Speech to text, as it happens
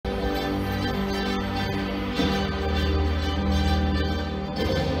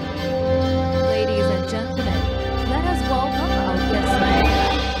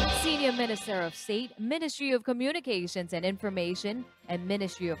Minister of State, Ministry of Communications and Information, and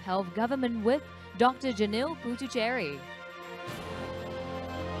Ministry of Health Government Whip, Dr. Janil Putucherry.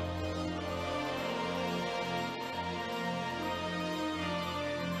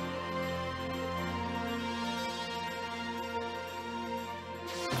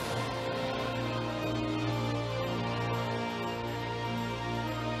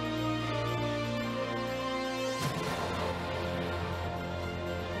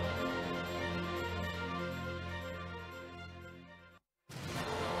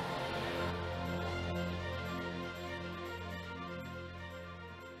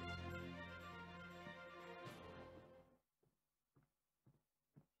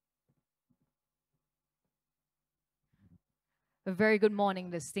 A very good morning,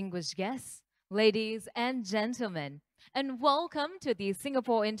 distinguished guests, ladies and gentlemen, and welcome to the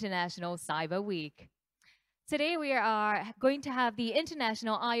Singapore International Cyber Week. Today we are going to have the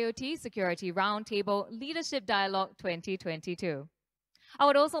International IoT Security Roundtable Leadership Dialogue 2022. I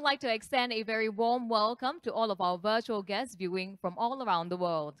would also like to extend a very warm welcome to all of our virtual guests viewing from all around the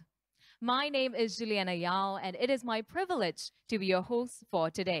world. My name is Juliana Yao, and it is my privilege to be your host for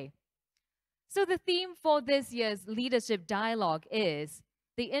today. So the theme for this year's Leadership Dialogue is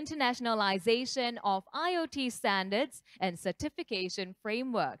the internationalization of IoT standards and certification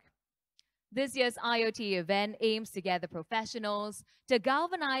framework. This year's IoT event aims to gather professionals to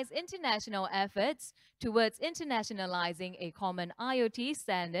galvanize international efforts towards internationalizing a common IoT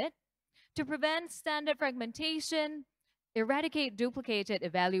standard, to prevent standard fragmentation, eradicate duplicated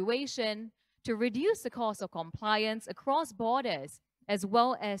evaluation, to reduce the cost of compliance across borders, as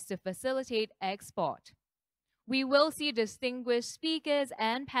well as to facilitate export. We will see distinguished speakers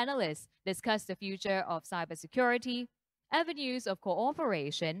and panelists discuss the future of cybersecurity, avenues of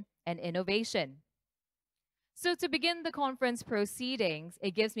cooperation, and innovation. So to begin the conference proceedings,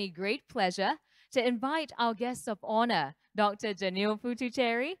 it gives me great pleasure to invite our guest of honor, Dr. Janil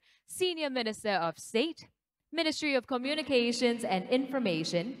Putucherry, Senior Minister of State, Ministry of Communications and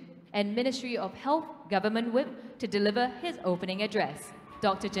Information, and Ministry of Health Government Whip to deliver his opening address.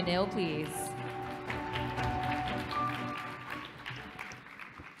 Dr. Janil, please.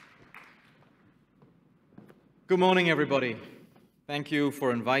 Good morning, everybody. Thank you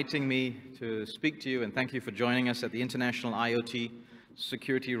for inviting me to speak to you, and thank you for joining us at the International IoT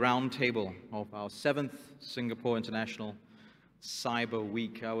Security Roundtable of our 7th Singapore International Cyber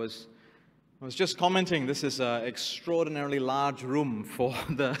Week. I was just commenting, this is an extraordinarily large room for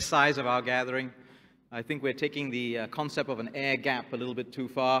the size of our gathering. I think we're taking the concept of an air gap a little bit too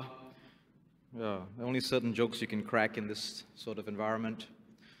far. Only certain jokes you can crack in this sort of environment.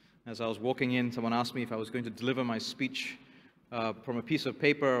 As I was walking in, someone asked me if I was going to deliver my speech from a piece of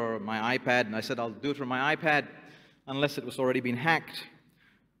paper or my iPad, and I said I'll do it from my iPad unless it was already been hacked.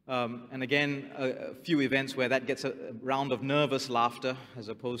 And again, a few events where that gets a round of nervous laughter as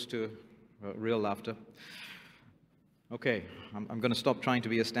opposed to real laughter. Okay, I'm going to stop trying to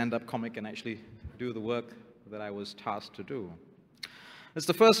be a stand-up comic and actually do the work that I was tasked to do. It's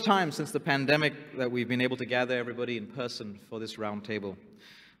the first time since the pandemic that we've been able to gather everybody in person for this roundtable.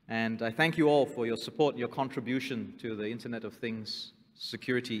 And I thank you all for your support, your contribution to the Internet of Things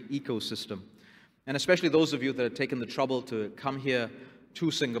security ecosystem. And especially those of you that have taken the trouble to come here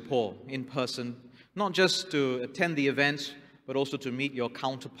to Singapore in person, not just to attend the event, but also to meet your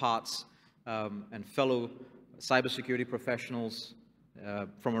counterparts and fellow cybersecurity professionals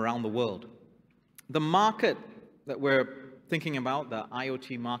from around the world. The market that we're thinking about, the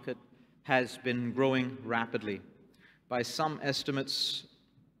IoT market, has been growing rapidly. By some estimates,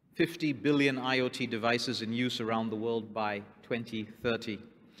 50 billion IoT devices in use around the world by 2030.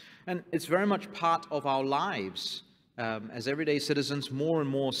 And it's very much part of our lives. As everyday citizens, more and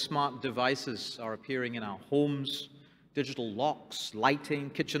more smart devices are appearing in our homes, digital locks, lighting,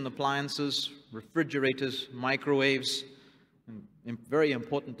 kitchen appliances, refrigerators, microwaves, and very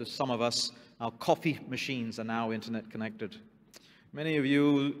important to some of us, our coffee machines are now internet connected. Many of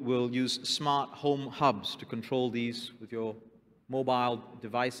you will use smart home hubs to control these with your mobile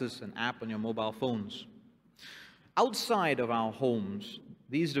devices and app on your mobile phones. Outside of our homes,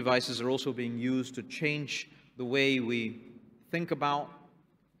 these devices are also being used to change the way we think about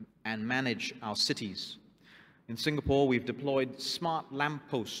and manage our cities. In Singapore, we've deployed smart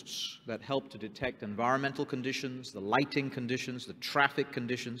lampposts that help to detect environmental conditions, the lighting conditions, the traffic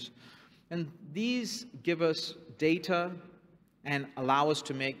conditions. And these give us data and allow us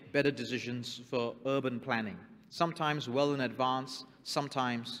to make better decisions for urban planning, sometimes well in advance,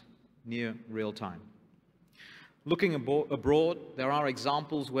 sometimes near real time. Looking abroad, there are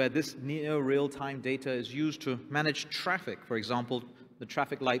examples where this near real-time data is used to manage traffic. For example, the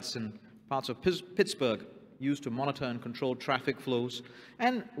traffic lights in parts of Pittsburgh used to monitor and control traffic flows.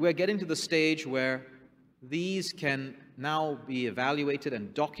 And we're getting to the stage where these can now be evaluated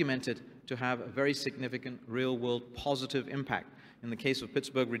and documented to have a very significant real-world positive impact. In the case of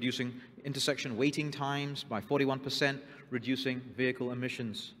Pittsburgh, reducing intersection waiting times by 41%, reducing vehicle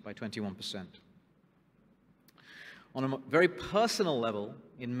emissions by 21%. On a very personal level,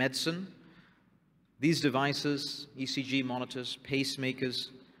 in medicine, these devices, ECG monitors,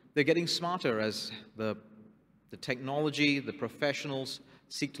 pacemakers, they're getting smarter as the technology, the professionals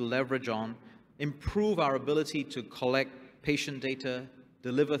seek to leverage on, improve our ability to collect patient data,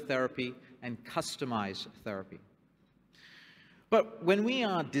 deliver therapy, and customize therapy. But when we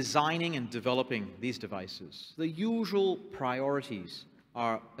are designing and developing these devices, the usual priorities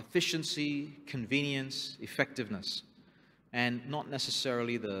are efficiency, convenience, effectiveness, and not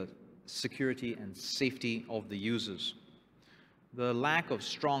necessarily the security and safety of the users. The lack of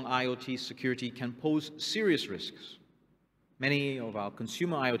strong IoT security can pose serious risks. Many of our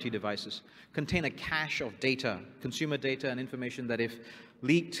consumer IoT devices contain a cache of data, consumer data and information that, if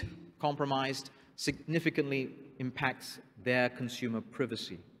leaked, compromised, significantly impacts their consumer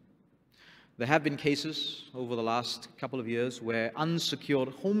privacy. There have been cases over the last couple of years where unsecured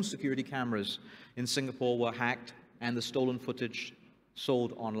home security cameras in Singapore were hacked and the stolen footage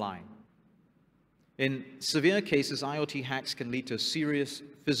sold online. In severe cases, IoT hacks can lead to serious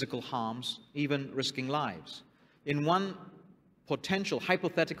physical harms, even risking lives. In one potential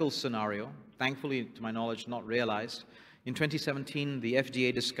hypothetical scenario, thankfully to my knowledge not realized, in 2017 the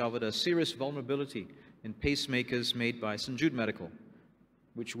FDA discovered a serious vulnerability in pacemakers made by St. Jude Medical,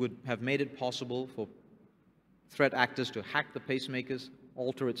 which would have made it possible for threat actors to hack the pacemakers,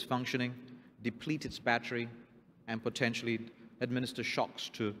 alter its functioning, deplete its battery, and potentially administer shocks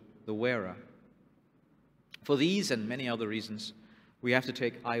to the wearer. For these and many other reasons, we have to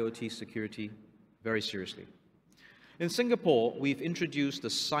take IoT security very seriously. In Singapore, we've introduced the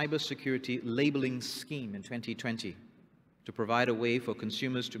cybersecurity labeling scheme in 2020 to provide a way for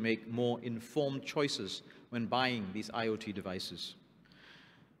consumers to make more informed choices when buying these IoT devices.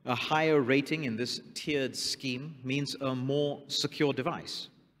 A higher rating in this tiered scheme means a more secure device.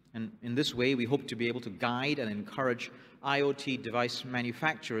 And in this way, we hope to be able to guide and encourage IoT device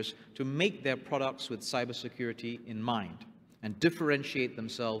manufacturers to make their products with cybersecurity in mind and differentiate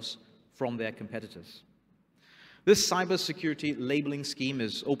themselves from their competitors. This cybersecurity labeling scheme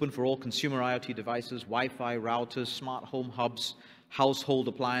is open for all consumer IoT devices, Wi-Fi routers, smart home hubs, household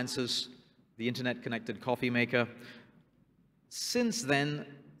appliances, the internet-connected coffee maker. Since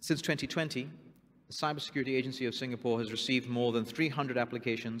 2020, the Cybersecurity Agency of Singapore has received more than 300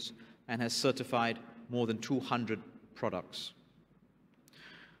 applications and has certified more than 200 products.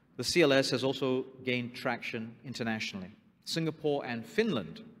 The CLS has also gained traction internationally. Singapore and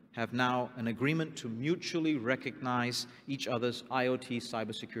Finland have now an agreement to mutually recognize each other's IoT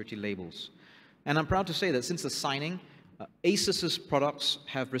cybersecurity labels. And I'm proud to say that since the signing, ASUS's products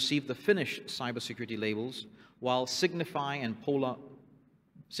have received the Finnish cybersecurity labels, while Signify's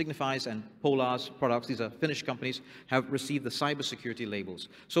and Polar's products, these are Finnish companies, have received the cybersecurity labels.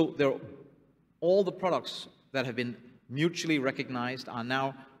 So all the products that have been mutually recognized are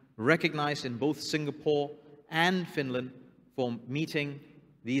now recognized in both Singapore and Finland for meeting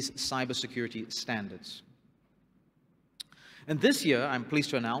these cybersecurity standards. And this year, I'm pleased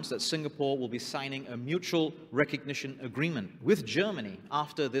to announce that Singapore will be signing a mutual recognition agreement with Germany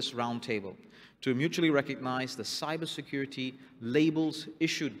after this roundtable to mutually recognize the cybersecurity labels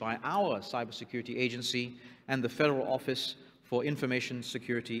issued by our cybersecurity agency and the Federal Office for Information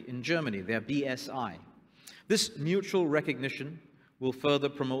Security in Germany, their BSI. This mutual recognition will further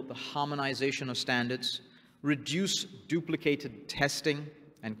promote the harmonization of standards, reduce duplicated testing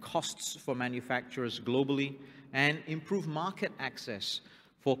and costs for manufacturers globally, and improve market access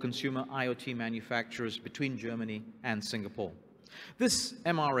for consumer IoT manufacturers between Germany and Singapore. This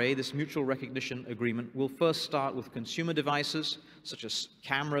MRA, this mutual recognition agreement, will first start with consumer devices such as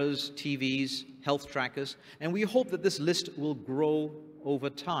cameras, TVs, health trackers, and we hope that this list will grow over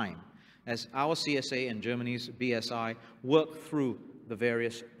time as our CSA and Germany's BSI work through the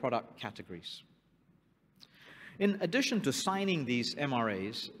various product categories. In addition to signing these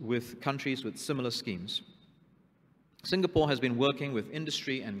MRAs with countries with similar schemes, Singapore has been working with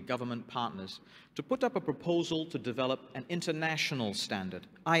industry and government partners to put up a proposal to develop an international standard,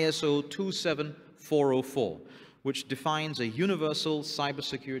 ISO 27404, which defines a universal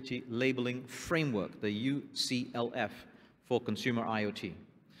cybersecurity labeling framework, the UCLF, for consumer IoT.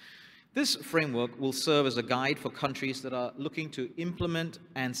 This framework will serve as a guide for countries that are looking to implement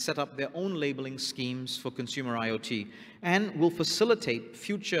and set up their own labeling schemes for consumer IoT, and will facilitate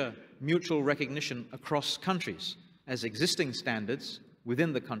future mutual recognition across countries, as existing standards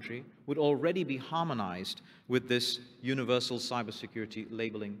within the country would already be harmonized with this universal cybersecurity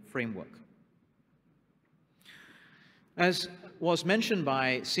labeling framework. As was mentioned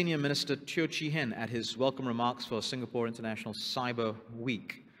by Senior Minister Teo Chee Hean at his welcome remarks for Singapore International Cyber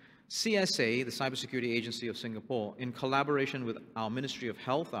Week, CSA, the Cybersecurity Agency of Singapore, in collaboration with our Ministry of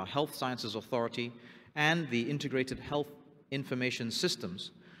Health, our Health Sciences Authority, and the Integrated Health Information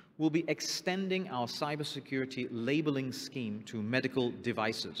Systems, will be extending our cybersecurity labeling scheme to medical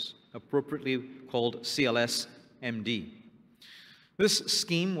devices, appropriately called CLS-MD. This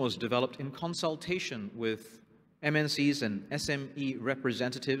scheme was developed in consultation with MNCs and SME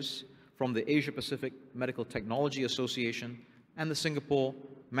representatives from the Asia-Pacific Medical Technology Association and the Singapore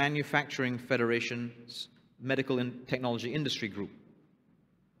Manufacturing Federation's Medical and Technology Industry Group.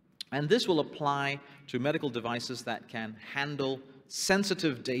 And this will apply to medical devices that can handle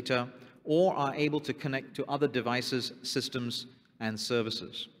sensitive data or are able to connect to other devices, systems, and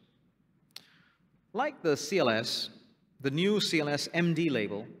services. Like the CLS, the new CLS-MD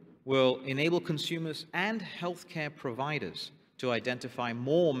label will enable consumers and healthcare providers to identify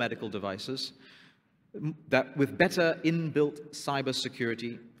more medical devices that with better inbuilt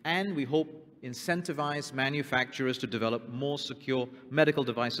cybersecurity, and we hope incentivize manufacturers to develop more secure medical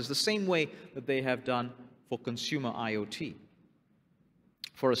devices the same way that they have done for consumer IoT.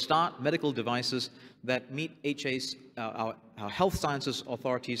 For a start, medical devices that meet our Health Sciences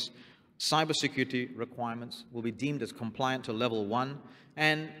Authority's cybersecurity requirements will be deemed as compliant to level 1,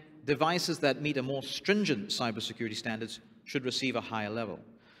 and devices that meet a more stringent cybersecurity standards should receive a higher level.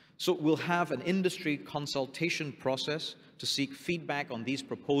 So we'll have an industry consultation process to seek feedback on these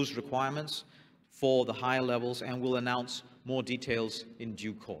proposed requirements for the higher levels, and we'll announce more details in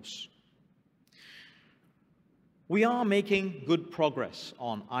due course. We are making good progress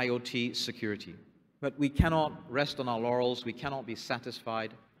on IoT security, but we cannot rest on our laurels. We cannot be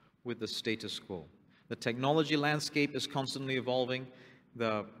satisfied with the status quo. The technology landscape is constantly evolving.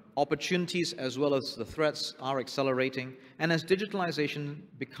 The opportunities as well as the threats are accelerating, and as digitalization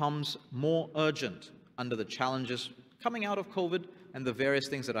becomes more urgent under the challenges coming out of COVID and the various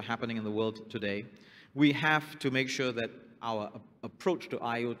things that are happening in the world today, we have to make sure that our approach to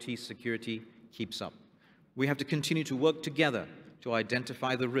IoT security keeps up. We have to continue to work together to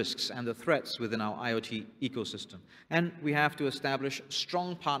identify the risks and the threats within our IoT ecosystem. And we have to establish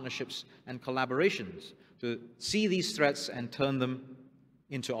strong partnerships and collaborations to see these threats and turn them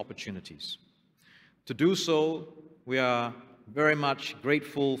into opportunities. To do so, we are very much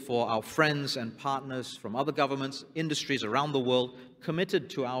grateful for our friends and partners from other governments, industries around the world, committed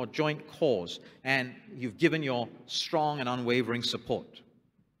to our joint cause, and you've given your strong and unwavering support.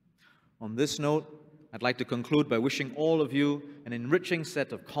 On this note, I'd like to conclude by wishing all of you an enriching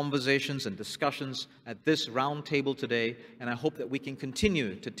set of conversations and discussions at this roundtable today, and I hope that we can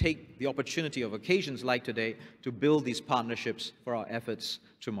continue to take the opportunity of occasions like today to build these partnerships for our efforts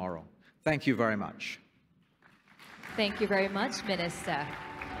tomorrow. Thank you very much. Thank you very much, Minister.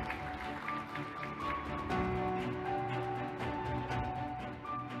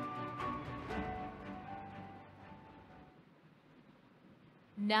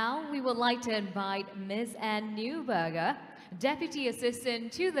 Now we would like to invite Ms. Ann Neuberger, Deputy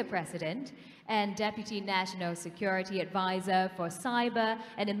Assistant to the President and Deputy National Security Advisor for Cyber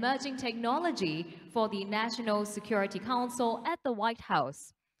and Emerging Technology for the National Security Council at the White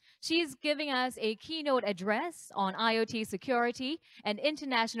House. She's giving us a keynote address on IoT security and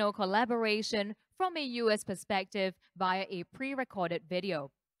international collaboration from a U.S. perspective via a pre-recorded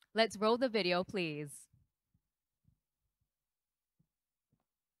video. Let's roll the video, please.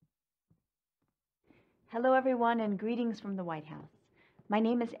 Hello, everyone, and greetings from the White House. My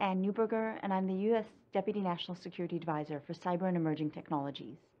name is Ann Neuberger, and I'm the U.S. Deputy National Security Advisor for Cyber and Emerging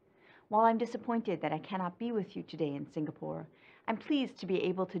Technologies. While I'm disappointed that I cannot be with you today in Singapore, I'm pleased to be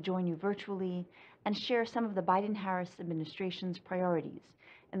able to join you virtually and share some of the Biden-Harris administration's priorities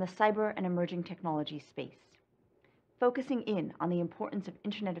in the cyber and emerging technology space, focusing in on the importance of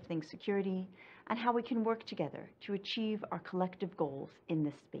Internet of Things security and how we can work together to achieve our collective goals in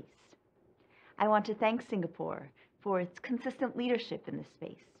this space. I want to thank Singapore for its consistent leadership in this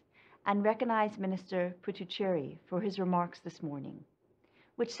space and recognize Minister Puthucheary for his remarks this morning,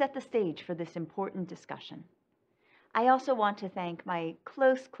 which set the stage for this important discussion. I also want to thank my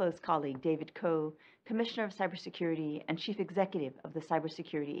close colleague, David Koh, Commissioner of Cybersecurity and Chief Executive of the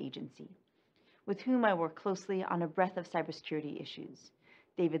Cybersecurity Agency, with whom I work closely on a breadth of cybersecurity issues.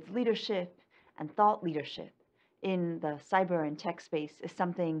 David's leadership and thought leadership in the cyber and tech space is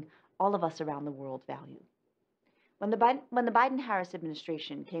something all of us around the world value. When the Biden-Harris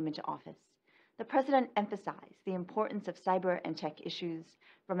administration came into office, the president emphasized the importance of cyber and tech issues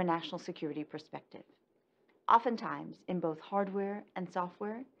from a national security perspective. Oftentimes, in both hardware and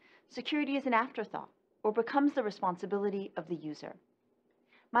software, security is an afterthought or becomes the responsibility of the user.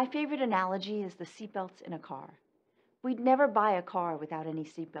 My favorite analogy is the seatbelts in a car. We'd never buy a car without any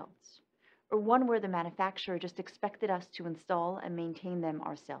seatbelts, or one where the manufacturer just expected us to install and maintain them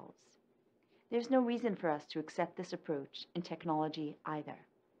ourselves. There's no reason for us to accept this approach in technology either.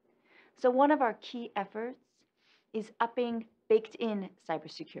 So one of our key efforts is upping baked-in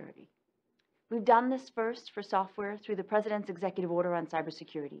cybersecurity. We've done this first for software through the President's Executive Order on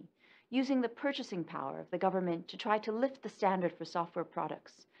Cybersecurity, using the purchasing power of the government to try to lift the standard for software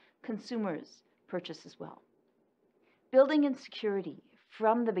products consumers purchase as well. Building in security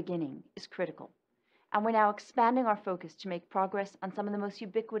from the beginning is critical, and we're now expanding our focus to make progress on some of the most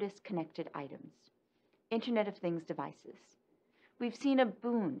ubiquitous connected items, Internet of Things devices. We've seen a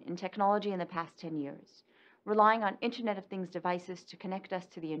boon in technology in the past 10 years, relying on Internet of Things devices to connect us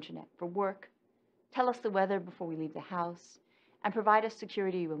to the internet for work, tell us the weather before we leave the house, and provide us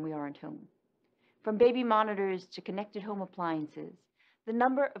security when we aren't home. From baby monitors to connected home appliances, the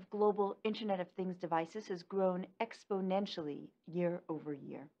number of global Internet of Things devices has grown exponentially year over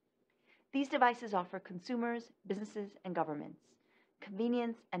year. These devices offer consumers, businesses, and governments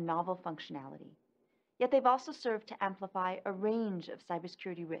convenience and novel functionality. Yet they've also served to amplify a range of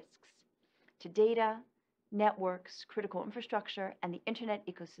cybersecurity risks to data, networks, critical infrastructure, and the internet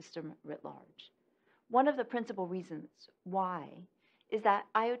ecosystem writ large. One of the principal reasons why is that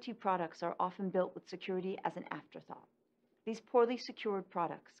IoT products are often built with security as an afterthought. These poorly secured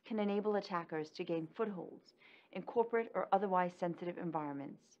products can enable attackers to gain footholds in corporate or otherwise sensitive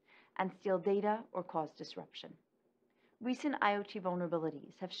environments and steal data or cause disruption. Recent IoT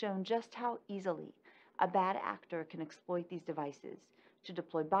vulnerabilities have shown just how easily a bad actor can exploit these devices to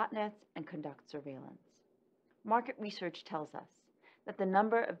deploy botnets and conduct surveillance. Market research tells us that the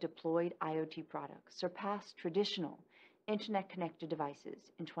number of deployed IoT products surpassed traditional internet-connected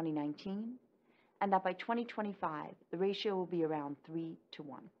devices in 2019, and that by 2025, the ratio will be around 3 to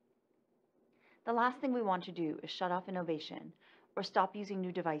 1. The last thing we want to do is shut off innovation or stop using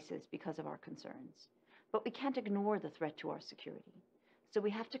new devices because of our concerns. But we can't ignore the threat to our security, so we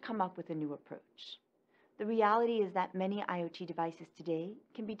have to come up with a new approach. The reality is that many IoT devices today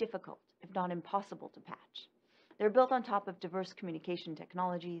can be difficult, if not impossible, to patch. They're built on top of diverse communication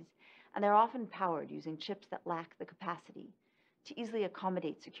technologies, and they're often powered using chips that lack the capacity to easily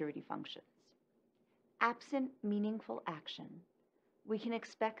accommodate security functions. Absent meaningful action, we can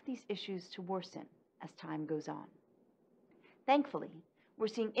expect these issues to worsen as time goes on. Thankfully, we're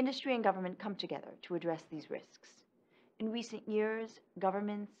seeing industry and government come together to address these risks. In recent years,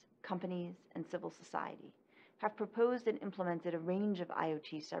 governments, companies, and civil society have proposed and implemented a range of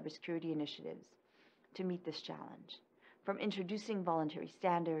IoT cybersecurity initiatives to meet this challenge, from introducing voluntary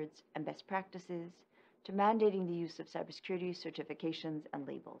standards and best practices to mandating the use of cybersecurity certifications and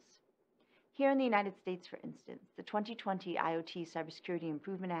labels. Here in the United States, for instance, the 2020 IoT Cybersecurity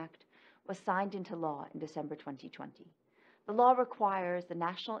Improvement Act was signed into law in December 2020. The law requires the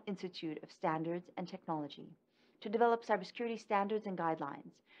National Institute of Standards and Technology to develop cybersecurity standards and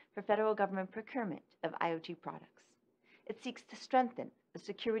guidelines for federal government procurement of IoT products. It seeks to strengthen the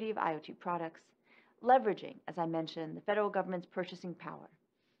security of IoT products, leveraging, as I mentioned, the federal government's purchasing power,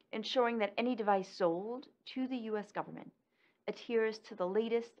 ensuring that any device sold to the U.S. government adheres to the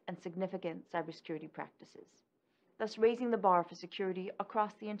latest and significant cybersecurity practices, thus raising the bar for security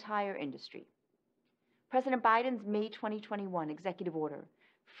across the entire industry. President Biden's May 2021 executive order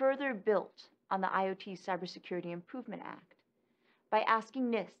further built on the IoT Cybersecurity Improvement Act by asking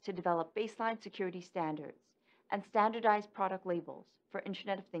NIST to develop baseline security standards and standardized product labels for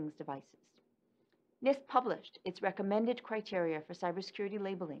Internet of Things devices. NIST published its recommended criteria for cybersecurity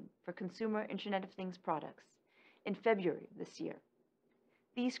labeling for consumer Internet of Things products in February of this year.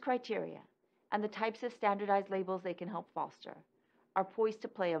 These criteria and the types of standardized labels they can help foster are poised to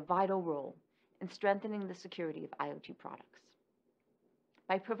play a vital role in strengthening the security of IoT products.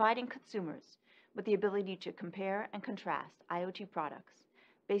 By providing consumers with the ability to compare and contrast IoT products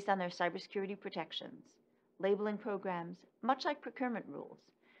based on their cybersecurity protections, labeling programs, much like procurement rules,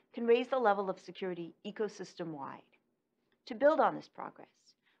 can raise the level of security ecosystem-wide. To build on this progress,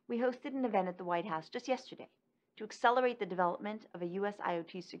 we hosted an event at the White House just yesterday to accelerate the development of a U.S.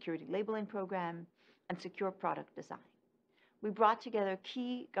 IoT security labeling program and secure product design. We brought together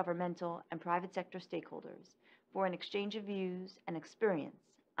key governmental and private sector stakeholders for an exchange of views and experience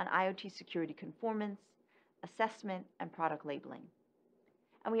on IoT security conformance, assessment, and product labeling.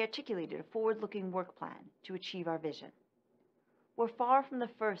 and we articulated a forward-looking work plan to achieve our vision. We're far from the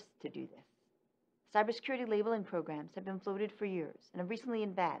first to do this. Cybersecurity labeling programs have been floated for years and have recently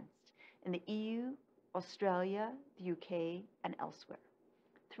advanced in the EU, Australia, the UK, and elsewhere.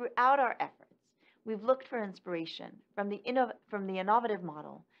 Throughout our efforts, we've looked for inspiration from the innovative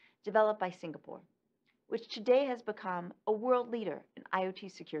model developed by Singapore, which today has become a world leader in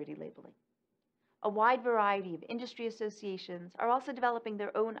IoT security labeling. A wide variety of industry associations are also developing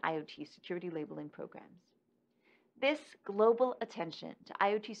their own IoT security labeling programs. This global attention to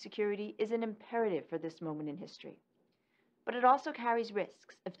IoT security is an imperative for this moment in history, but it also carries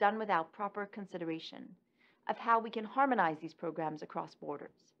risks if done without proper consideration of how we can harmonize these programs across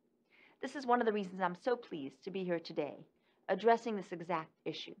borders. This is one of the reasons I'm so pleased to be here today, addressing this exact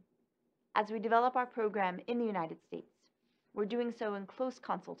issue. As we develop our program in the United States, we're doing so in close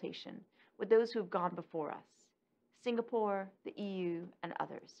consultation with those who have gone before us, Singapore, the EU, and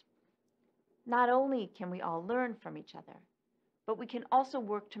others. Not only can we all learn from each other, but we can also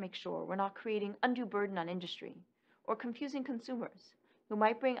work to make sure we're not creating undue burden on industry or confusing consumers who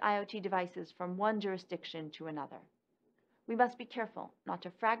might bring IoT devices from one jurisdiction to another. We must be careful not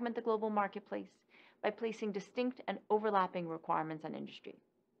to fragment the global marketplace by placing distinct and overlapping requirements on industry.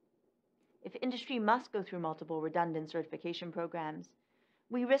 If industry must go through multiple redundant certification programs,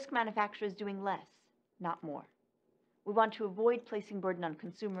 we risk manufacturers doing less, not more. We want to avoid placing burden on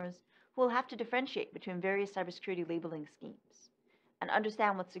consumers who will have to differentiate between various cybersecurity labeling schemes and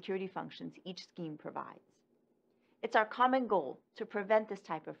understand what security functions each scheme provides. It's our common goal to prevent this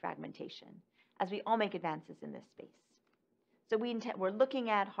type of fragmentation as we all make advances in this space. So we're looking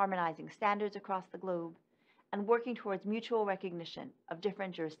at harmonizing standards across the globe and working towards mutual recognition of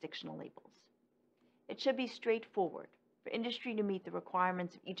different jurisdictional labels. It should be straightforward for industry to meet the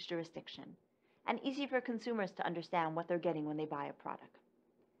requirements of each jurisdiction and easy for consumers to understand what they're getting when they buy a product.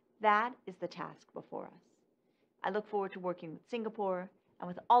 That is the task before us. I look forward to working with Singapore and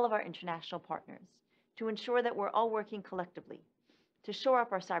with all of our international partners to ensure that we're all working collectively to shore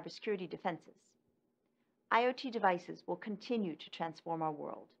up our cybersecurity defenses. IoT devices will continue to transform our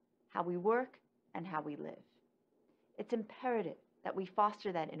world, how we work and how we live. It's imperative that we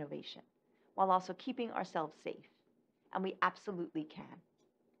foster that innovation while also keeping ourselves safe, and we absolutely can.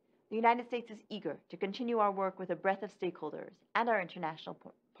 The United States is eager to continue our work with a breadth of stakeholders and our international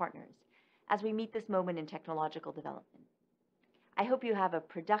partners as we meet this moment in technological development. I hope you have a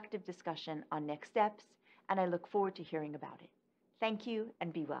productive discussion on next steps, and I look forward to hearing about it. Thank you,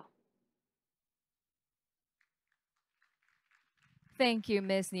 and be well. Thank you,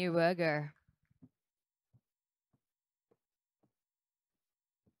 Ms. Neuberger.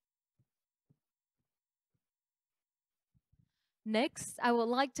 Next, I would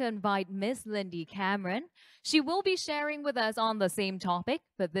like to invite Ms. Lindy Cameron. She will be sharing with us on the same topic,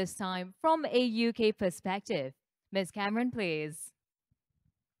 but this time from a UK perspective. Ms. Cameron, please.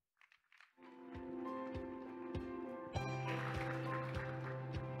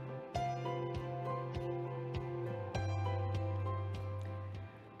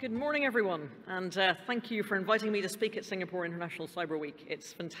 Good morning, everyone, and thank you for inviting me to speak at Singapore International Cyber Week.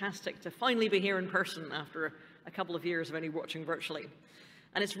 It's fantastic to finally be here in person after a couple of years of only watching virtually.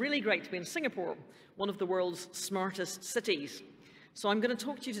 And it's really great to be in Singapore, one of the world's smartest cities. So I'm going to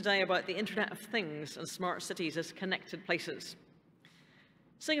talk to you today about the Internet of Things and smart cities as connected places.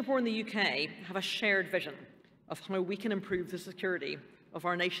 Singapore and the UK have a shared vision of how we can improve the security of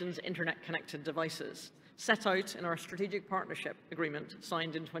our nation's internet-connected devices, set out in our Strategic Partnership Agreement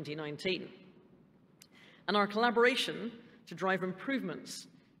signed in 2019. And our collaboration to drive improvements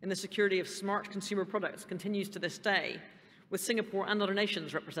in the security of smart consumer products continues to this day, with Singapore and other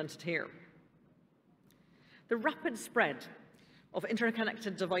nations represented here. The rapid spread of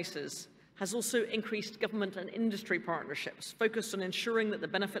interconnected devices has also increased government and industry partnerships focused on ensuring that the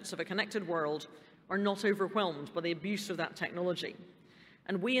benefits of a connected world are not overwhelmed by the abuse of that technology.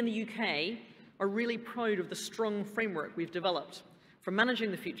 And we in the UK are really proud of the strong framework we've developed for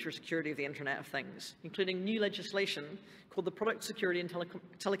managing the future security of the Internet of Things, including new legislation called the Product Security and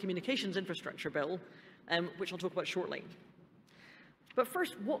Telecommunications Infrastructure Bill, which I'll talk about shortly. But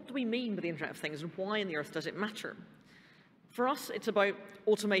first, what do we mean by the Internet of Things and why on the earth does it matter? For us, it's about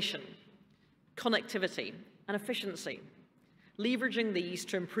automation, connectivity, and efficiency, leveraging these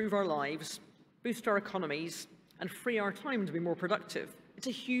to improve our lives, boost our economies, and free our time to be more productive. It's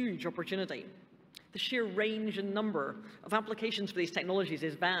a huge opportunity. The sheer range and number of applications for these technologies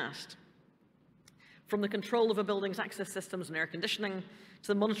is vast. From the control of a building's access systems and air conditioning to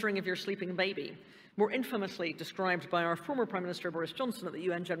the monitoring of your sleeping baby, more infamously described by our former Prime Minister Boris Johnson at the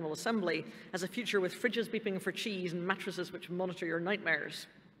UN General Assembly as a future with fridges beeping for cheese and mattresses which monitor your nightmares.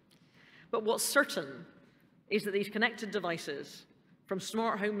 But what's certain is that these connected devices, from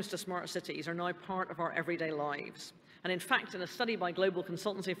smart homes to smart cities, are now part of our everyday lives. And in fact, in a study by global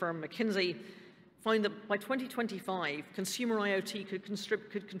consultancy firm McKinsey, found that by 2025, consumer IoT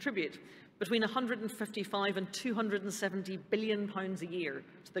could contribute between 155 and 270 billion pounds a year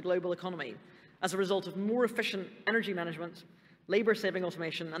to the global economy as a result of more efficient energy management, labor-saving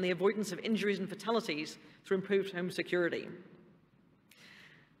automation, and the avoidance of injuries and fatalities through improved home security.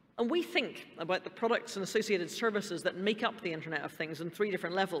 And we think about the products and associated services that make up the Internet of Things in three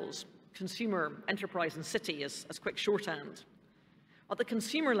different levels: consumer, enterprise, and city as quick shorthand. At the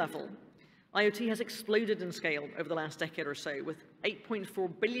consumer level, IoT has exploded in scale over the last decade or so, with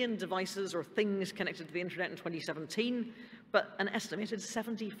 8.4 billion devices or things connected to the Internet in 2017, but an estimated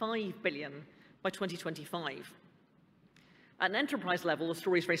 75 billion by 2025. At an enterprise level, the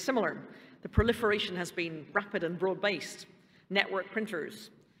story is very similar. The proliferation has been rapid and broad-based. Network printers,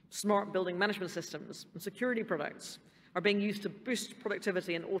 smart building management systems, and security products are being used to boost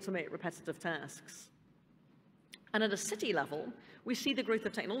productivity and automate repetitive tasks. And at a city level, we see the growth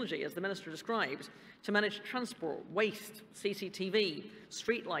of technology, as the Minister described, to manage transport, waste, CCTV,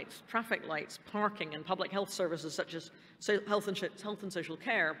 street lights, traffic lights, parking, and public health services such as health and social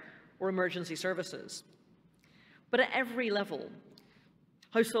care or emergency services. But at every level,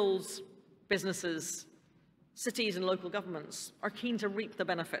 households, businesses, cities and local governments are keen to reap the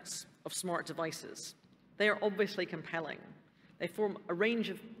benefits of smart devices. They are obviously compelling. They form a range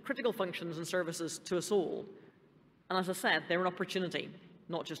of critical functions and services to us all. And as I said, they're an opportunity,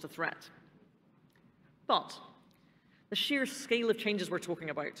 not just a threat. But the sheer scale of changes we're talking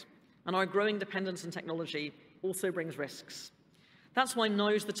about and our growing dependence on technology also brings risks. That's why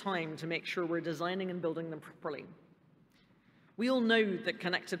now's the time to make sure we're designing and building them properly. We all know that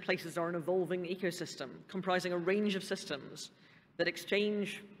connected places are an evolving ecosystem comprising a range of systems that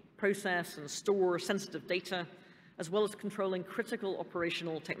exchange, process, and store sensitive data, as well as controlling critical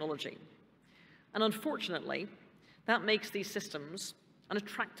operational technology. And unfortunately, that makes these systems an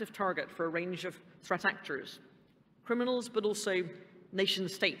attractive target for a range of threat actors, criminals, but also nation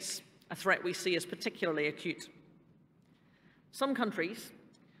states, a threat we see as particularly acute. Some countries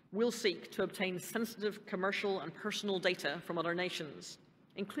will seek to obtain sensitive commercial and personal data from other nations,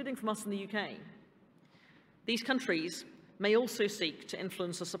 including from us in the UK. These countries may also seek to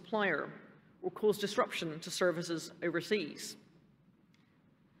influence a supplier or cause disruption to services overseas.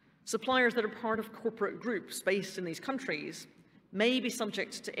 Suppliers that are part of corporate groups based in these countries may be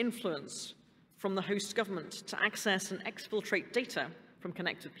subject to influence from the host government to access and exfiltrate data from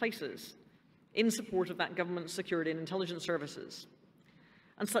connected places in support of that government's security and intelligence services.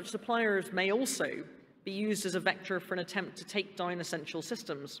 And such suppliers may also be used as a vector for an attempt to take down essential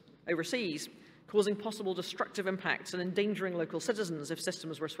systems overseas, causing possible destructive impacts and endangering local citizens if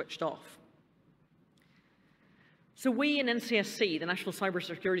systems were switched off. So we in NCSC, the National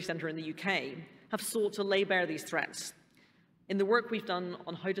Cybersecurity Centre in the UK, have sought to lay bare these threats in the work we've done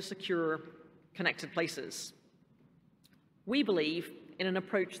on how to secure connected places. We believe in an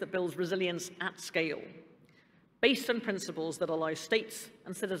approach that builds resilience at scale, based on principles that allow states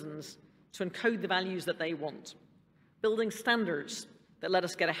and citizens to encode the values that they want, building standards that let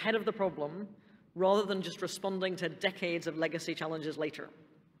us get ahead of the problem rather than just responding to decades of legacy challenges later.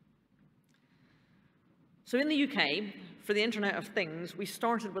 So in the UK, for the Internet of Things, we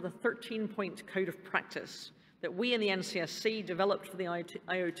started with a 13-point code of practice that we in the NCSC developed for the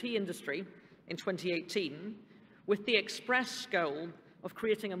IoT industry in 2018, with the express goal of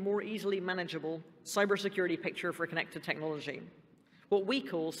creating a more easily manageable cybersecurity picture for connected technology, what we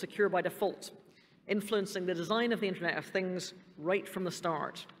call secure by default, influencing the design of the Internet of Things right from the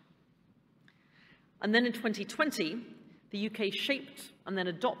start. And then in 2020, the UK shaped and then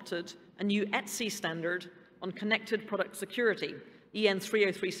adopted a new ETSI standard on connected product security, EN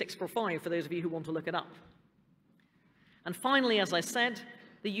 303645, for those of you who want to look it up. And finally, as I said,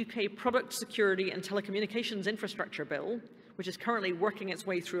 the UK Product Security and Telecommunications Infrastructure Bill, which is currently working its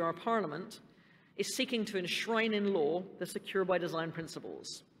way through our Parliament, is seeking to enshrine in law the secure by design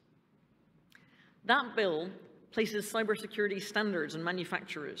principles. That bill places cybersecurity standards on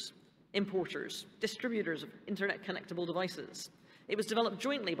manufacturers, importers, distributors of internet connectable devices. It was developed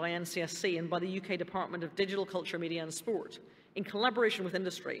jointly by NCSC and by the UK Department of Digital, Culture, Media and Sport in collaboration with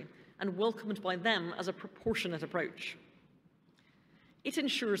industry and welcomed by them as a proportionate approach. It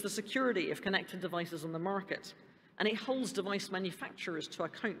ensures the security of connected devices on the market, and it holds device manufacturers to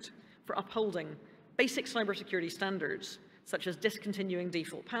account for upholding basic cybersecurity standards such as discontinuing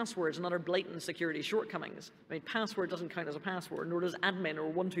default passwords and other blatant security shortcomings. I mean, password doesn't count as a password, nor does admin or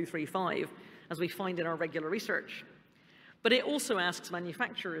 1235, as we find in our regular research. But it also asks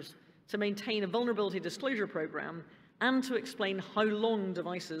manufacturers to maintain a vulnerability disclosure program and to explain how long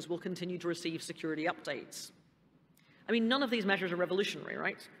devices will continue to receive security updates. I mean, none of these measures are revolutionary,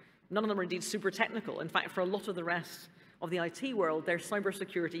 right? None of them are indeed super technical. In fact, for a lot of the rest of the IT world, they're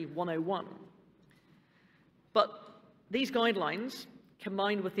cybersecurity 101. But these guidelines,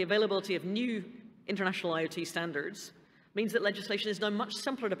 combined with the availability of new international IoT standards, means that legislation is now much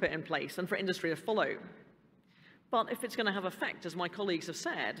simpler to put in place and for industry to follow. But if it's going to have effect, as my colleagues have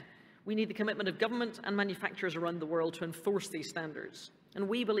said, we need the commitment of government and manufacturers around the world to enforce these standards. And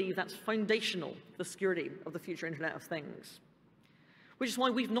we believe that's foundational to the security of the future Internet of Things. Which is why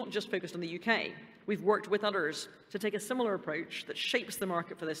we've not just focused on the UK. We've worked with others to take a similar approach that shapes the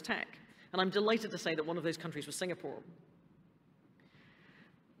market for this tech. And I'm delighted to say that one of those countries was Singapore.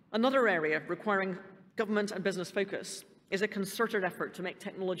 Another area requiring government and business focus is a concerted effort to make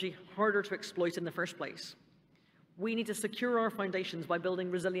technology harder to exploit in the first place. We need to secure our foundations by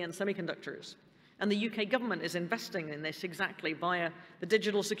building resilient semiconductors. And the UK government is investing in this exactly via the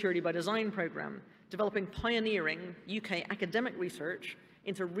Digital Security by Design programme, developing pioneering UK academic research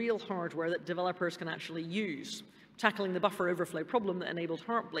into real hardware that developers can actually use, tackling the buffer overflow problem that enabled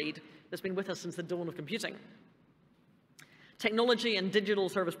Heartbleed that's been with us since the dawn of computing. Technology and digital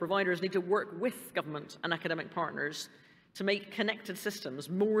service providers need to work with government and academic partners to make connected systems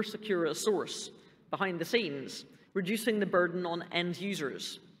more secure at source behind the scenes, reducing the burden on end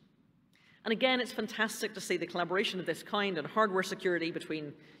users. And again, it's fantastic to see the collaboration of this kind on hardware security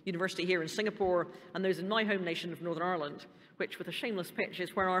between university here in Singapore and those in my home nation of Northern Ireland, which, with a shameless pitch,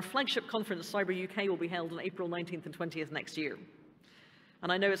 is where our flagship conference, Cyber UK, will be held on April 19th and 20th next year.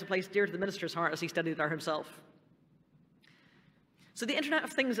 And I know it's a place dear to the Minister's heart as he studied there himself. So the Internet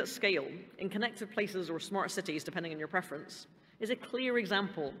of Things at scale, in connected places or smart cities, depending on your preference, is a clear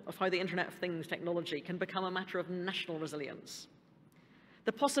example of how the Internet of Things technology can become a matter of national resilience.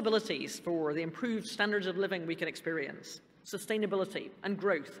 The possibilities for the improved standards of living we can experience, sustainability and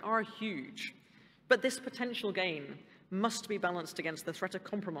growth are huge, but this potential gain must be balanced against the threat of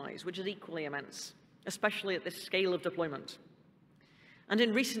compromise, which is equally immense, especially at this scale of deployment. And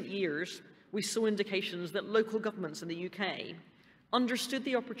in recent years, we saw indications that local governments in the UK understood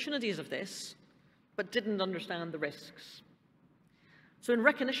the opportunities of this, but didn't understand the risks. So in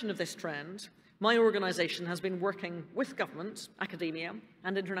recognition of this trend, my organisation has been working with government, academia,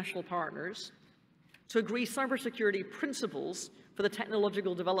 and international partners to agree cybersecurity principles for the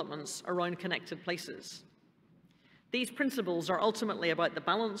technological developments around connected places. These principles are ultimately about the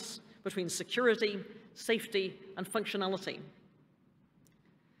balance between security, safety, and functionality.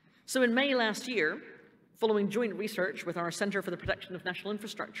 So in May last year, following joint research with our Centre for the Protection of National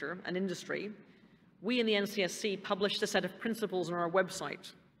Infrastructure and Industry, we in the NCSC published a set of principles on our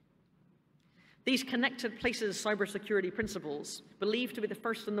website. These connected places cybersecurity principles, believed to be the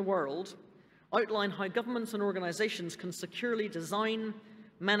first in the world, outline how governments and organizations can securely design,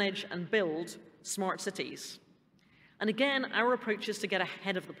 manage, and build smart cities. And again, our approach is to get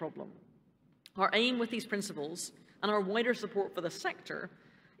ahead of the problem. Our aim with these principles and our wider support for the sector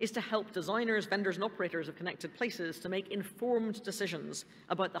is to help designers, vendors, and operators of connected places to make informed decisions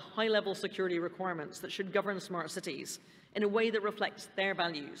about the high-level security requirements that should govern smart cities in a way that reflects their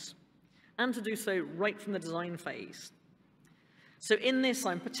values, and to do so right from the design phase. So in this,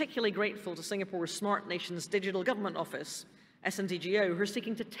 I'm particularly grateful to Singapore's Smart Nations Digital Government Office, SNDGO, who are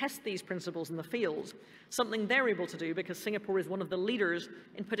seeking to test these principles in the field, something they're able to do because Singapore is one of the leaders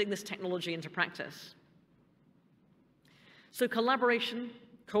in putting this technology into practice. So collaboration,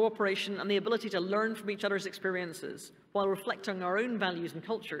 cooperation, and the ability to learn from each other's experiences while reflecting our own values and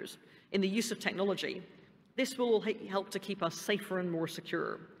cultures in the use of technology, this will help to keep us safer and more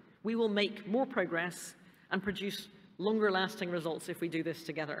secure. We will make more progress and produce longer-lasting results if we do this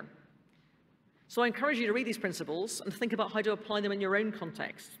together. So I encourage you to read these principles and think about how to apply them in your own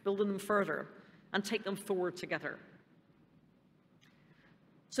context, build them further, and take them forward together.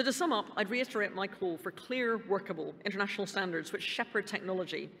 So to sum up, I'd reiterate my call for clear, workable international standards which shepherd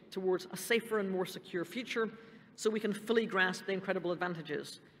technology towards a safer and more secure future so we can fully grasp the incredible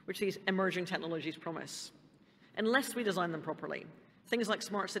advantages which these emerging technologies promise. Unless we design them properly, things like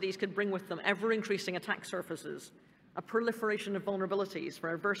smart cities could bring with them ever-increasing attack surfaces, a proliferation of vulnerabilities for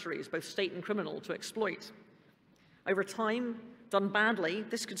adversaries, both state and criminal, to exploit. Over time, done badly,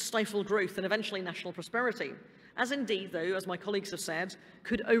 this could stifle growth and eventually national prosperity, as indeed, though, as my colleagues have said,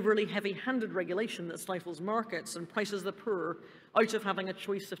 could overly heavy-handed regulation that stifles markets and prices the poor out of having a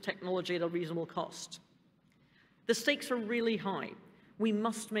choice of technology at a reasonable cost. The stakes are really high. We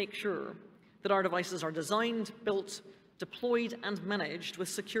must make sure that our devices are designed, built, deployed, and managed with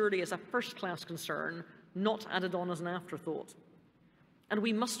security as a first-class concern, not added on as an afterthought. And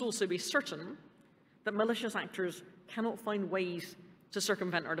we must also be certain that malicious actors cannot find ways to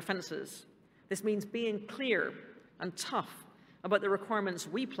circumvent our defenses. This means being clear and tough about the requirements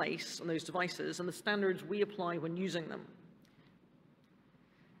we place on those devices and the standards we apply when using them.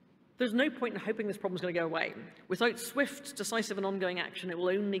 There's no point in hoping this problem is going to go away. Without swift, decisive, and ongoing action, it will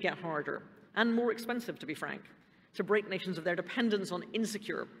only get harder and more expensive, to be frank, to break nations of their dependence on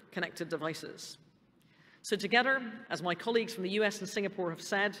insecure connected devices. So together, as my colleagues from the US and Singapore have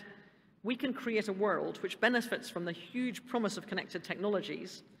said, we can create a world which benefits from the huge promise of connected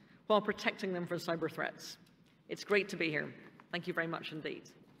technologies while protecting them from cyber threats. It's great to be here. Thank you very much indeed.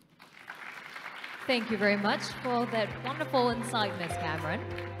 Thank you very much for that wonderful insight, Ms. Cameron.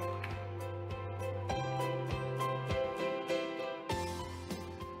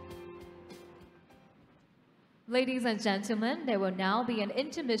 Ladies and gentlemen, there will now be an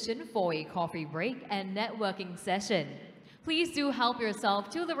intermission for a coffee break and networking session. Please do help yourself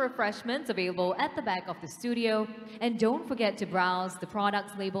to the refreshments available at the back of the studio, and don't forget to browse the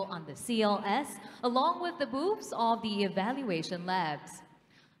products label on the CLS along with the booths of the evaluation labs.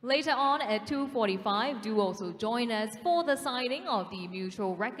 Later on at 2:45, do also join us for the signing of the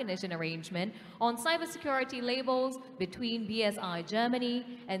mutual recognition arrangement on cybersecurity labels between BSI Germany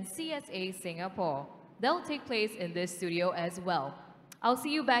and CSA Singapore. They'll take place in this studio as well. I'll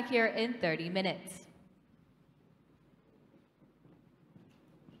see you back here in 30 minutes.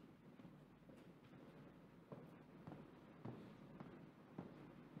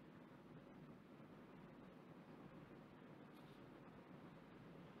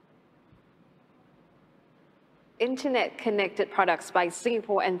 Internet-connected products by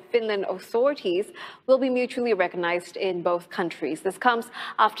Singapore and Finland authorities will be mutually recognized in both countries. This comes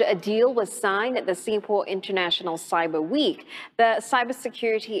after a deal was signed at the Singapore International Cyber Week. The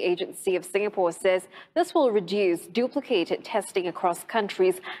Cybersecurity Agency of Singapore says this will reduce duplicated testing across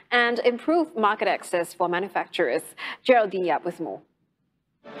countries and improve market access for manufacturers. Geraldine Yap with more.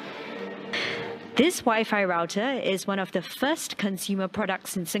 This Wi-Fi router is one of the first consumer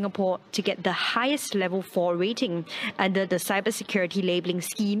products in Singapore to get the highest level 4 rating under the Cybersecurity Labelling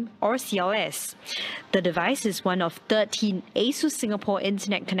Scheme, or CLS. The device is one of 13 ASUS Singapore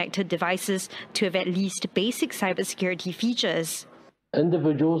internet-connected devices to have at least basic cybersecurity features.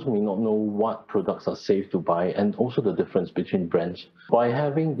 Individuals may not know what products are safe to buy and also the difference between brands. By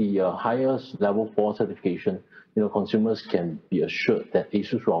having the highest level 4 certification, consumers can be assured that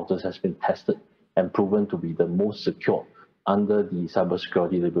ASUS routers has been tested and proven to be the most secure under the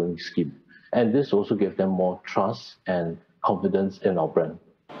cybersecurity labeling scheme. And this also gives them more trust and confidence in our brand.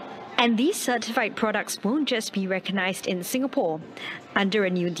 And these certified products won't just be recognized in Singapore. Under a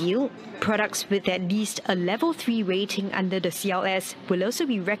new deal, products with at least a level 3 rating under the CLS will also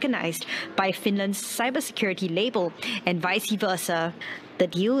be recognized by Finland's cybersecurity label and vice versa. The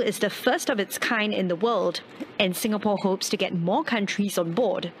deal is the first of its kind in the world, and Singapore hopes to get more countries on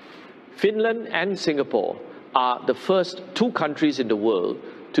board. Finland and Singapore are the first 2 countries in the world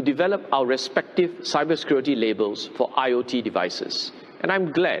to develop our respective cybersecurity labels for IoT devices. And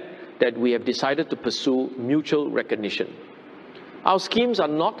I'm glad that we have decided to pursue mutual recognition. Our schemes are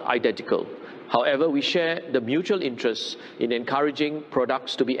not identical. However, we share the mutual interests in encouraging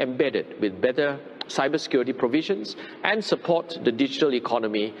products to be embedded with better cybersecurity provisions and support the digital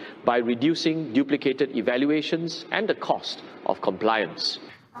economy by reducing duplicated evaluations and the cost of compliance.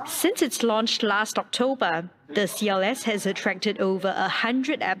 Since its launch last October, the CLS has attracted over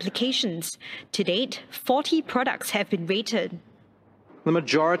 100 applications. To date, 40 products have been rated. The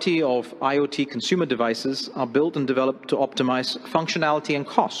majority of IoT consumer devices are built and developed to optimize functionality and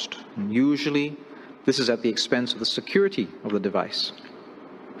cost. And usually, this is at the expense of the security of the device.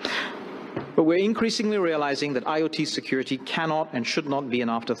 But we're increasingly realizing that IoT security cannot and should not be an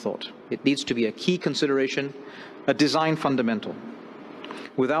afterthought. It needs to be a key consideration, a design fundamental.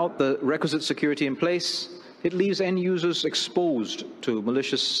 Without the requisite security in place, it leaves end users exposed to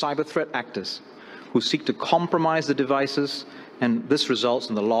malicious cyber threat actors who seek to compromise the devices, and this results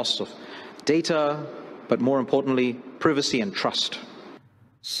in the loss of data, but more importantly, privacy and trust.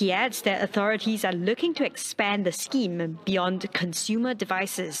 He adds that authorities are looking to expand the scheme beyond consumer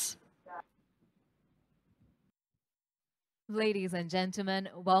devices. Ladies and gentlemen,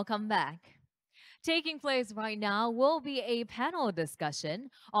 welcome back. Taking place right now will be a panel discussion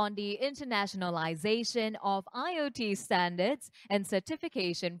on the internationalization of IoT standards and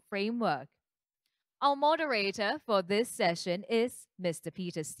certification framework. Our moderator for this session is Mr.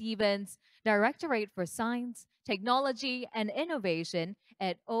 Peter Stevens, Directorate for Science, Technology and Innovation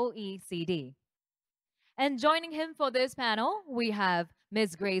at OECD. And joining him for this panel, we have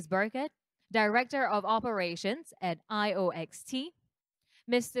Ms. Grace Burkett, Director of Operations at IOXT,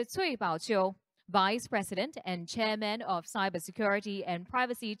 Mr. Cui Baoqiu, Vice President and Chairman of Cybersecurity and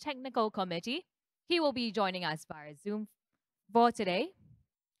Privacy Technical Committee. He will be joining us via Zoom for today.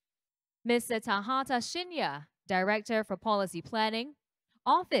 Mr. Tahata Shinya, Director for Policy Planning,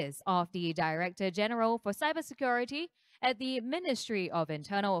 Office of the Director General for Cybersecurity at the Ministry of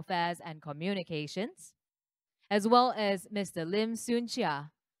Internal Affairs and Communications, as well as Mr. Lim Soon Chia,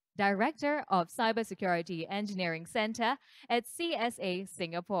 Director of Cybersecurity Engineering Center at CSA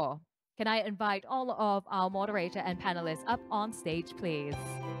Singapore. Can I invite all of our moderator and panelists up on stage, please?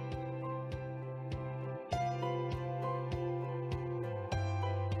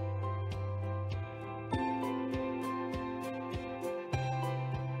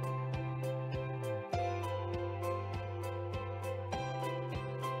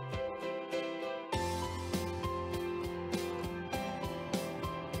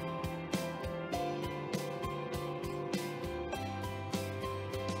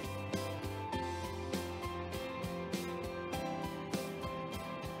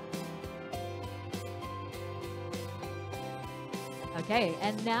 Okay,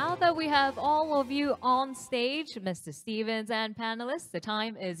 and now that we have all of you on stage, Mr. Stevens and panelists, the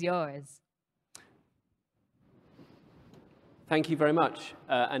time is yours. Thank you very much,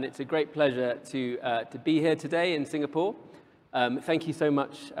 and it's a great pleasure to be here today in Singapore. Thank you so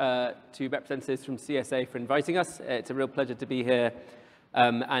much to representatives from CSA for inviting us. It's a real pleasure to be here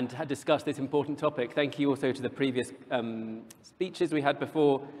and to discuss this important topic. Thank you also to the previous speeches we had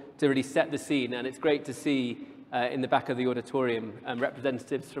before to really set the scene, and it's great to see in the back of the auditorium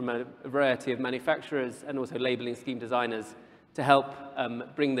representatives from a variety of manufacturers and also labeling scheme designers to help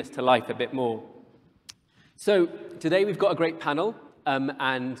bring this to life a bit more. So today we've got a great panel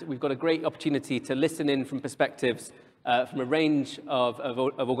and we've got a great opportunity to listen in from perspectives from a range of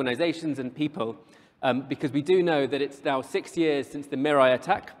organizations and people because we do know that it's now 6 years since the Mirai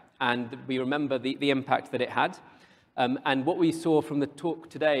attack and we remember the impact that it had. And what we saw from the talk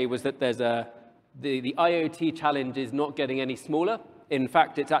today was that there's the IoT challenge is not getting any smaller. In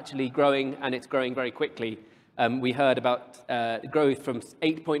fact, it's actually growing, and it's growing very quickly. We heard about growth from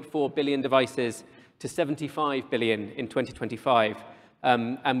 8.4 billion devices to 75 billion in 2025.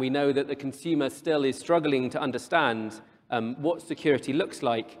 And we know that the consumer still is struggling to understand what security looks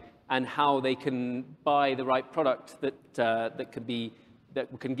like and how they can buy the right product that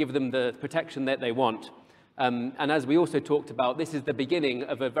can give them the protection that they want. And as we also talked about, this is the beginning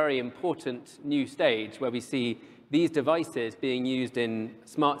of a very important new stage where we see these devices being used in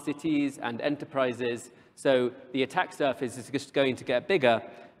smart cities and enterprises. So the attack surface is just going to get bigger,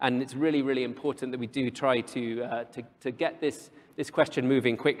 and it's really, really important that we do try to get this question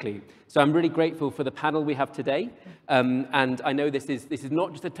moving quickly. So I'm really grateful for the panel we have today. And I know this is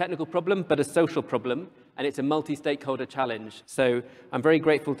not just a technical problem, but a social problem, and it's a multi-stakeholder challenge. So I'm very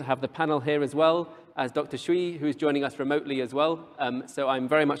grateful to have the panel here as well as Dr. Shui, who is joining us remotely as well. So I'm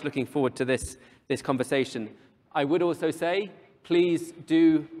very much looking forward to this conversation. I would also say, please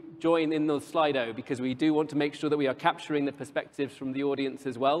do join in the Slido, because we do want to make sure that we are capturing the perspectives from the audience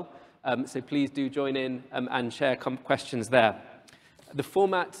as well. So please do join in and share questions there. The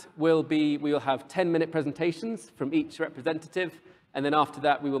format will be, we will have 10-minute presentations from each representative, and then after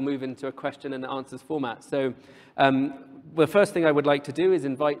that, we will move into a question and answers format. So the first thing I would like to do is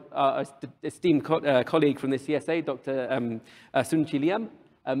invite our esteemed colleague from the CSA, Dr. Soon Chi Liam,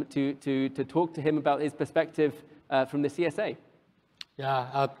 to talk to him about his perspective from the CSA.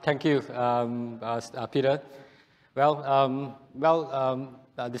 Yeah, thank you, Peter. Well,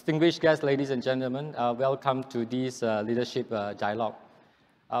 distinguished guests, ladies and gentlemen, welcome to this leadership dialogue.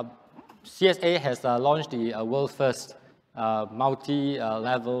 CSA has launched the world's first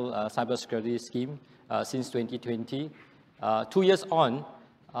multi-level cybersecurity scheme since 2020. 2 years on,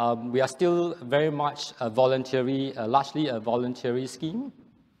 we are still very much a voluntary, largely a voluntary scheme.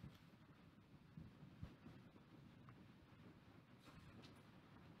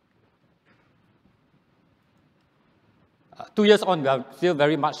 Two years on, we are still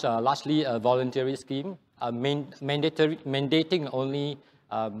very much largely a voluntary scheme, mandating only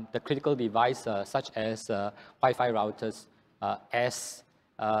the critical device such as Wi-Fi routers at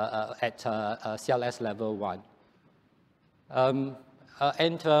CLS level 1.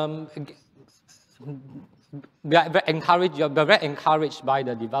 We are very encouraged by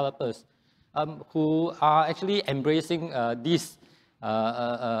the developers who are actually embracing this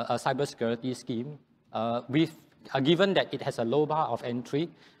cybersecurity scheme given that it has a low bar of entry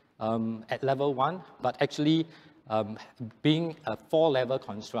at level 1, but actually being a 4-level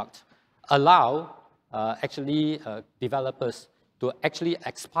construct, allow developers to actually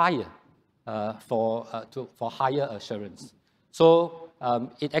aspire for higher assurance. So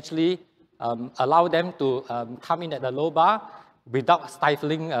it actually allow them to come in at the low bar without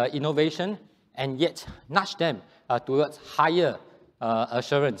stifling innovation, and yet nudge them towards higher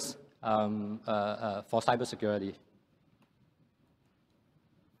assurance for cybersecurity.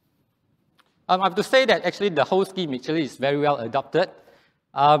 I have to say that actually the whole scheme actually is very well adopted.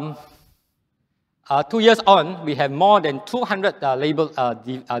 2 years on, we have more than 200 labeled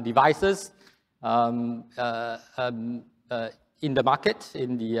devices in the market,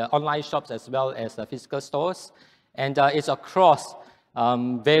 in the online shops as well as physical stores. And it's across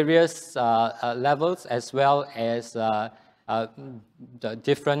various levels as well as the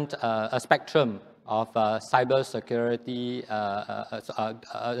different spectrum of cybersecurity,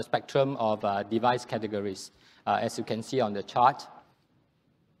 spectrum of device categories, as you can see on the chart.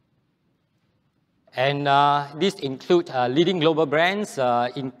 And these include leading global brands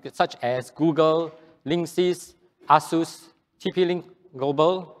such as Google, Linksys, Asus, TP-Link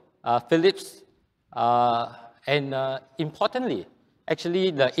Global, Philips, and importantly,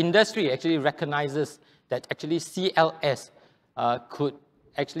 actually the industry actually recognizes that actually CLS could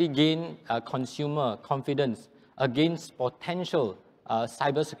actually gain consumer confidence against potential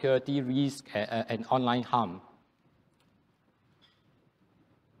cybersecurity risk and online harm.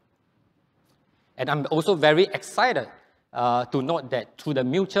 And I'm also very excited to note that through the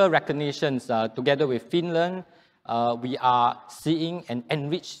mutual recognitions together with Finland, we are seeing and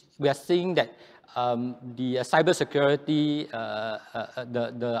enriched. We are seeing that the cybersecurity,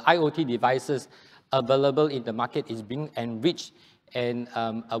 the IoT devices available in the market is being enriched and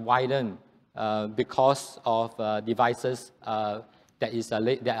widened because of devices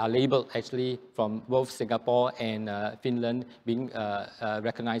that are labeled actually from both Singapore and Finland being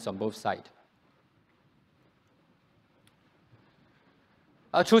recognized on both sides.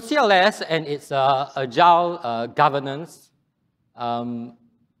 Through CLS and its agile governance,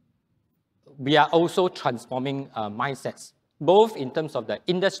 we are also transforming mindsets, both in terms of the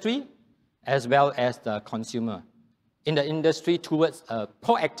industry as well as the consumer. In the industry towards a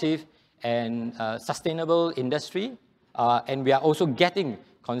proactive and sustainable industry, and we are also getting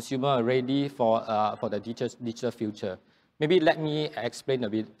consumer ready for the digital future. Maybe let me explain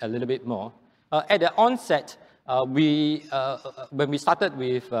a little bit more. At the onset, when we started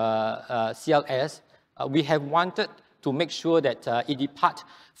with CLS, we have wanted to make sure that it depart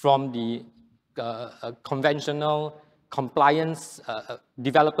from the conventional compliance,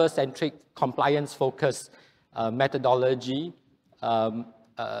 developer-centric compliance-focused methodology,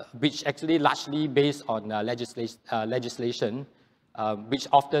 which actually largely based on legislation, which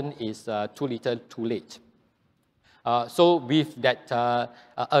often is too little, too late. So with that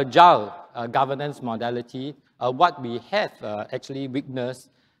agile governance modality, what we have actually witnessed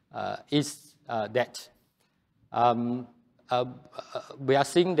is that we are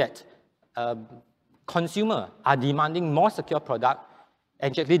seeing that consumers are demanding more secure product,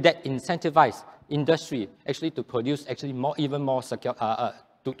 and actually that incentivize industry actually to produce actually even more secure,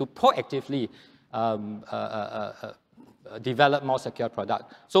 to proactively develop more secure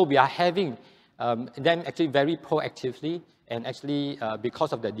product. So we are having them actually very proactively, and actually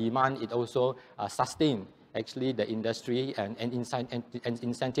because of the demand, it also sustain actually the industry and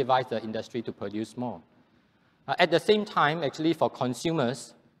incentivize the industry to produce more. At the same time, actually for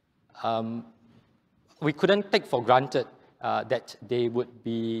consumers, we couldn't take for granted that they would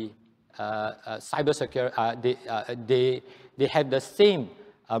be cybersecure. They have the same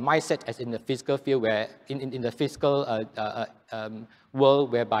mindset as in the physical field, where in the physical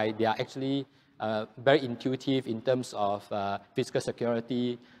world, whereby they are actually very intuitive in terms of physical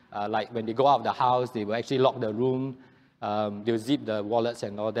security. Like when they go out of the house, they will actually lock the room, they'll zip the wallets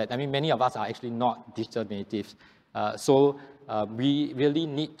and all that. I mean, many of us are actually not digital natives. So we really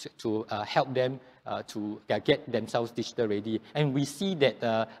need to help them to get themselves digital ready. And we see that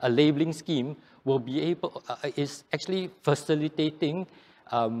a labeling scheme will be able, is actually facilitating,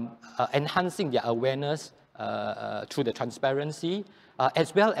 enhancing their awareness through the transparency,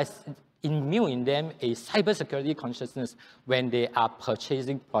 as well as immune in them a cybersecurity consciousness when they are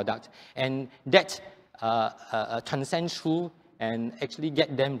purchasing product. And that transcends through and actually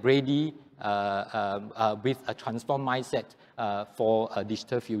get them ready with a transformed mindset for a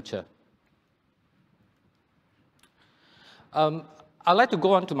digital future. I'd like to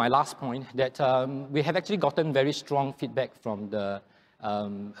go on to my last point, that we have actually gotten very strong feedback from the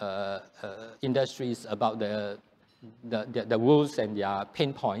industries about the rules and their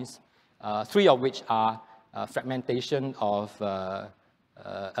pain points, three of which are fragmentation of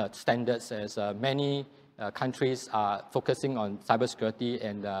standards, as many countries are focusing on cybersecurity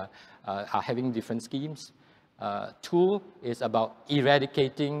and are having different schemes. Two is about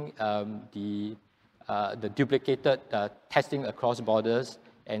eradicating the duplicated testing across borders.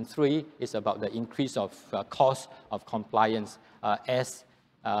 And three is about the increase of cost of compliance as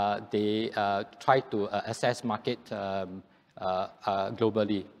they try to assess market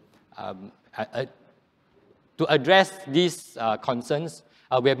globally. To address these concerns,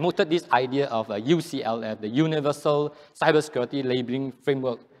 we have mooted this idea of UCLF, the Universal Cybersecurity Labeling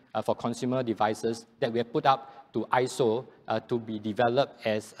Framework for Consumer Devices, that we have put up to ISO to be developed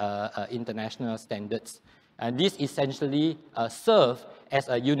as international standards. And this essentially serve as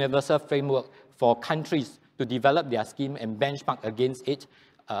a universal framework for countries to develop their scheme and benchmark against it.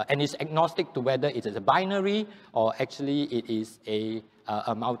 And it's agnostic to whether it is a binary or actually it is a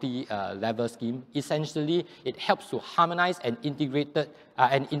multi-level scheme. Essentially, it helps to harmonize and integrate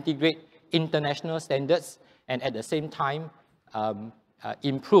international standards, and at the same time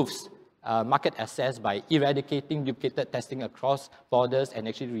improves market access by eradicating duplicated testing across borders and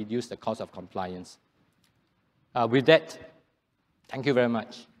actually reduce the cost of compliance. With that, thank you very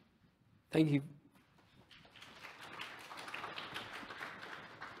much. Thank you.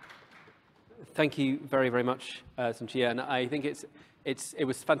 Thank you very, very much, Sunchia. And I think it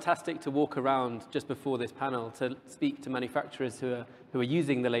was fantastic to walk around just before this panel to speak to manufacturers who are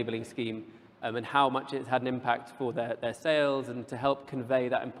using the labeling scheme and how much it's had an impact for their sales, and to help convey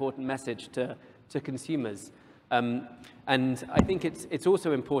that important message to consumers. And I think it's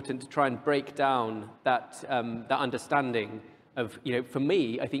also important to try and break down that understanding of, for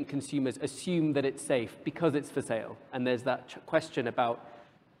me, I think consumers assume that it's safe because it's for sale. And there's that question about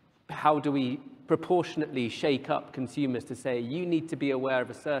how do we proportionately shake up consumers to say, you need to be aware of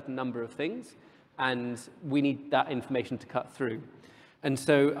a certain number of things, and we need that information to cut through. And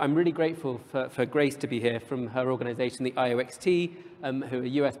so I'm really grateful for Grace to be here from her organization, the IOXT, who are a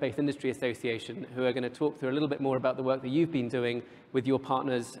US-based industry association, who are going to talk through a little bit more about the work that you've been doing with your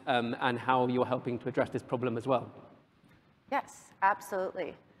partners and how you're helping to address this problem as well. Yes,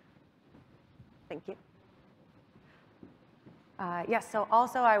 absolutely. Thank you. Yes, so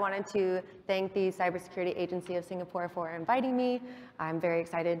also I wanted to thank the Cybersecurity Agency of Singapore for inviting me. I'm very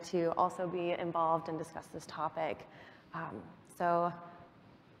excited to also be involved and discuss this topic. So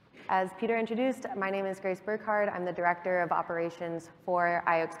as Peter introduced, my name is Grace Burkhardt. I'm the Director of Operations for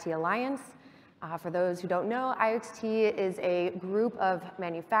IoT Alliance. For those who don't know, IoT is a group of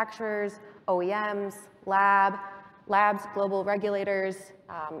manufacturers, OEMs, labs, global regulators,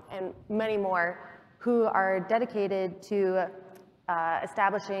 and many more who are dedicated to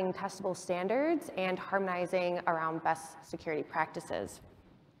establishing testable standards and harmonizing around best security practices.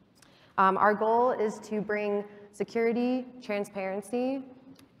 Our goal is to bring security, transparency,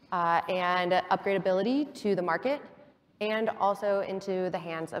 and upgradability to the market, and also into the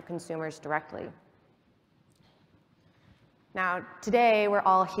hands of consumers directly. Now, today we're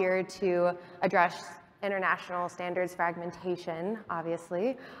all here to address international standards fragmentation,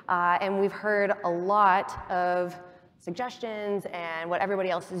 obviously, and we've heard a lot of suggestions and what everybody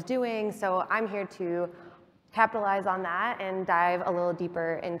else is doing, so I'm here to capitalize on that and dive a little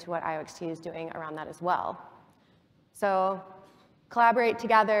deeper into what IOXT is doing around that as well. So collaborate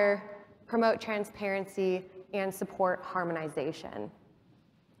together, promote transparency, and support harmonization.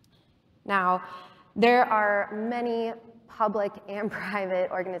 Now, there are many public and private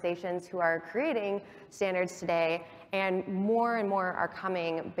organizations who are creating standards today, and more are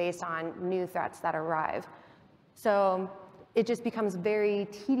coming based on new threats that arrive. So it just becomes very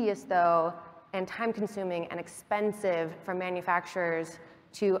tedious, though, and time-consuming and expensive for manufacturers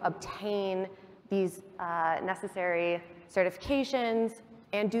to obtain these necessary certifications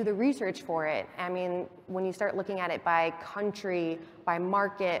and do the research for it. I mean, when you start looking at it by country, by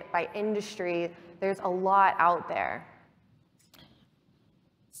market, by industry, there's a lot out there.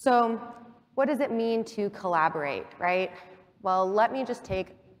 So what does it mean to collaborate, right? Well, let me just take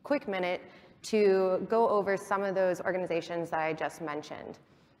a quick minute to go over some of those organizations that I just mentioned.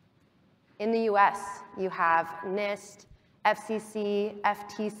 In the US, you have NIST, FCC,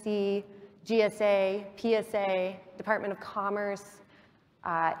 FTC, GSA, PSA, Department of Commerce.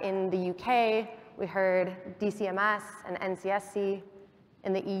 In the UK, we heard DCMS and NCSC.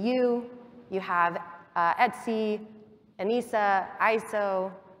 In the EU, you have ETSI, ENISA,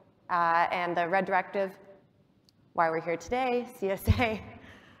 ISO, and the Red Directive, why we're here today, CSA.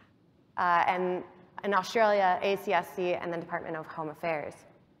 And in Australia, ACSC, and the Department of Home Affairs.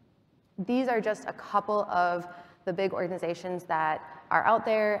 These are just a couple of the big organizations that are out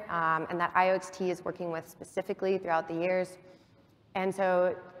there and that IOXT is working with specifically throughout the years. And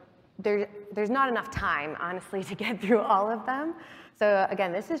so there's not enough time, honestly, to get through all of them. So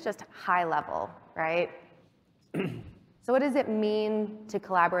again, this is just high level, right? So what does it mean to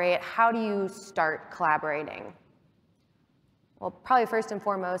collaborate? How do you start collaborating? Well, probably first and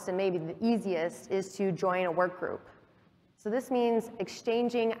foremost, and maybe the easiest, is to join a work group. So this means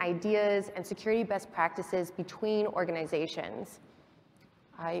exchanging ideas and security best practices between organizations.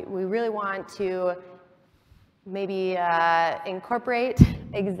 We really want to maybe incorporate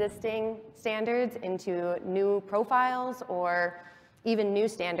existing standards into new profiles or even new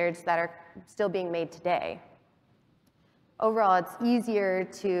standards that are still being made today. Overall, it's easier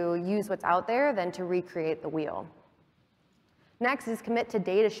to use what's out there than to recreate the wheel. Next is commit to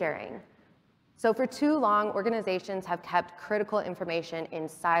data sharing. So for too long, organizations have kept critical information in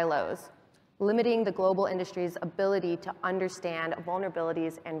silos, limiting the global industry's ability to understand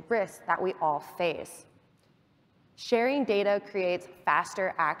vulnerabilities and risks that we all face. Sharing data creates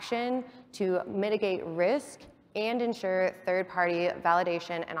faster action to mitigate risk and ensure third-party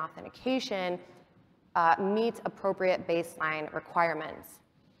validation and authentication meets appropriate baseline requirements.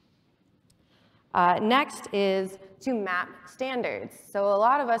 Next is to map standards. So a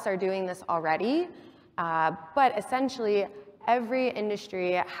lot of us are doing this already, but essentially every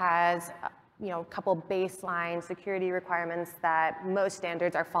industry has a couple baseline security requirements that most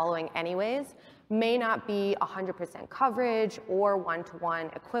standards are following anyways. May not be 100% coverage or one-to-one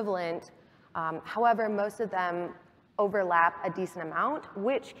equivalent. However, most of them overlap a decent amount,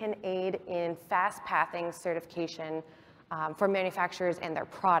 which can aid in fast-pathing certification for manufacturers and their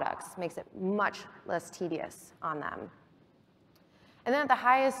products, makes it much less tedious on them. And then at the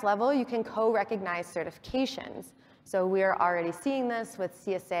highest level, you can co-recognize certifications. So we're already seeing this with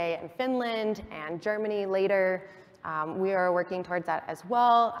CSA in Finland and Germany later. We are working towards that as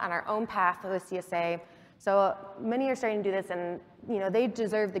well on our own path with CSA. So many are starting to do this, and they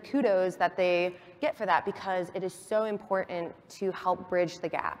deserve the kudos that they get for that because it is so important to help bridge the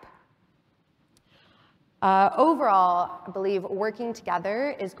gap. Overall, I believe working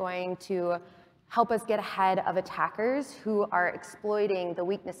together is going to help us get ahead of attackers who are exploiting the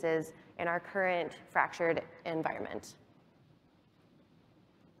weaknesses in our current fractured environment.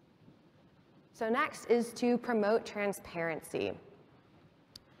 So next is to promote transparency.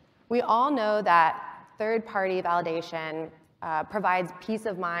 We all know that third-party validation provides peace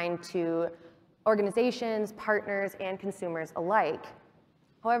of mind to organizations, partners, and consumers alike.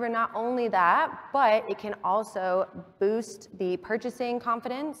 However, not only that, but it can also boost the purchasing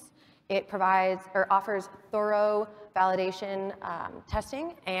confidence. It provides or offers thorough validation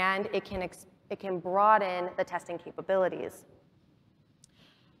testing, and it can broaden the testing capabilities.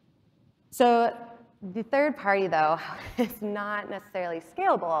 So the third party, though, is not necessarily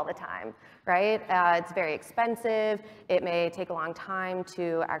scalable all the time, right? It's very expensive. It may take a long time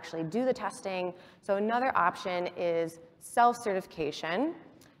to actually do the testing. So another option is self-certification,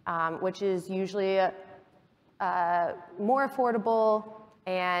 which is usually more affordable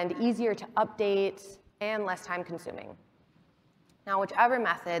and easier to update and less time consuming. Now, whichever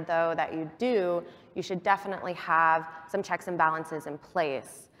method, though, that you do, you should definitely have some checks and balances in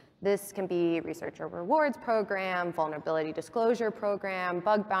place. This can be researcher rewards program, vulnerability disclosure program,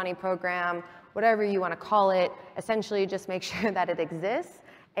 bug bounty program, whatever you want to call it. Essentially, just make sure that it exists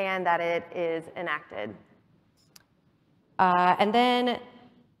and that it is enacted. And then,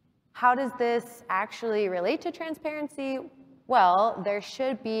 how does this actually relate to transparency? Well, there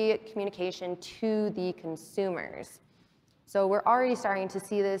should be communication to the consumers. So we're already starting to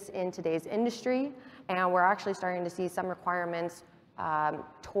see this in today's industry, and we're actually starting to see some requirements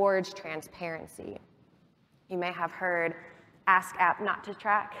towards transparency. You may have heard ask app not to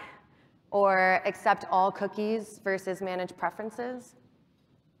track, or accept all cookies versus manage preferences.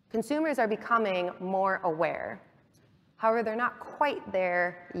 Consumers are becoming more aware. However, they're not quite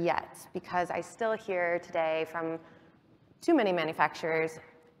there yet, because I still hear today from too many manufacturers,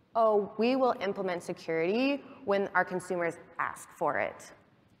 oh, we will implement security when our consumers ask for it.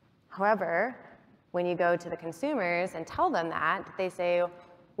 However, when you go to the consumers and tell them that, they say,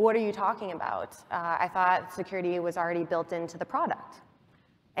 what are you talking about? I thought security was already built into the product.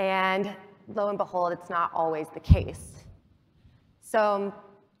 And lo and behold, it's not always the case. So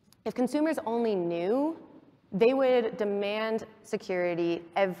if consumers only knew, they would demand security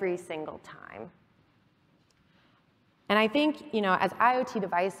every single time. And I think, as IoT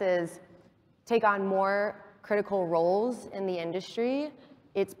devices take on more critical roles in the industry,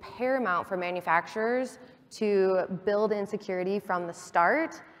 it's paramount for manufacturers to build in security from the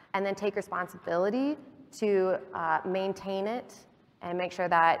start and then take responsibility to maintain it and make sure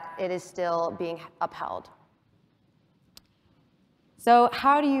that it is still being upheld. So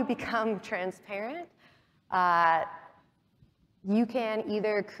how do you become transparent? You can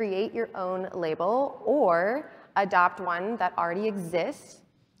either create your own label or adopt one that already exists.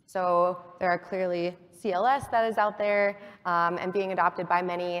 So there are clearly CLS that is out there and being adopted by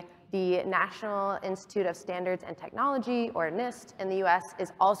many. The National Institute of Standards and Technology, or NIST, in the US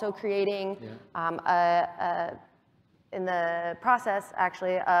is also creating, in the process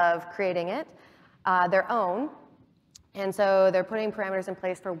actually of creating it, their own. And so they're putting parameters in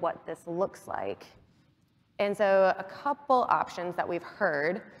place for what this looks like. And so a couple options that we've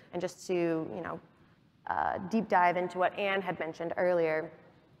heard, and just to deep dive into what Anne had mentioned earlier.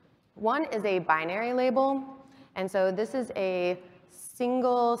 One is a binary label. And so this is a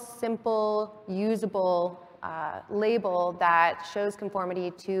single, simple, usable label that shows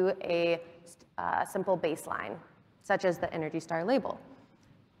conformity to a simple baseline, such as the Energy Star label.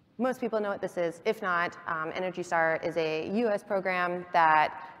 Most people know what this is. If not, Energy Star is a US program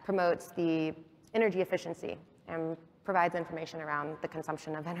that promotes the energy efficiency and provides information around the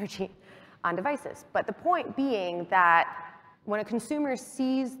consumption of energy on devices. But the point being that when a consumer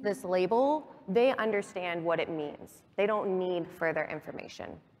sees this label, they understand what it means. They don't need further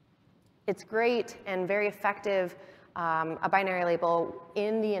information. It's great and very effective, a binary label,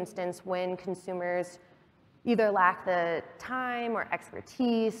 in the instance when consumers either lack the time or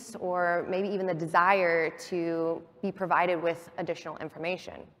expertise or maybe even the desire to be provided with additional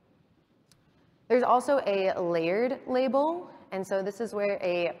information. There's also a layered label, and so this is where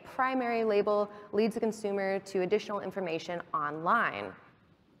a primary label leads the consumer to additional information online.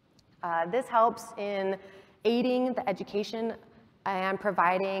 This helps in aiding the education and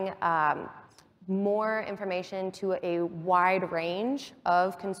providing more information to a wide range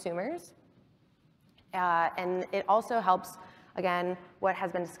of consumers. And it also helps, again, what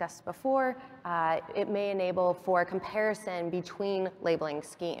has been discussed before, it may enable for comparison between labeling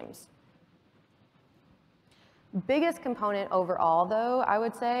schemes. Biggest component overall, though, I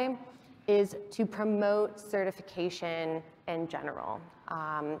would say, is to promote certification in general,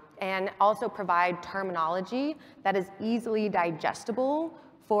 and also provide terminology that is easily digestible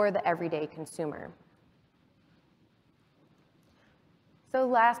for the everyday consumer. So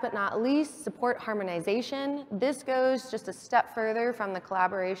last but not least, support harmonization. This goes just a step further from the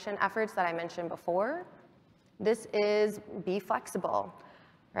collaboration efforts that I mentioned before. This is be flexible.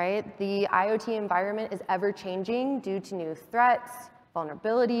 Right? The IoT environment is ever changing due to new threats,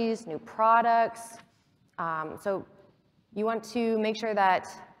 vulnerabilities, new products. So you want to make sure that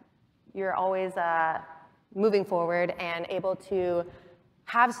you're always moving forward and able to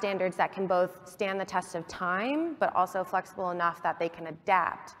have standards that can both stand the test of time, but also flexible enough that they can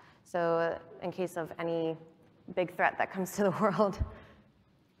adapt. So in case of any big threat that comes to the world.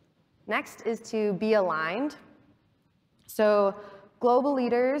 Next is to be aligned. So global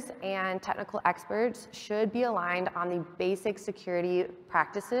leaders and technical experts should be aligned on the basic security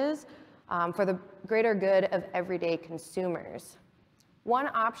practices for the greater good of everyday consumers. One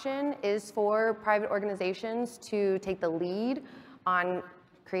option is for private organizations to take the lead on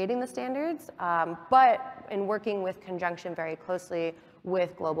creating the standards, but in working with conjunction very closely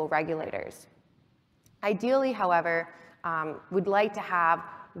with global regulators. Ideally, however, we'd like to have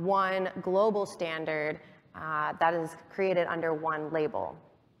one global standard that is created under one label.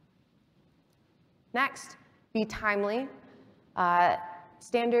 Next, be timely.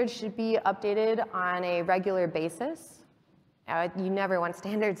 Standards should be updated on a regular basis. You never want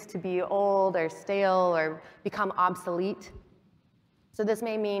standards to be old or stale or become obsolete. So this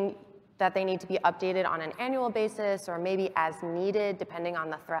may mean that they need to be updated on an annual basis or maybe as needed, depending on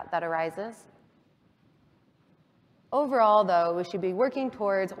the threat that arises. Overall, though, we should be working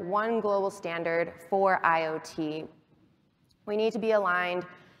towards one global standard for IoT. We need to be aligned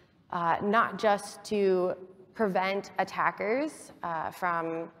not just to prevent attackers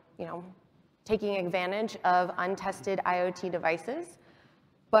from taking advantage of untested IoT devices,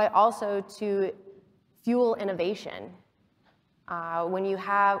 but also to fuel innovation.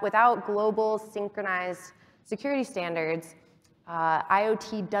 Without global synchronized security standards,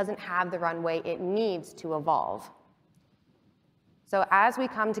 IoT doesn't have the runway it needs to evolve. So as we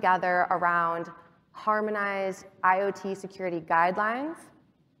come together around harmonized IoT security guidelines,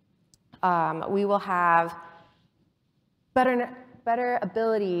 we will have better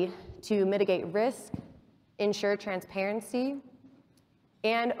ability to mitigate risk, ensure transparency,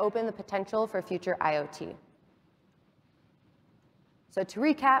 and open the potential for future IoT. So to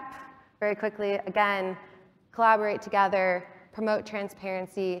recap very quickly, again, collaborate together, promote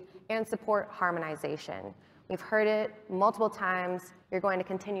transparency, and support harmonization. We've heard it multiple times. You're going to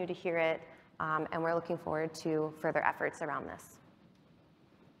continue to hear it, and we're looking forward to further efforts around this.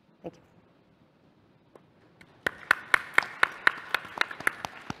 Thank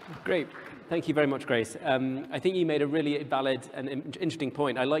you. Great. Thank you very much, Grace. I think you made a really valid and interesting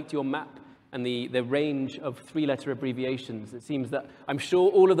point. I liked your map and the range of three-letter abbreviations. It seems that I'm sure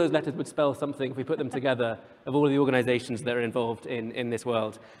all of those letters would spell something if we put them together of all of the organizations that are involved in this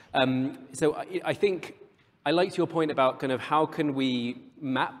world. So I think I liked your point about kind of how can we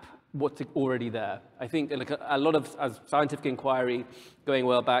map what's already there. I think like a lot of as scientific inquiry going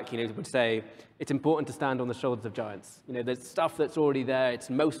well back, would say it's important to stand on the shoulders of giants. There's stuff that's already there. It's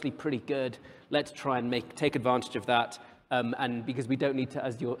mostly pretty good. Let's try and take advantage of that. And because we don't need to,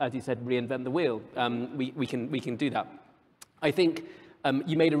 as you said, reinvent the wheel, we can do that. I think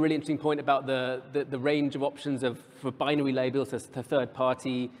you made a really interesting point about the range of options for binary labels to third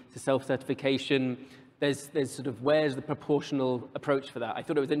party, to self-certification. There's sort of where's the proportional approach for that. I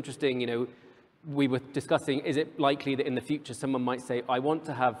thought it was interesting, we were discussing, is it likely that in the future someone might say, I want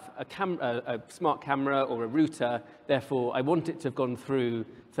to have a smart camera or a router, therefore I want it to have gone through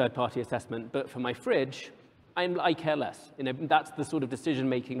third-party assessment, but for my fridge, I care less. That's the sort of decision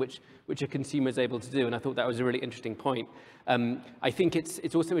making which a consumer is able to do, and I thought that was a really interesting point. I think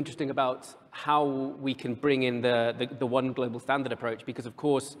it's also interesting about how we can bring in the one global standard approach, because of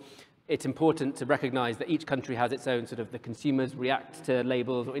course it's important to recognize that each country has its own the consumers react to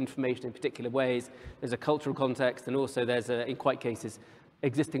labels or information in particular ways. There's a cultural context, and also there's in quite cases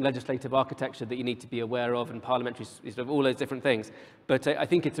existing legislative architecture that you need to be aware of, and parliamentary, all those different things. But I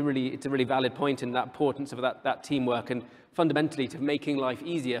think it's a really valid point in that importance of that teamwork, and fundamentally to making life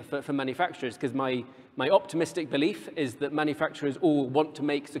easier for manufacturers, because my optimistic belief is that manufacturers all want to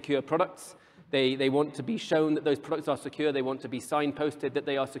make secure products. They want to be shown that those products are secure. They want to be signposted that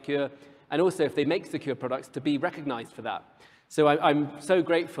they are secure. And also, if they make secure products, to be recognized for that. So I'm so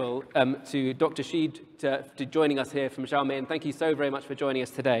grateful to Dr. Sheed to joining us here from Xiaomi, and thank you so very much for joining us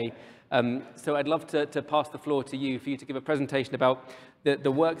today. So I'd love to pass the floor to you for you to give a presentation about the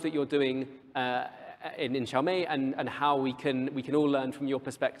work that you're doing in Xiaomi and how we can all learn from your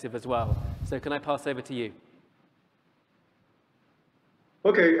perspective as well. So can I pass over to you?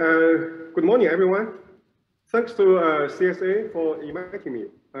 Okay, good morning, everyone. Thanks to CSA for inviting me.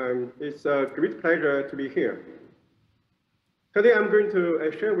 It's a great pleasure to be here. Today, I'm going to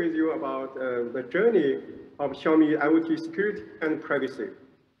share with you about the journey of Xiaomi IoT security and privacy,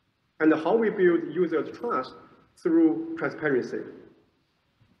 and how we build user trust through transparency.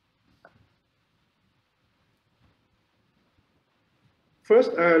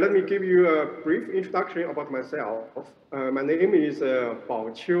 First, let me give you a brief introduction about myself. My name is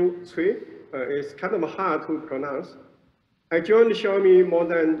Baoqiu Cui. It's kind of hard to pronounce. I joined Xiaomi more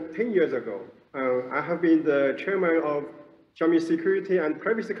than 10 years ago. I have been the chairman of Xiaomi Security and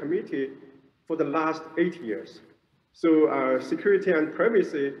Privacy Committee for the last 8 years. So security and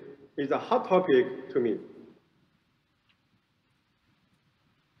privacy is a hot topic to me.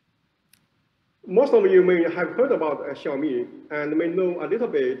 Most of you may have heard about Xiaomi and may know a little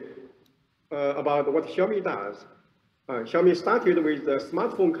bit about what Xiaomi does. Xiaomi started with a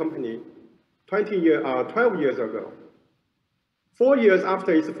smartphone company 12 years ago. 4 years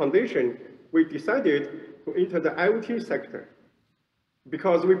after its foundation, we decided to enter the IoT sector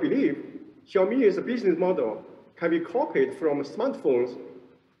because we believe Xiaomi's business model can be copied from smartphones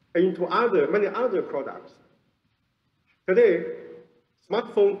into many other products. Today,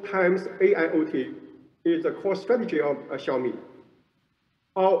 smartphone times AIoT is the core strategy of Xiaomi.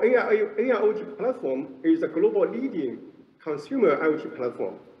 Our AIoT platform is a global leading consumer IoT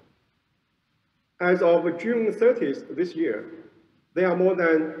platform. As of June 30th this year, there are more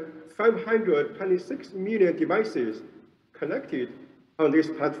than 526 million devices connected on this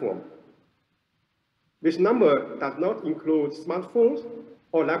platform. This number does not include smartphones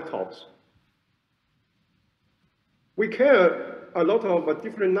or laptops. We care a lot of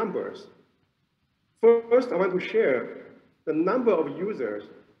different numbers. First, I want to share the number of users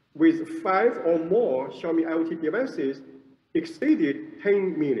with 5 or more Xiaomi IoT devices exceeded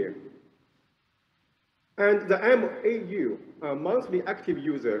 10 million. And the MAU, monthly active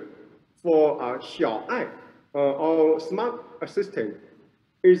user for Xiaoai, our smart assistant,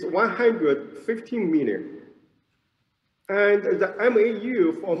 is 115 million. And the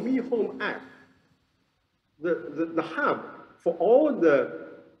MAU for Mi Home app, the hub for all the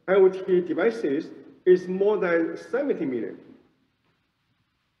IoT devices, is more than 70 million.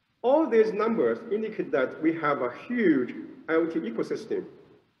 All these numbers indicate that we have a huge IoT ecosystem.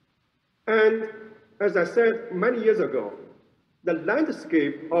 And as I said many years ago, the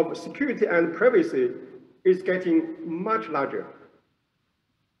landscape of security and privacy is getting much larger.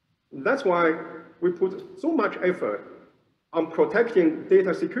 That's why we put so much effort on protecting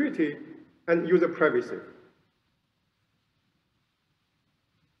data security and user privacy.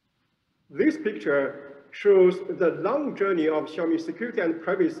 This picture shows the long journey of Xiaomi security and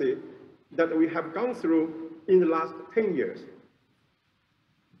privacy that we have gone through in the last 10 years.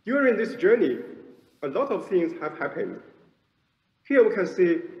 During this journey, a lot of things have happened. Here we can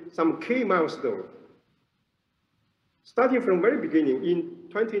see some key milestones. Starting from the very beginning, in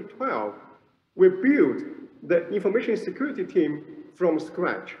 2012, we built the information security team from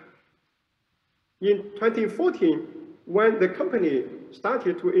scratch. In 2014, when the company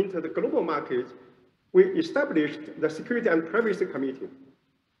started to enter the global market, we established the Security and Privacy Committee.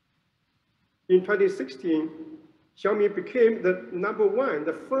 In 2016, Xiaomi became the #1,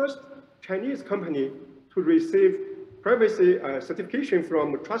 the first Chinese company to receive privacy certification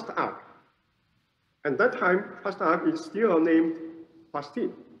from TrustArc. At that time, TrustArc is still named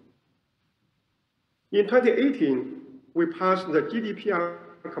Trusted. In 2018, we passed the GDPR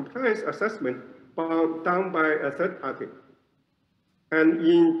compliance assessment done by a third party. And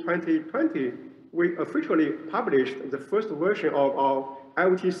in 2020, we officially published the first version of our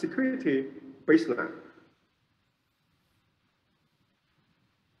IoT security baseline.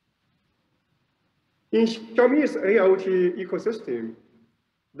 In Xiaomi's IoT ecosystem,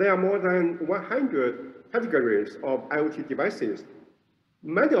 there are more than 100 categories of IoT devices.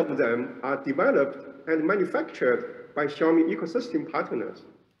 Many of them are developed and manufactured by Xiaomi ecosystem partners.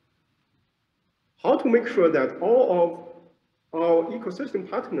 How to make sure that all of our ecosystem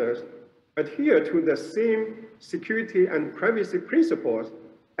partners adhere to the same security and privacy principles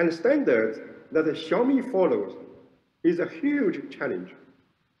and standards that Xiaomi follows is a huge challenge.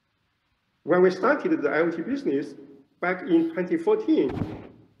 When we started the IoT business back in 2014,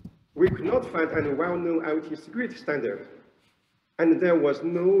 we could not find any well-known IoT security standard, and there was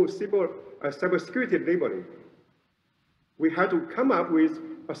no cybersecurity labeling. We had to come up with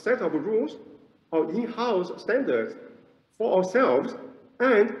a set of rules or in-house standards for ourselves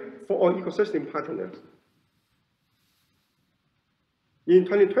and for our ecosystem partners. In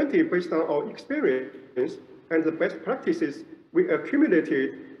 2020, based on our experience and the best practices we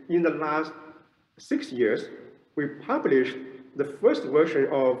accumulated in the last 6 years, we published the first version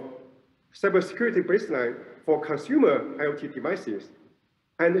of cybersecurity baseline for consumer IoT devices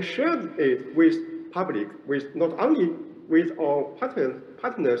and shared it with public, with not only with our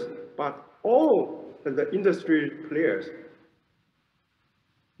partners, but all the industry players.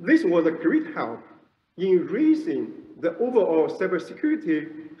 This was a great help in raising the overall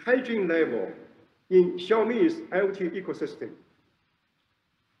cybersecurity hygiene level in Xiaomi's IoT ecosystem.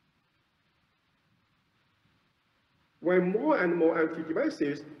 When more and more IoT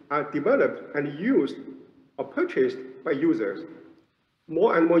devices are developed and used or purchased by users,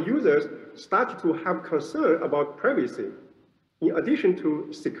 more and more users start to have concern about privacy in addition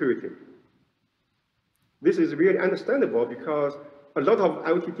to security. This is really understandable because a lot of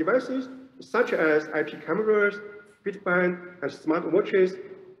IoT devices, such as IP cameras, Fitband, and smartwatches,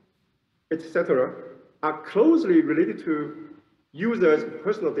 etc., are closely related to users'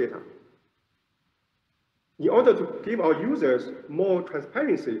 personal data. In order to give our users more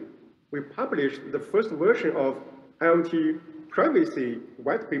transparency, we published the first version of IoT privacy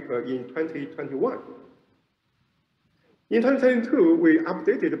white paper in 2021. In 2022, we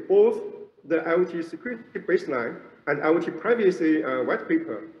updated both the IoT security baseline and IoT privacy white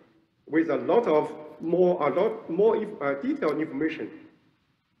paper with a lot more detailed information.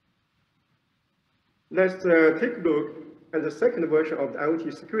 Let's take a look at the second version of the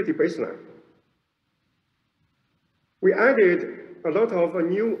IoT security baseline. We added a lot of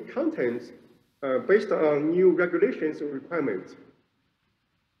new contents based on new regulations and requirements,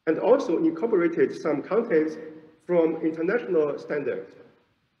 and also incorporated some contents from international standards.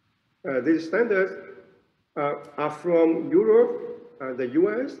 These standards are from Europe, the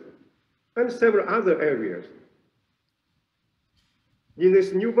US, and several other areas. In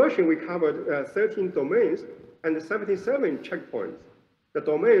this new version, we covered 13 domains and 77 checkpoints. The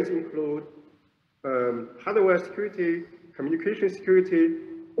domains include hardware security, communication security,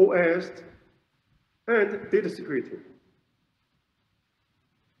 OS, and data security.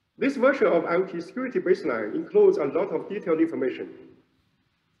 This version of IoT security baseline includes a lot of detailed information.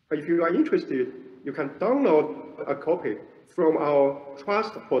 If you are interested, you can download a copy from our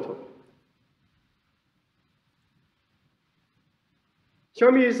Trust portal.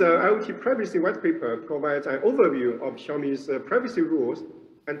 Xiaomi's IoT privacy white paper provides an overview of Xiaomi's privacy rules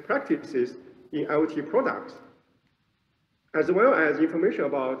and practices in IoT products, as well as information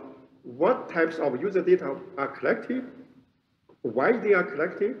about what types of user data are collected, why they are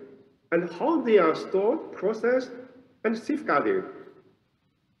collected, and how they are stored, processed, and safeguarded.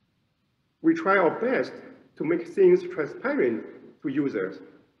 We try our best to make things transparent to users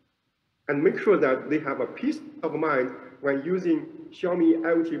and make sure that they have a peace of mind when using Xiaomi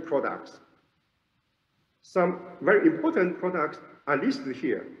IoT products. Some very important products are listed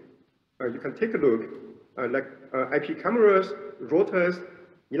here. You can take a look, like IP cameras, routers,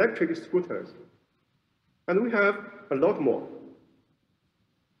 electric scooters. And we have a lot more.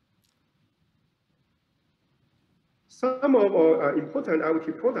 Some of our important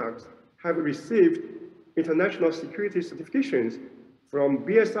IoT products have received international security certifications from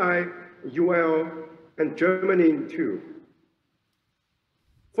BSI, UL, and Germany too.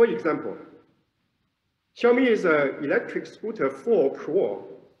 For example, Xiaomi's electric scooter 4 Pro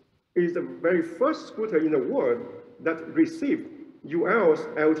is the very first scooter in the world that received UL's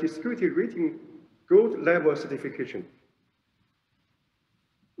IoT security rating gold level certification.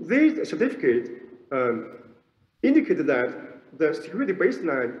 This certificate indicated that the security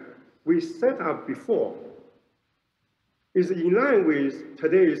baseline we set up before is in line with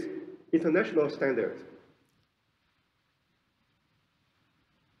today's international standards.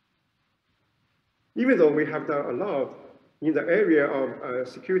 Even though we have done a lot in the area of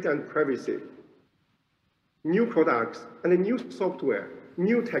security and privacy, new products and new software,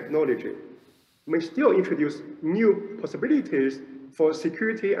 new technology may still introduce new possibilities for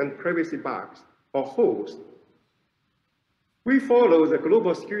security and privacy bugs or holes. We follow the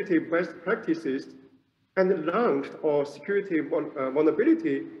global security best practices and launched our security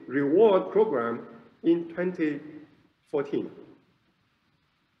vulnerability reward program in 2014.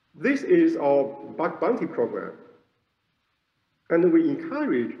 This is our bug bounty program. And we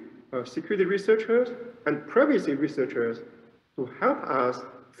encourage security researchers and privacy researchers to help us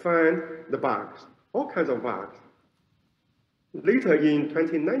find the bugs, all kinds of bugs. Later in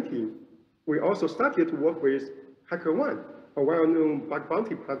 2019, we also started to work with HackerOne, a well-known bug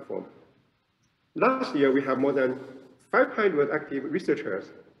bounty platform. Last year, we have more than 500 active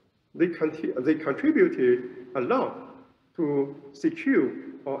researchers. They contributed a lot to secure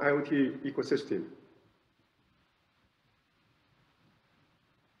our IoT ecosystem.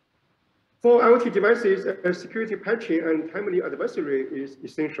 For IoT devices, security patching and timely advisory is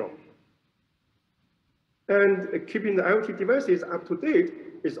essential. And keeping the IoT devices up to date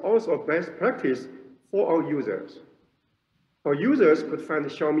is also a best practice for our users. Our users could find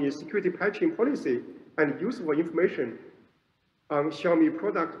Xiaomi's security patching policy and useful information on Xiaomi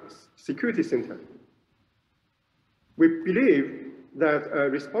Product Security Center. We believe that a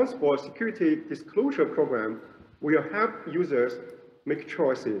responsible security disclosure program will help users make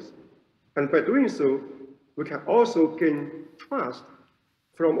choices. And by doing so, we can also gain trust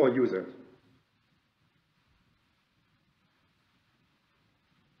from our users.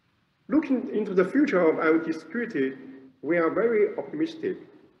 Looking into the future of IoT security, we are very optimistic.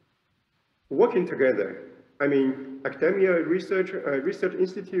 Working together, I mean, academia, research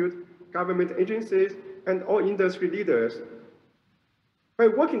institute, government agencies, and all industry leaders. By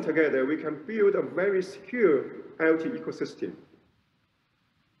working together, we can build a very secure IoT ecosystem.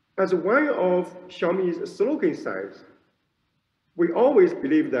 As one of Xiaomi's slogan says, we always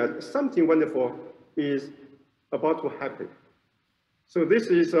believe that something wonderful is about to happen. So this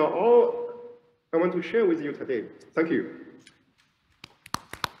is all I want to share with you today. Thank you.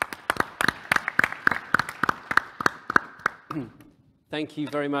 Thank you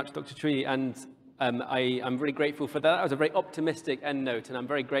very much, Dr. Cui, and I'm really grateful for that. That was a very optimistic end note, and I'm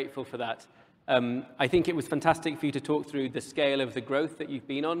very grateful for that. I think it was fantastic for you to talk through the scale of the growth that you've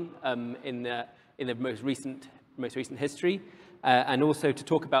been on in the most recent history, and also to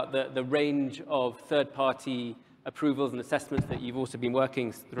talk about the range of third-party approvals and assessments that you've also been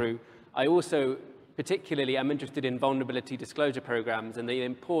working through. I also particularly am interested in vulnerability disclosure programs and the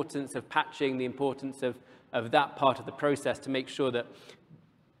importance of patching, the importance of that part of the process to make sure that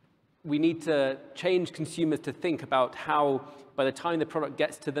we need to change consumers to think about how, by the time the product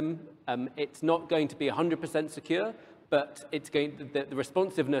gets to them, it's not going to be 100% secure, but it's the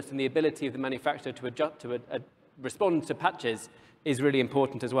responsiveness and the ability of the manufacturer to adjust to respond to patches is really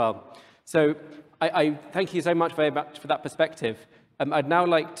important as well. So I thank you so much for that perspective. I'd now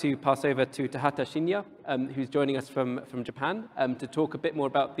like to pass over to Tahata Shinya, who's joining us from Japan, to talk a bit more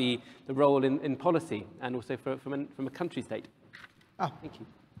about the role in policy and also from a country state. Thank you.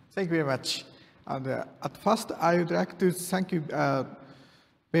 Thank you very much. And at first, I would like to thank you,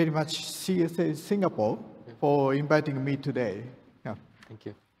 very much CSA Singapore for inviting me today. Yeah. Thank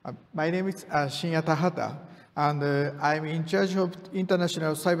you. My name is Shinya Tahata, and I'm in charge of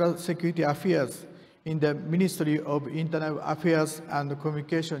international cybersecurity affairs in the Ministry of Internal Affairs and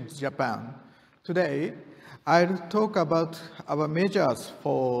Communications, Japan. Today, I'll talk about our measures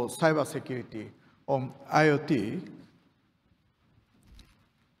for cybersecurity on IoT.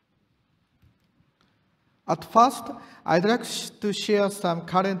 At first, I'd like to share some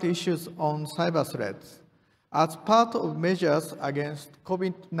current issues on cyber threats. As part of measures against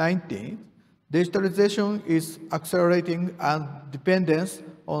COVID-19, digitalization is accelerating and dependence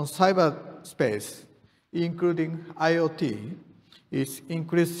on cyberspace, including IoT, is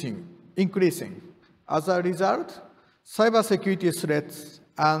increasing. As a result, cybersecurity threats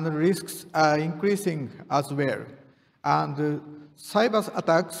and risks are increasing as well, and cyber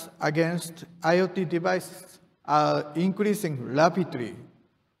attacks against IoT devices are increasing rapidly.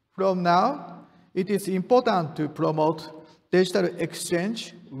 From now, it is important to promote digital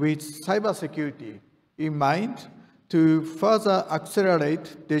exchange with cybersecurity in mind to further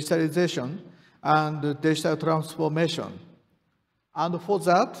accelerate digitalization and digital transformation. And for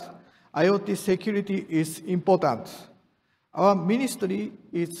that, IoT security is important. Our ministry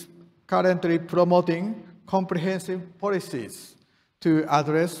is currently promoting comprehensive policies to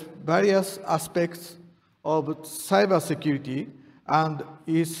address various aspects of cybersecurity and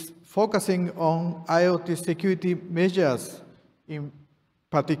is focusing on IoT security measures in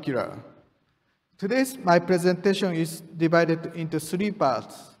particular. My presentation is divided into 3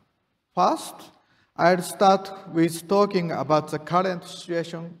 parts. First, I'll start with talking about the current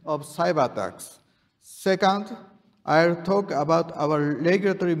situation of cyber attacks. Second, I'll talk about our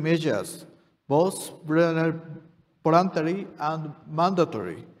regulatory measures, both voluntary and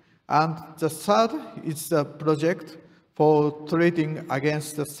mandatory. And the third is the project for treating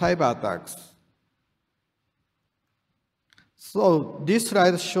against the cyber attacks. So this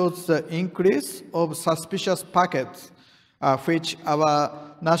slide shows the increase of suspicious packets, which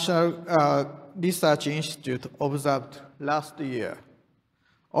our National Research Institute observed last year.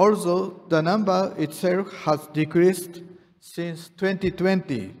 Although the number itself has decreased since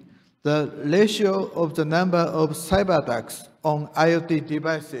 2020, the ratio of the number of cyber attacks on IoT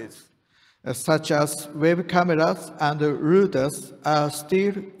devices, such as web cameras and routers, are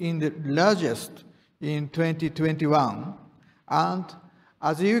still in the largest in 2021. And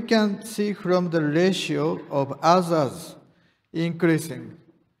as you can see from the ratio of others increasing,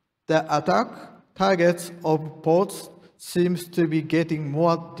 the attack targets of ports seems to be getting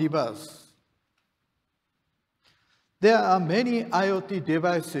more diverse. There are many IoT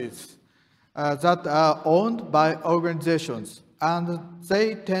devices that are owned by organizations, and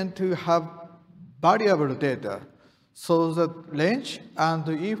they tend to have variable data, so the range and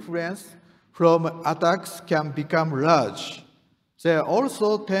the influence from attacks can become large. They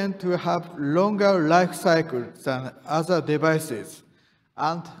also tend to have longer life cycles than other devices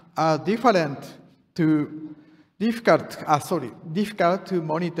and are difficult to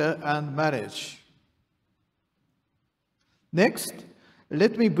monitor and manage. Next,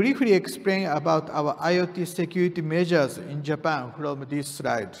 let me briefly explain about our IoT security measures in Japan from this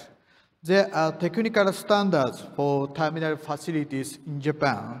slide. There are technical standards for terminal facilities in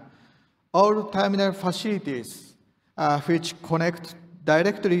Japan. All terminal facilities which connect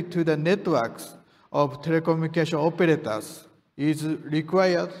directly to the networks of telecommunication operators is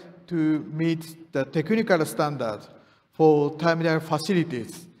required to meet the technical standard for terminal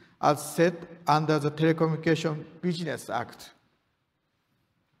facilities as set under the Telecommunication Business Act.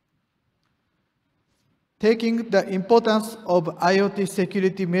 Taking the importance of IoT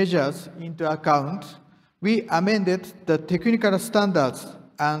security measures into account, we amended the technical standards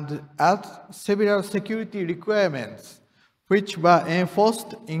and add several security requirements, which were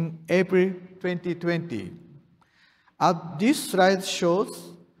enforced in April 2020. As this slide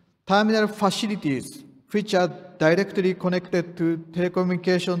shows, terminal facilities which are directly connected to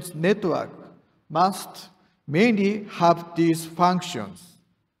telecommunications network must mainly have these functions.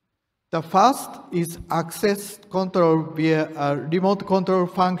 The first is access control via a remote control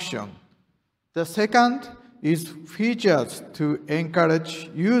function. The second is features to encourage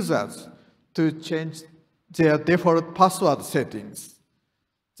users to change their default password settings.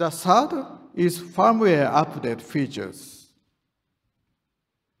 The third is firmware update features.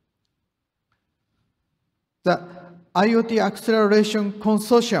 The IoT Acceleration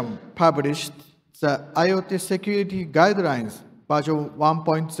Consortium published the IoT Security Guidelines version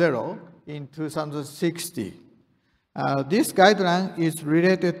 1.0 in 2016. This guideline is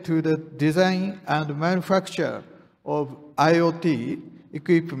related to the design and manufacture of IoT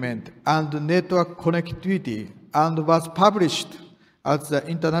equipment and network connectivity and was published as the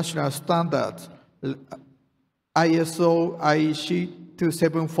international standard ISO IEC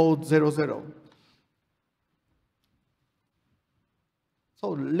 27400. So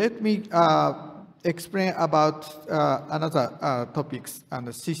let me explain about another topics and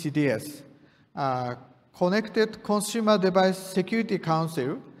CCDS. Connected Consumer Device Security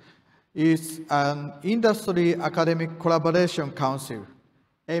Council is an industry academic collaboration council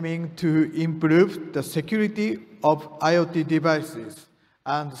aiming to improve the security of IoT devices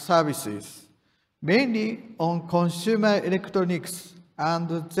and services, mainly on consumer electronics, and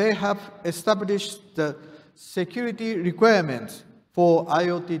they have established the security requirements for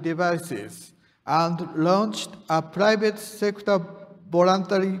IoT devices and launched a private sector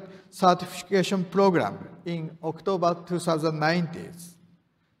voluntary certification program in October 2019.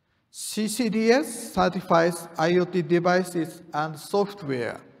 CCDS certifies IoT devices and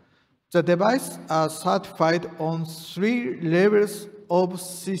software. The devices are certified on 3 levels of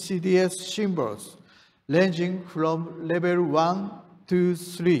CCDS symbols, ranging from level 1 to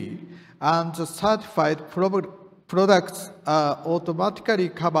 3, and the certified products are automatically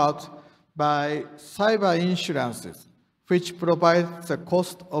covered by cyber insurances, which provides the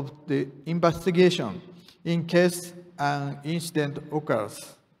cost of the investigation in case an incident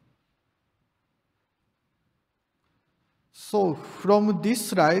occurs. So from this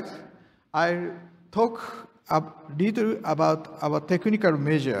slide, I'll talk a little about our technical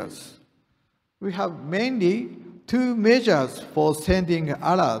measures. We have mainly 2 measures for sending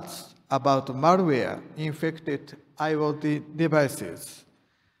alerts about malware infected IoT devices: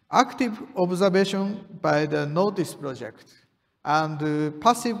 active observation by the Notice project and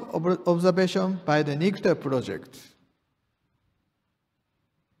passive observation by the NICTA project.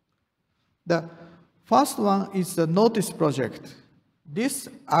 The first one is the Notice project. This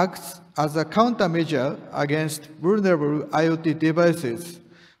acts as a countermeasure against vulnerable IoT devices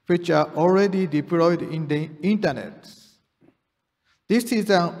which are already deployed in the internet. This is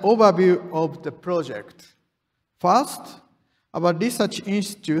an overview of the project. First, our research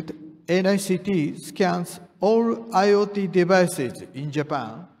institute, NICT, scans all IoT devices in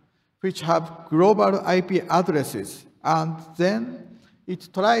Japan which have global IP addresses, and then it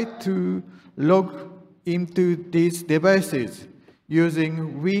tries to log into these devices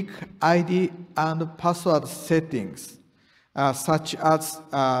using weak ID and password settings, such as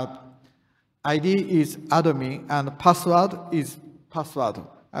ID is admin and password is password,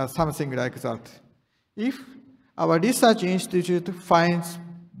 something like that. If our research institute finds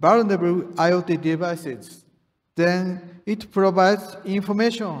vulnerable IoT devices, then it provides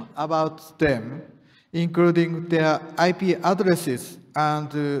information about them, including their IP addresses and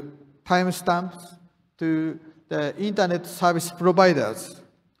timestamps to the internet service providers.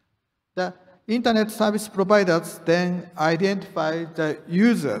 The internet service providers then identify the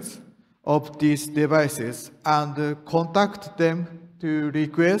users of these devices and contact them to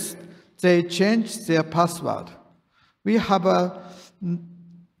request they change their password. We have a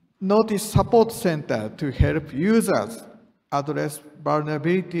Notice Support Center to help users address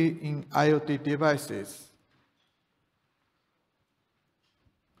vulnerability in IoT devices.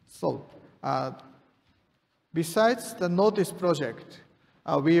 So, besides the Notice project,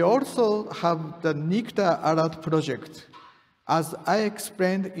 we also have the NICTA Alert project. As I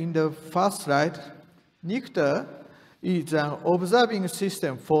explained in the first slide, NICTA is an observing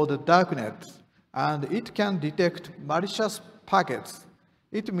system for the darknet, and it can detect malicious packets.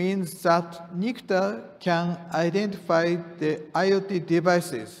 It means that NICTA can identify the IoT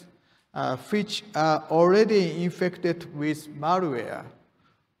devices which are already infected with malware.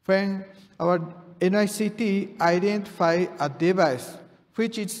 When our NICT identifies a device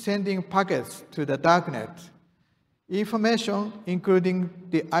which is sending packets to the darknet, information including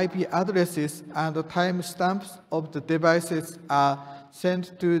the IP addresses and the timestamps of the devices are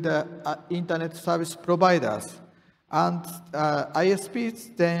sent to the internet service providers, and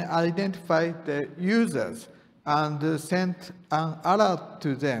ISPs then identify the users and send an alert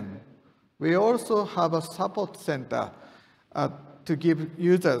to them. We also have a support center to give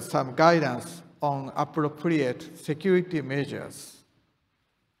users some guidance on appropriate security measures.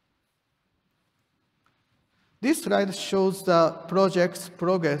 This slide shows the project's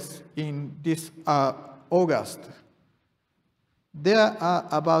progress in this August. There are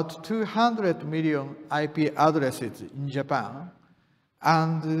about 200 million IP addresses in Japan,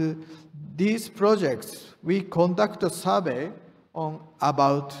 and these projects, we conduct a survey on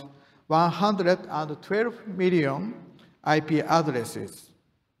about 112 million IP addresses,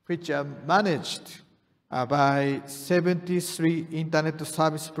 which are managed by 73 internet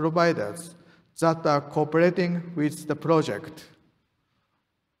service providers that are cooperating with the project.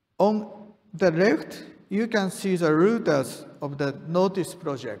 On the left, you can see the routers of the Notice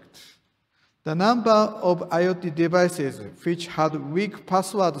project. The number of IoT devices which had weak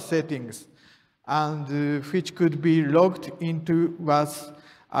password settings and which could be logged into was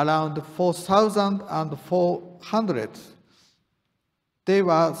around 4,400. They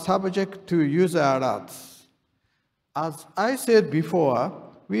were subject to user alerts. As I said before,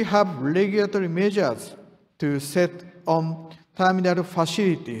 we have regulatory measures to set on terminal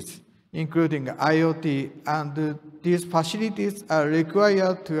facilities, including IoT, and these facilities are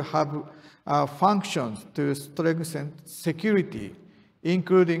required to have functions to strengthen security,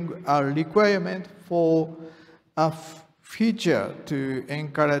 including a requirement for a feature to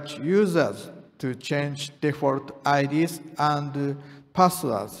encourage users to change default IDs and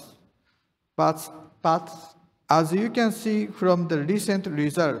passwords. But as you can see from the recent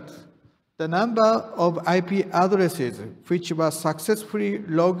results, the number of IP addresses which were successfully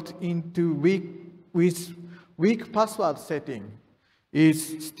logged into with weak password setting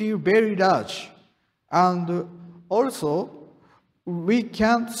is still very large. And also, we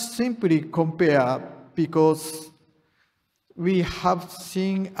can't simply compare because we have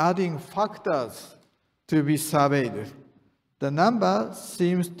seen adding factors to be surveyed. The number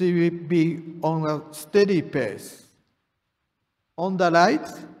seems to be on a steady pace. On the right,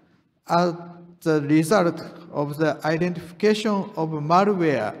 as the result of the identification of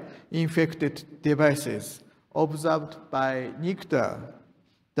malware-infected devices observed by NICTA,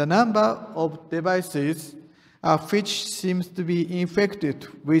 the number of devices which seems to be infected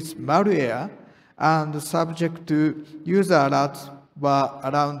with malware and subject to user alerts were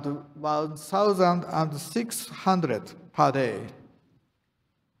around 1,600 per day.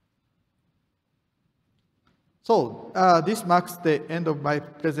 So this marks the end of my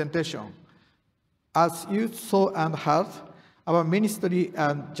presentation. As you saw and heard, our ministry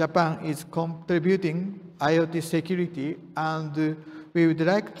and Japan is contributing IoT security, and we would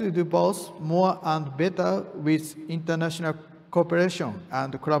like to do both more and better with international cooperation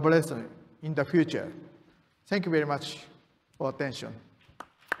and collaboration in the future. Thank you very much for attention.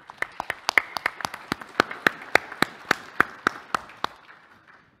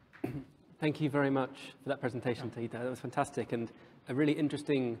 Thank you very much for that presentation, Tita. That was fantastic and a really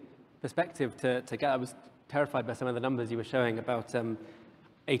interesting perspective to get. I was terrified by some of the numbers you were showing about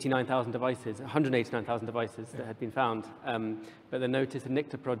 89,000 devices, 189,000 devices that had been found. But the Notice and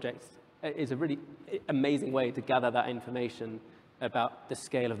NICTA project is a really amazing way to gather that information about the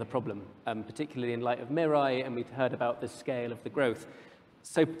scale of the problem, particularly in light of Mirai, and we've heard about the scale of the growth.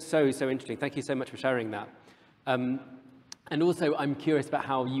 So interesting. Thank you so much for sharing that. And also, I'm curious about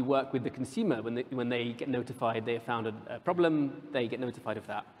how you work with the consumer when they get notified they have found a problem, they get notified of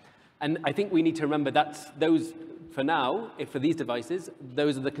that. And I think we need to remember that those, for now, for these devices,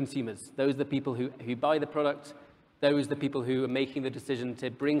 those are the consumers. Those are the people who buy the product. Those are the people who are making the decision to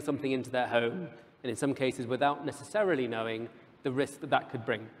bring something into their home, and in some cases without necessarily knowing the risk that that could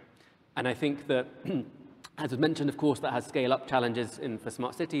bring. And I think that, as was mentioned, of course, that has scale-up challenges for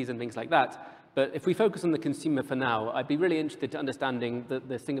smart cities and things like that. But if we focus on the consumer for now, I'd be really interested to understanding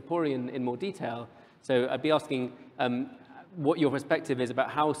the Singaporean in more detail. So I'd be asking what your perspective is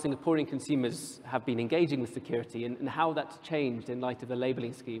about how Singaporean consumers have been engaging with security and how that's changed in light of the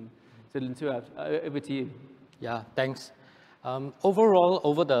labeling scheme. So Lintua, over to you. Yeah, thanks. Overall,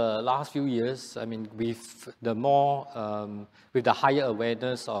 over the last few years, I mean, with the higher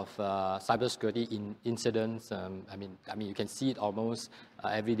awareness of cybersecurity incidents, I mean, you can see it almost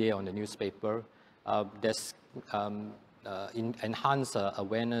every day on the newspaper. There's enhanced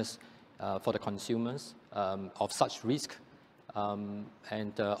awareness for the consumers of such risk,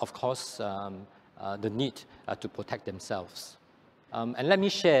 and of course, the need to protect themselves. And let me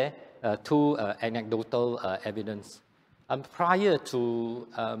share two anecdotal evidence. Prior to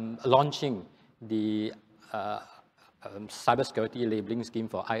launching the cybersecurity labeling scheme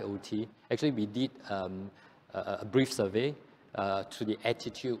for IoT, actually we did a brief survey to the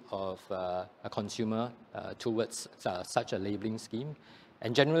attitude of a consumer towards such a labeling scheme.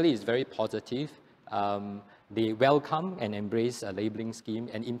 And generally it's very positive. They welcome and embrace a labeling scheme,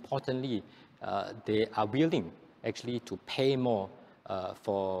 and importantly, they are willing actually to pay more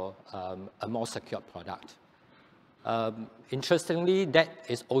for a more secure product. Interestingly, that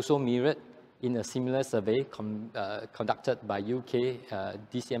is also mirrored in a similar survey conducted by UK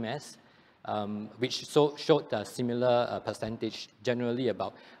DCMS, which showed a similar percentage, generally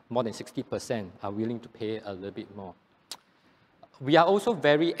about more than 60% are willing to pay a little bit more. We are also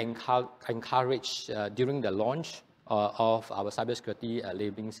very encouraged during the launch of our cybersecurity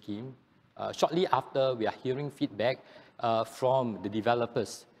labeling scheme. Shortly after, we are hearing feedback from the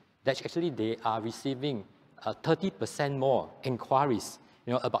developers that actually they are receiving 30% more inquiries,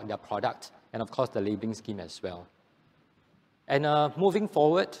 about their product and of course the labeling scheme as well. And moving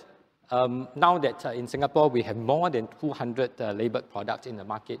forward, now that in Singapore we have more than 200 labeled products in the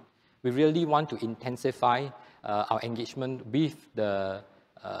market, we really want to intensify our engagement with the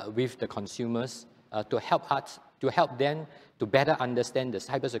consumers to help them to better understand the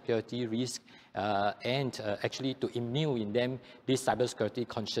cybersecurity risk and actually to imbue in them this cybersecurity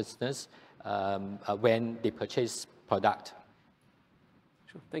consciousness when they purchase product.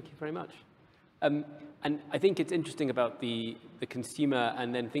 Sure, thank you very much. And I think it's interesting about the consumer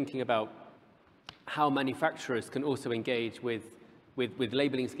and then thinking about how manufacturers can also engage with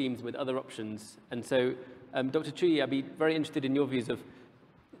labeling schemes, with other options. And so, Dr. Chui, I'd be very interested in your views of,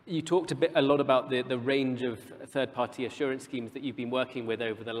 you talked a lot about the range of third-party assurance schemes that you've been working with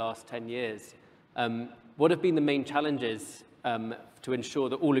over the last 10 years. What have been the main challenges to ensure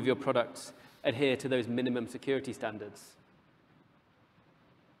that all of your products adhere to those minimum security standards?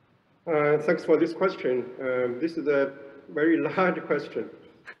 Thanks for this question. This is a very large question.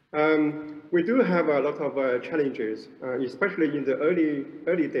 We do have a lot of challenges, especially in the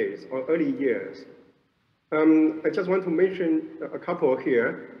early days or early years. I just want to mention a couple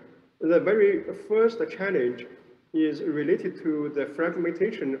here. The very first challenge is related to the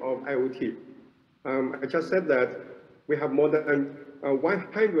fragmentation of IoT. I just said that we have more than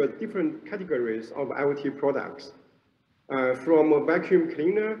 100 different categories of IoT products, from a vacuum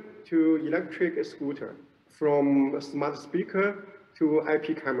cleaner to electric scooter, from a smart speaker to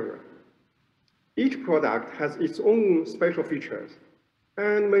IP camera. Each product has its own special features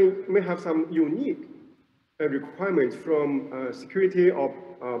and may have some unique requirements from security or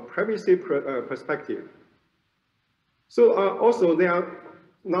privacy perspective. So also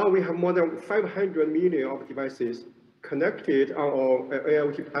now we have more than 500 million of devices connected on our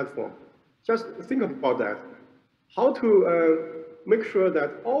IoT platform. Just think about that. How to make sure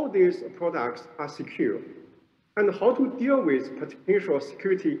that all these products are secure, and how to deal with potential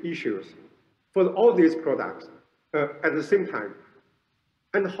security issues for all these products at the same time,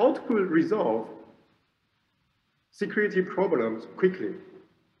 and how to resolve security problems quickly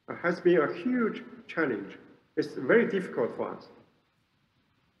has been a huge challenge. It's very difficult for us.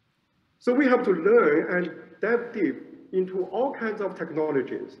 So we have to learn and dive deep into all kinds of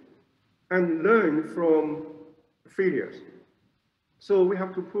technologies and learn from failures. So we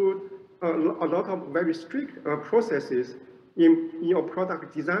have to put a lot of very strict processes in your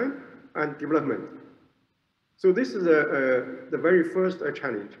product design and development. So this is the very first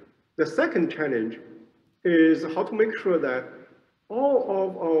challenge. The second challenge is how to make sure that all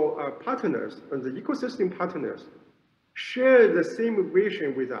of our partners and the ecosystem partners share the same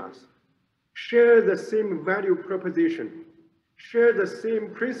vision with us, share the same value proposition, share the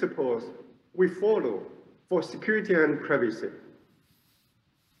same principles we follow for security and privacy.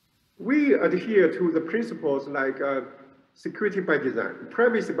 We adhere to the principles like security by design,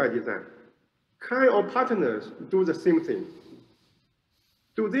 privacy by design. Can our partners do the same thing?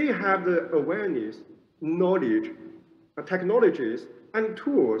 Do they have the awareness, knowledge, technologies, and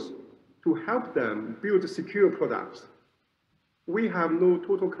tools to help them build secure products? We have no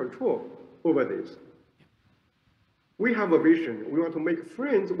total control over this. We have a vision. We want to make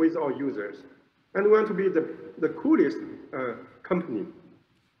friends with our users, and we want to be the coolest company.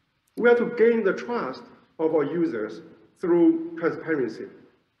 We want to gain the trust of our users through transparency.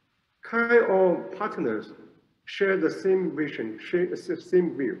 Can our partners share the same vision, share the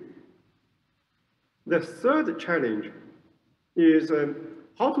same view? The third challenge is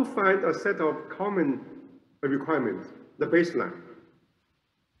how to find a set of common requirements, the baseline.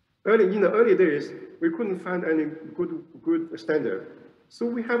 In the early days, we couldn't find any good standard, so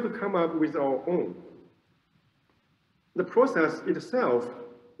we have to come up with our own. The process itself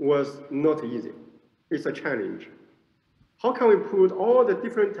was not easy. It's a challenge. How can we put all the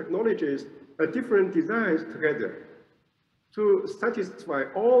different technologies, different designs together to satisfy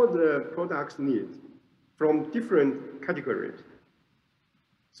all the products' needs from different categories?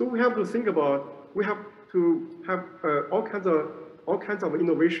 So we have to think about, we have to have all kinds of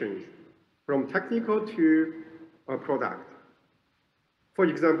innovations, from technical to product. For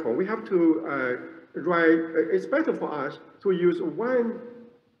example, we have to it's better for us to use one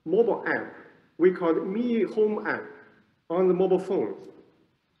mobile app, we call it Mi Home app, on the mobile phones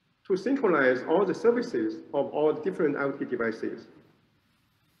to synchronize all the services of all the different IoT devices.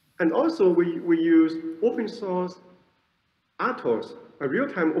 And also we use open source RTOS,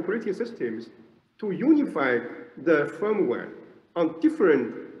 real-time operating systems, to unify the firmware on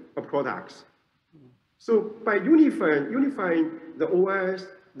different products. So by unifying the OS,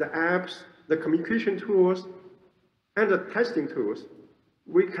 the apps, the communication tools, and the testing tools,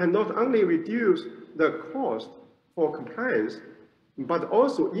 we can not only reduce the cost for compliance, but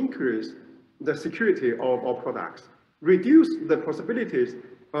also increase the security of our products, reduce the possibilities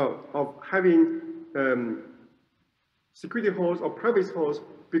of having security holes or privacy holes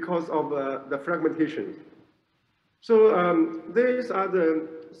because of the fragmentation. So these are the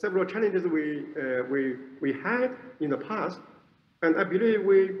several challenges we had in the past, and I believe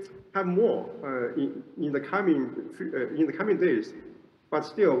we have more in the coming days. But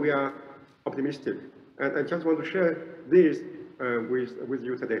still, we are optimistic, and I just want to share this with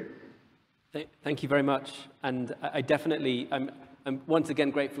you today. Thank you very much, and I definitely, I'm once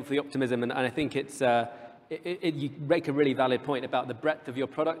again grateful for the optimism, and I think it's you make a really valid point about the breadth of your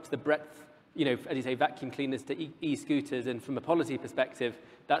product, the breadth, you know, as you say, vacuum cleaners to e-scooters, and from a policy perspective,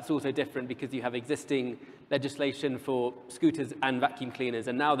 that's also different because you have existing legislation for scooters and vacuum cleaners,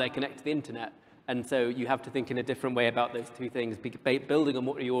 and now they're connected to the internet, and so you have to think in a different way about those two things, building on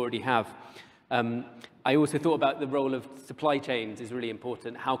what you already have. I also thought about the role of supply chains is really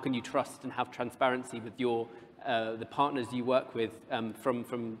important. How can you trust and have transparency with your the partners you work with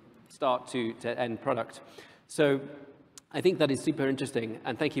from start to end product? So I think that is super interesting,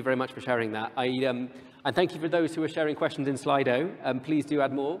 and thank you very much for sharing that. And thank you for those who are sharing questions in Slido. Please do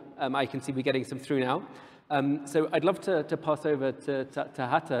add more. I can see we're getting some through now. So I'd love to pass over to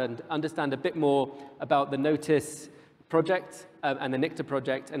Hata and understand a bit more about the Notice project and the NICTA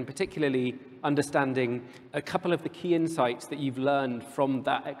project, and particularly understanding a couple of the key insights that you've learned from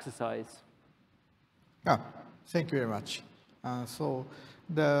that exercise. Yeah, thank you very much. So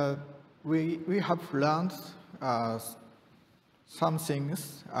we have learned some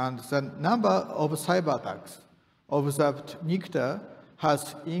things, and the number of cyber attacks observed NICTA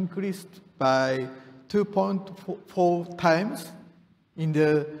has increased by 2.4 times in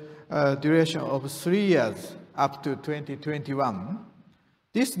the duration of 3 years up to 2021.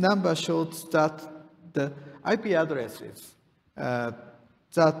 This number shows that the IP addresses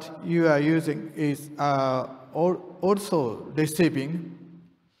that you are using is also receiving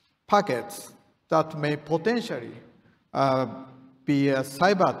packets that may potentially be a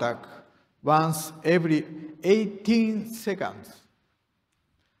cyber attack once every 18 seconds,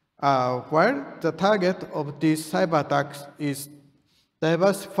 while the target of these cyber attacks is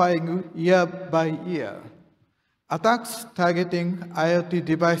diversifying year by year. Attacks targeting IoT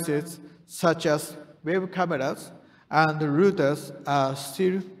devices such as web cameras and routers are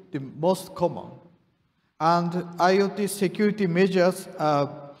still the most common, and IoT security measures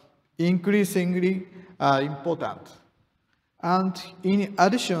are increasingly important. And in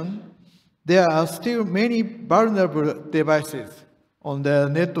addition, there are still many vulnerable devices on the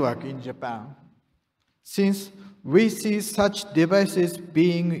network in Japan. Since we see such devices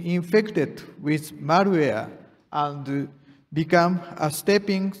being infected with malware and become a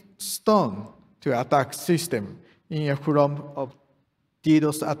stepping stone to attack system in a form of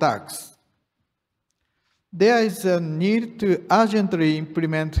DDoS attacks. There is a need to urgently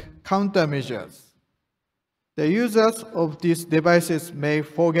implement countermeasures. The users of these devices may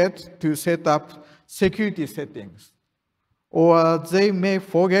forget to set up security settings, or they may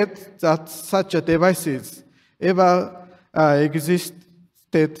forget that such a devices ever existed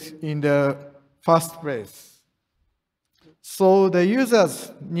in the first place. So the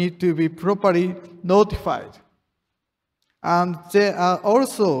users need to be properly notified. And there are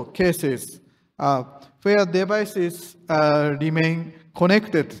also cases where devices remain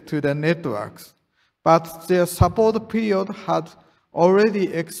connected to the networks, but their support period had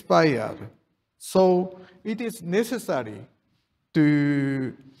already expired. So it is necessary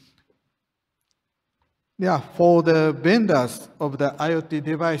for the vendors of the IoT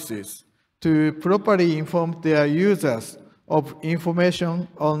devices to properly inform their users of information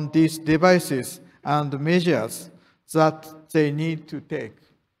on these devices and measures that they need to take.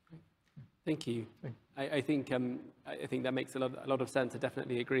 Thank you. I think that makes a lot of sense. I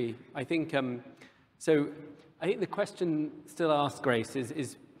definitely agree. I think so. I think the question still asked, Grace,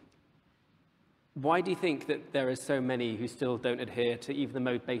 is why do you think that there are so many who still don't adhere to even the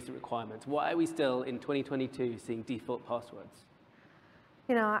most basic requirements? Why are we still in 2022 seeing default passwords?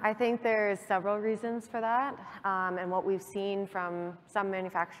 You know, I think there's several reasons for that, and what we've seen from some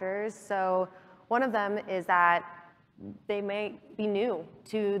manufacturers. So one of them is that they may be new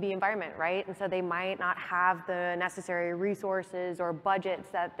to the environment, right? And so they might not have the necessary resources or budgets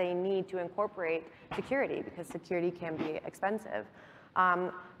that they need to incorporate security, because security can be expensive.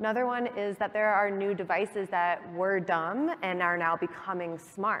 Another one is that there are new devices that were dumb and are now becoming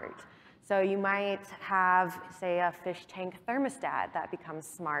smart. So you might have, say, a fish tank thermostat that becomes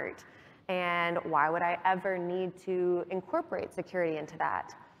smart. And why would I ever need to incorporate security into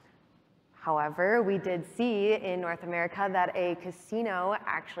that? However, we did see in North America that a casino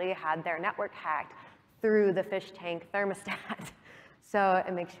actually had their network hacked through the fish tank thermostat. So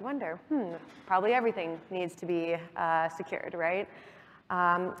it makes you wonder, probably everything needs to be secured, right?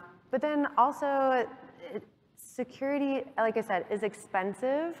 But then also, security, like I said, is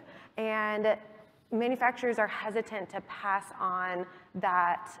expensive, and manufacturers are hesitant to pass on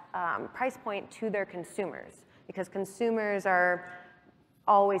that price point to their consumers, because consumers are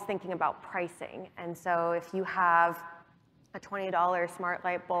always thinking about pricing. And so if you have a $20 smart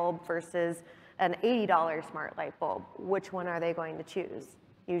light bulb versus an $80 smart light bulb, which one are they going to choose?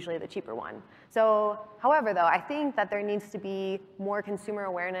 Usually the cheaper one. So, however, though, I think that there needs to be more consumer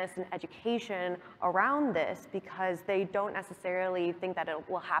awareness and education around this, because they don't necessarily think that it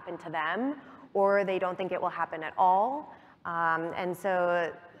will happen to them, or they don't think it will happen at all. And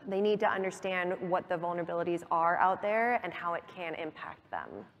so they need to understand what the vulnerabilities are out there and how it can impact them.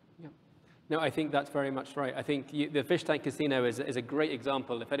 Yeah. No, I think that's very much right. I think the fish tank casino is a great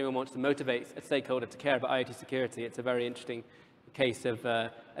example. If anyone wants to motivate a stakeholder to care about IoT security, it's a very interesting case of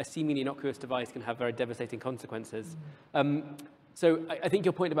a seemingly innocuous device can have very devastating consequences. So I think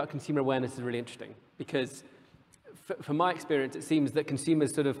your point about consumer awareness is really interesting, because from my experience, it seems that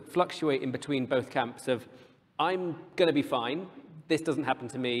consumers sort of fluctuate in between both camps of, I'm going to be fine, this doesn't happen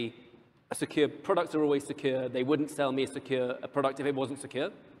to me, secure products are always secure, they wouldn't sell me a product if it wasn't secure.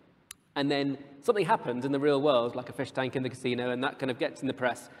 And then something happens in the real world, like a fish tank in the casino, and that kind of gets in the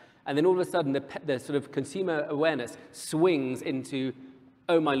press. And then all of a sudden, the sort of consumer awareness swings into,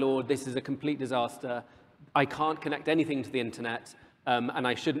 oh my lord, this is a complete disaster. I can't connect anything to the internet, and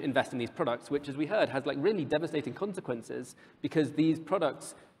I shouldn't invest in these products, which, as we heard, has like really devastating consequences, because these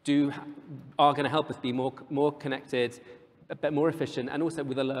products are going to help us be more connected, a bit more efficient, and also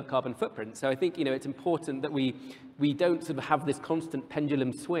with a lower carbon footprint. So I think it's important that we don't sort of have this constant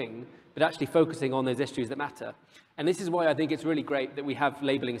pendulum swing, but actually focusing on those issues that matter. And this is why I think it's really great that we have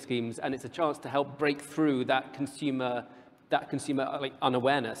labeling schemes, and it's a chance to help break through that consumer like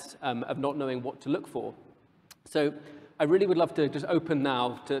unawareness of not knowing what to look for. So I really would love to just open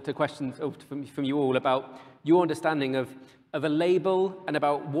now to questions from you all about your understanding of a label, and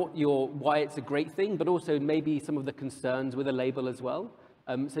about why it's a great thing, but also maybe some of the concerns with a label as well.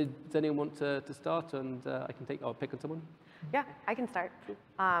 So does anyone want to start? And I'll pick on someone. Yeah, I can start.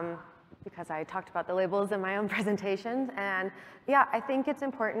 Because I talked about the labels in my own presentation. And yeah, I think it's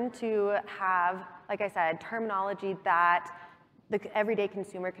important to have, like I said, terminology that the everyday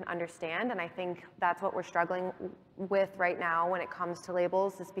consumer can understand. And I think that's what we're struggling with right now when it comes to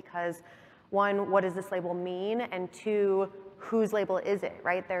labels, is because, one, what does this label mean? And two, whose label is it,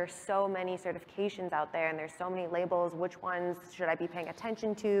 right? There are so many certifications out there, and there's so many labels. Which ones should I be paying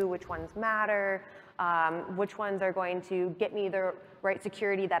attention to? Which ones matter? Which ones are going to get me the right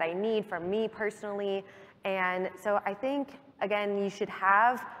security that I need from me personally? And so I think, again, you should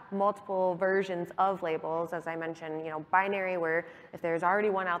have multiple versions of labels, as I mentioned, binary, where if there's already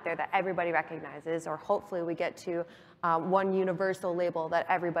one out there that everybody recognizes, or hopefully we get to one universal label that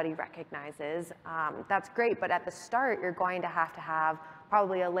everybody recognizes, that's great. But at the start, you're going to have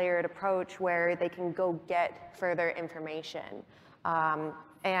probably a layered approach where they can go get further information.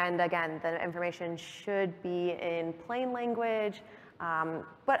 And again, the information should be in plain language,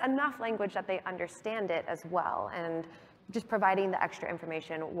 but enough language that they understand it as well. And just providing the extra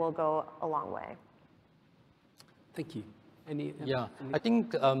information will go a long way. Thank you. Yeah, I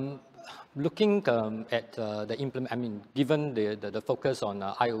think looking at the given the focus on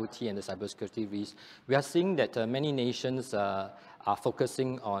IoT and the cybersecurity risks, we are seeing that many nations are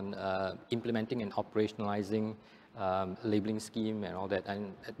focusing on implementing and operationalizing labeling scheme and all that.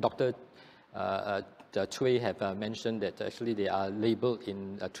 And Dr. Chui have mentioned that actually they are labeled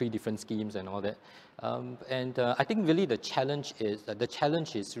in 3 different schemes and all that. And I think really the challenge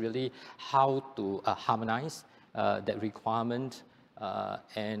is really how to harmonize that requirement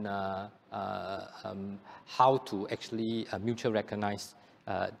and how to actually mutually recognize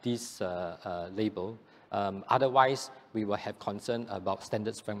this label. Otherwise, we will have concern about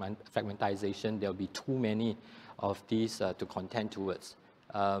standards fragmentation. There will be too many of these to contend towards.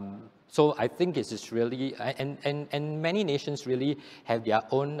 So I think it is really, and many nations really have their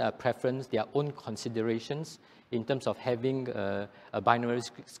own preference, their own considerations in terms of having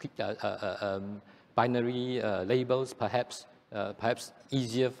binary labels, perhaps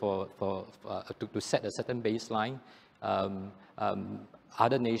easier to set a certain baseline.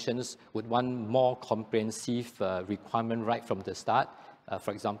 Other nations would want more comprehensive requirement right from the start.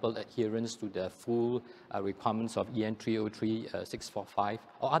 For example, adherence to the full requirements of EN 303, 645,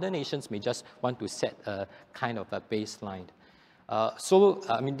 or other nations may just want to set a kind of a baseline. So,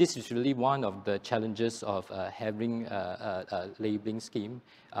 I mean, this is really one of the challenges of having a labeling scheme.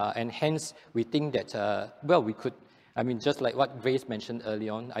 And hence, we think that, well, we could, I mean, just like what Grace mentioned early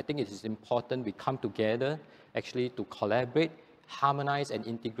on, I think it is important we come together actually to collaborate, harmonize and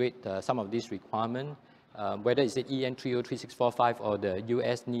integrate some of these requirements, whether it's the EN 303, 645 or the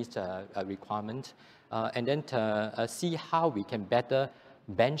US needs requirement, and then see how we can better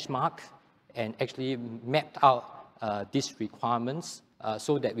benchmark and actually map out these requirements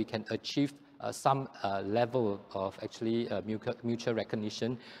so that we can achieve some level of actually mutual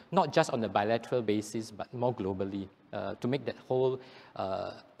recognition, not just on a bilateral basis, but more globally, to make that whole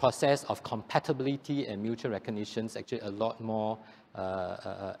process of compatibility and mutual recognition actually a lot more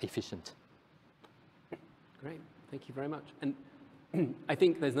efficient. Great, thank you very much. And I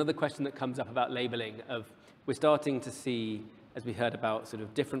think there's another question that comes up about labeling of, we're starting to see, as we heard about, sort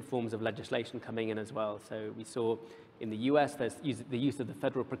of different forms of legislation coming in as well. So we saw in the US, there's the use of the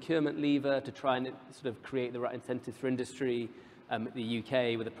federal procurement lever to try and sort of create the right incentives for industry. The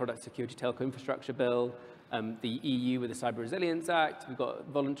UK with the Product Security Telco Infrastructure Bill, the EU with the Cyber Resilience Act, we've got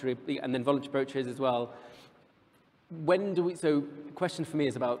voluntary, and then voluntary approaches as well. When do we, so the question for me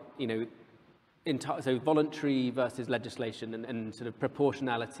is about, you know, so voluntary versus legislation and sort of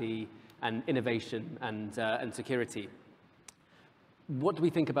proportionality and innovation and security. What do we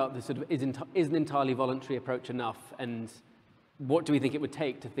think about this sort of, is an entirely voluntary approach enough? And what do we think it would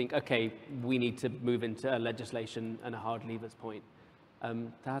take to think, okay, we need to move into legislation and a hard levers point?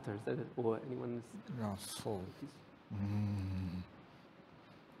 Tahata, is that it? Or anyone's? Yeah, so.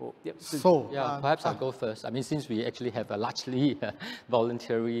 Or, yep. So, yeah, perhaps I'll go first. I mean, since we actually have a largely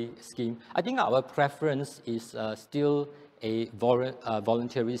voluntary scheme, I think our preference is still a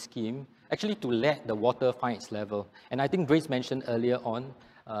voluntary scheme, actually to let the water find its level. And I think Grace mentioned earlier on,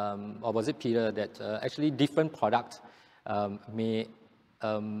 or was it Peter, that actually different products may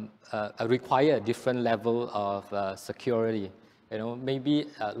require a different level of security. You know, maybe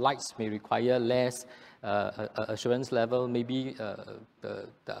lights may require less assurance level, maybe the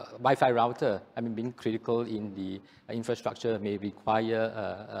Wi-Fi router, I mean, being critical in the infrastructure may require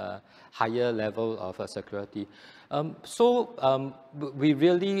a higher level of security. So we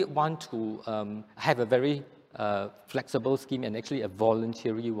really want to have a very flexible scheme and actually a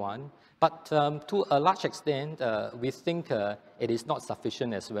voluntary one. But to a large extent, we think it is not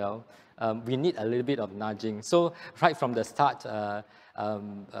sufficient as well. We need a little bit of nudging. So right from the start,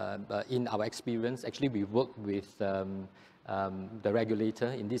 in our experience, actually we work with the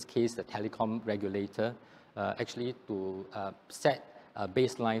regulator, in this case the telecom regulator, actually to set a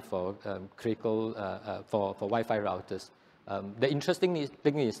baseline for critical, for Wi-Fi routers. The interesting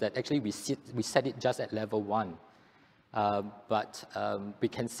thing is that actually we set it just at level 1. But we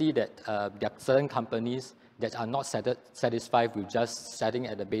can see that there are certain companies that are not satisfied with just setting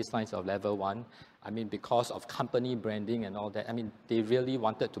at the baselines of level 1. I mean, because of company branding and all that, I mean, they really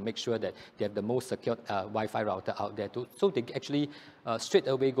wanted to make sure that they have the most secure Wi-Fi router out there too. So they actually straight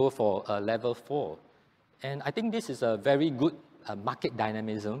away go for level 4. And I think this is a very good market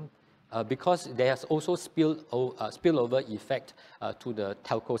dynamism because there's also spillover effect to the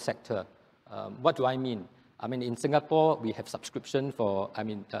telco sector. What do I mean? I mean, in Singapore, we have subscription for, I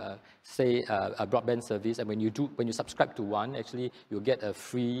mean, say a broadband service, and when you subscribe to one, actually, you'll get a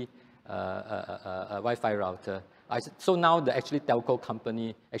free Wi-Fi router. So now the actually telco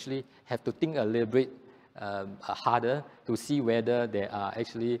company actually have to think a little bit harder to see whether there are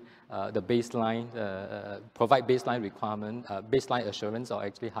actually the baseline, provide baseline requirement, baseline assurance, or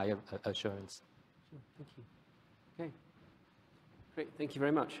actually higher assurance. Thank you. Okay, great, thank you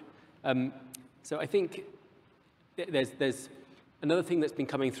very much. So I think there's another thing that's been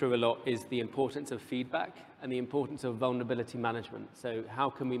coming through a lot is the importance of feedback and the importance of vulnerability management. So how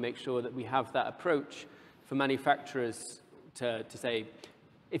can we make sure that we have that approach for manufacturers to say,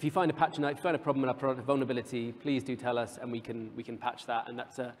 if you find a patch, if you find a problem in our product, vulnerability, please do tell us, and we can patch that. And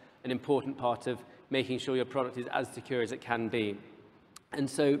that's an important part of making sure your product is as secure as it can be. And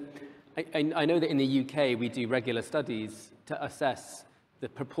so I know that in the UK we do regular studies to assess the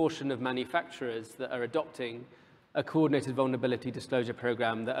proportion of manufacturers that are adopting a coordinated vulnerability disclosure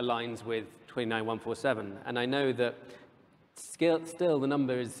program that aligns with 29147. And I know that still the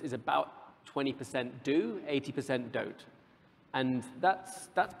number is about 20% do, 80% don't. And that's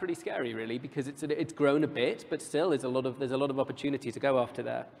pretty scary, really, because it's grown a bit, but still there's a lot of opportunity to go after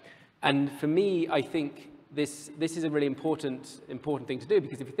there. And for me, I think this is a really important thing to do,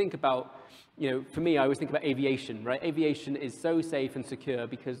 because if you think about, for me, I always think about aviation, right? Aviation is so safe and secure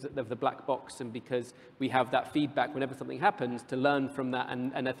because of the black box, and because we have that feedback whenever something happens to learn from that.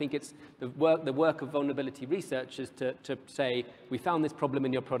 And I think it's the work of vulnerability researchers to say, we found this problem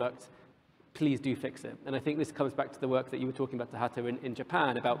in your product, please do fix it. And I think this comes back to the work that you were talking about, Tahato, in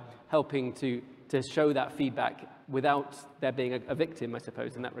Japan, about helping to show that feedback without there being a victim, I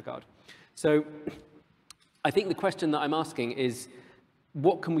suppose, in that regard. So I think the question that I'm asking is,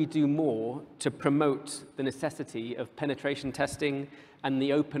 what can we do more to promote the necessity of penetration testing and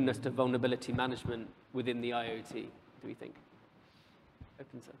the openness to vulnerability management within the IoT, do we think?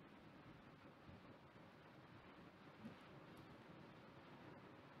 Open, sir.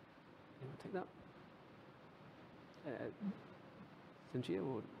 Take that. Sanjia,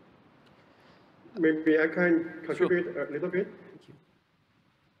 or? Maybe I can contribute a little bit. Thank you.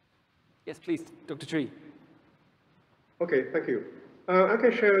 Yes, please, Dr. Tree. Okay, thank you. I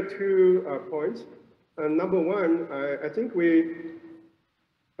can share 2 points. Number one, I think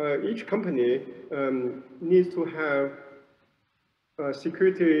each company needs to have a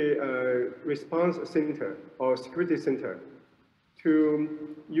security response center or security center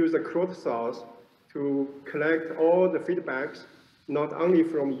to use a crowdsource to collect all the feedbacks, not only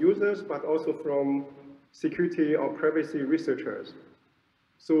from users, but also from security or privacy researchers.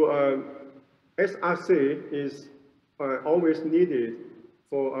 So SRC is always needed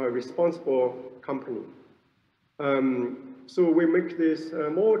for a responsible company. So we make this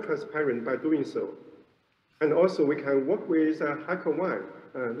more transparent by doing so. And also we can work with HackerOne,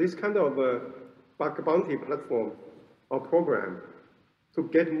 this kind of bug bounty platform or program, to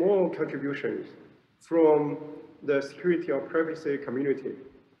get more contributions from the security or privacy community.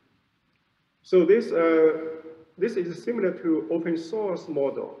 So this is similar to open source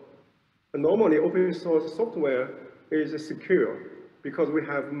model. And normally open source software is secure because we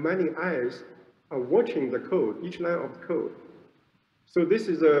have many eyes watching the code, each line of the code. So this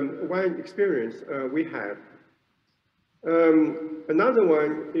is one experience we had. Another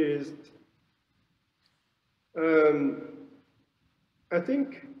one is, I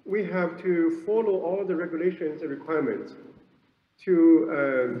think we have to follow all the regulations and requirements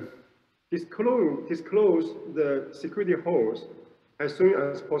to disclose the security holes as soon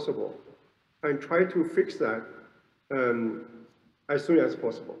as possible and try to fix that as soon as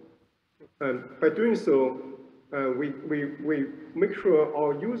possible. By doing so, we make sure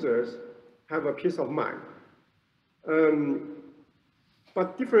our users have a peace of mind.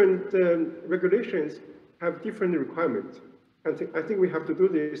 But different regulations have different requirements. I think we have to do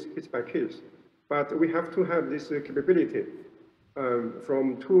this case by case, but we have to have this capability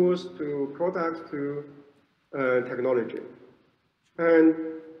from tools to products to technology. And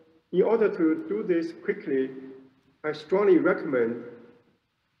in order to do this quickly, I strongly recommend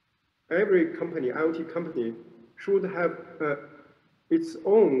every company, IoT company, should have its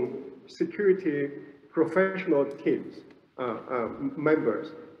own security professional teams,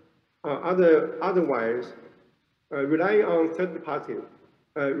 members. Otherwise, relying on third party,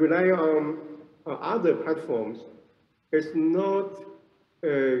 relying on other platforms is not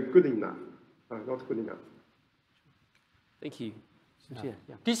good enough. Not good enough. Thank you. Yeah.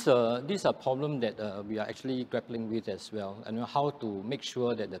 This is a problem that we are actually grappling with as well, and how to make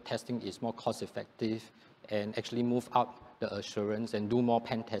sure that the testing is more cost effective and actually move up the assurance and do more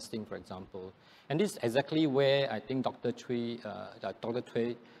pen testing, for example. And this is exactly where I think Dr. Cui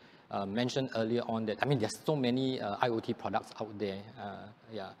mentioned earlier on that, I mean, there's so many IoT products out there.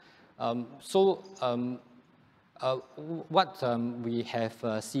 What we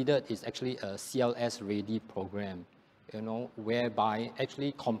have seeded is actually a CLS-ready program, whereby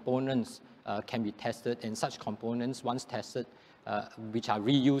actually components can be tested, and such components, once tested, which are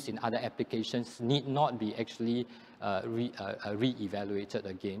reused in other applications, need not be actually re-evaluated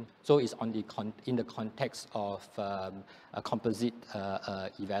again. So it's in the context of a composite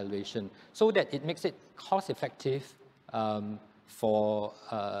evaluation, so that it makes it cost-effective for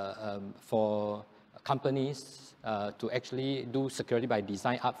companies to actually do security by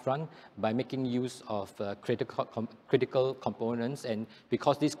design upfront by making use of critical components. And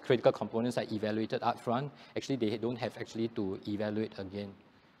because these critical components are evaluated upfront, actually they don't have actually to evaluate again.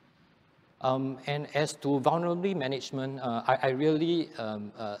 And as to vulnerability management, I really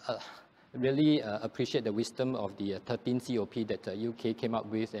really appreciate the wisdom of the 13 COP that the UK came up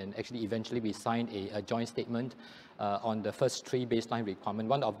with, and actually eventually we signed a joint statement on the first 3 baseline requirements,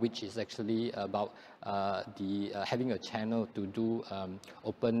 one of which is actually about having a channel to do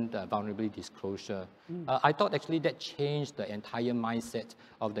open vulnerability disclosure. I thought actually that changed the entire mindset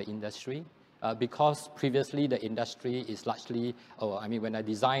of the industry. Because previously the industry is largely, when I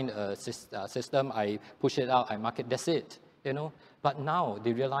design a system, I push it out, I market, that's it, you know. But now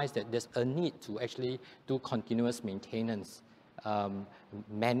they realize that there's a need to actually do continuous maintenance,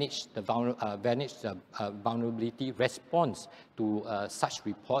 manage the vulnerability response to such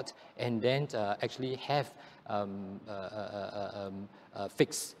report, and then actually have a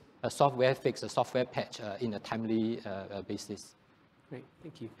software fix, a software patch in a timely basis. Great,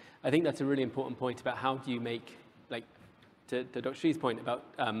 thank you. I think that's a really important point about how do you make, like, to Dr. Shi's point about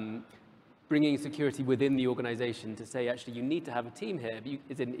bringing security within the organization to say, actually, you need to have a team here.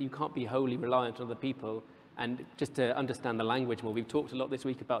 You can't be wholly reliant on other people. And just to understand the language more, we've talked a lot this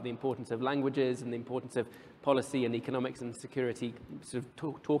week about the importance of languages and the importance of policy and economics and security sort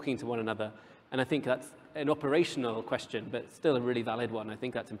of talking to one another. And I think that's an operational question, but still a really valid one. I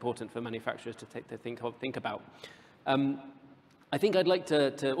think that's important for manufacturers to think about. I think I'd like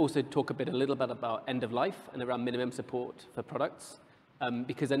to also talk a little bit about end of life and around minimum support for products,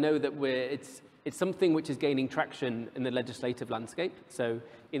 because I know that it's something which is gaining traction in the legislative landscape. So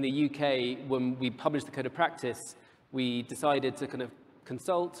in the UK, when we published the Code of Practice, we decided to kind of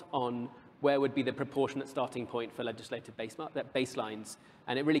consult on where would be the proportionate starting point for legislative baselines.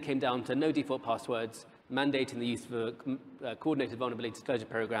 And it really came down to no default passwords, mandating the use of a coordinated vulnerability disclosure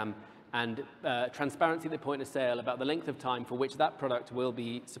program, and transparency at the point of sale about the length of time for which that product will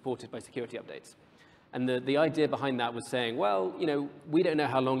be supported by security updates. And the idea behind that was saying, well, you know, we don't know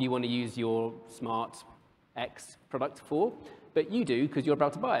how long you want to use your smart X product for, but you do because you're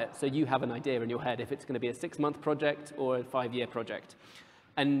about to buy it. So you have an idea in your head if it's going to be a 6-month project or a 5-year project.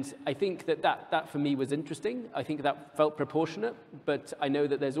 And I think that for me was interesting. I think that felt proportionate, but I know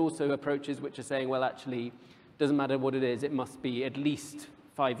that there's also approaches which are saying, well, actually, doesn't matter what it is, it must be at least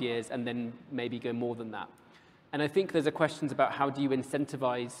 5 years and then maybe go more than that. And I think there's questions about how do you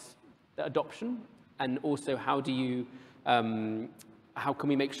incentivize the adoption, and also how do you, how can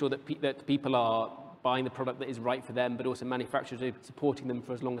we make sure that people are buying the product that is right for them, but also manufacturers are supporting them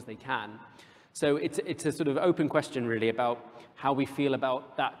for as long as they can. So it's a sort of open question really about how we feel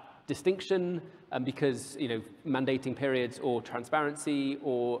about that distinction, because, you know, mandating periods or transparency,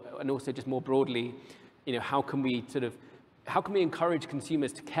 and also just more broadly, you know, how can we encourage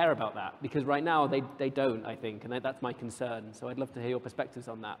consumers to care about that? Because right now they don't, I think, and that's my concern. So I'd love to hear your perspectives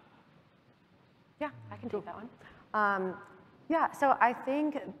on that. Yeah, I can take that one. Yeah, so I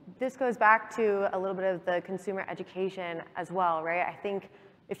think this goes back to a little bit of the consumer education as well, right? I think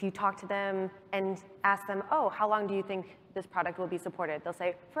if you talk to them and ask them, oh, how long do you think this product will be supported? They'll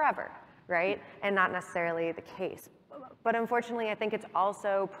say forever, right? And not necessarily the case. But unfortunately, I think it's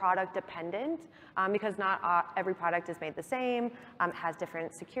also product dependent, because not every product is made the same. It has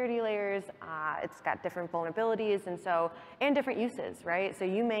different security layers. It's got different vulnerabilities, and different uses, right? So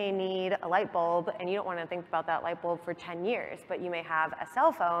you may need a light bulb, and you don't want to think about that light bulb for 10 years, but you may have a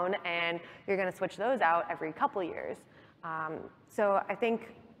cell phone, and you're going to switch those out every couple years. So I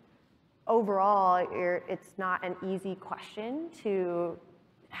think overall, it's not an easy question to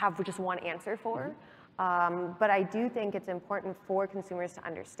have just one answer for. But I do think it's important for consumers to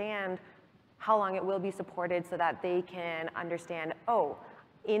understand how long it will be supported so that they can understand, oh,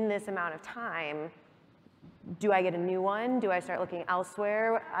 in this amount of time, do I get a new one? Do I start looking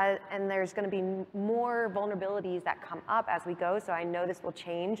elsewhere? And there's going to be more vulnerabilities that come up as we go, so I know this will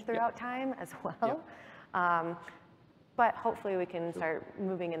change throughout time as well. But hopefully we can start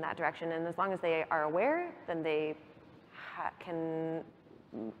moving in that direction, and as long as they are aware, then they can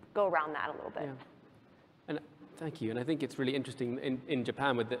go around that a little bit. And thank you. And I think it's really interesting in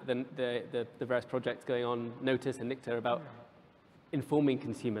Japan with the various projects going on, Notice and NICTA, about informing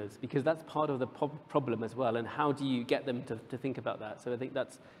consumers, because that's part of the problem as well. And how do you get them to think about that? So I think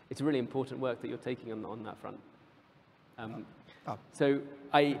it's really important work that you're taking on that front. So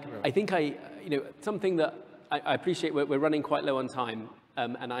I think something that I appreciate, we're running quite low on time,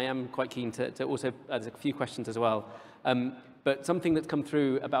 and I am quite keen to also, there's a few questions as well. But something that's come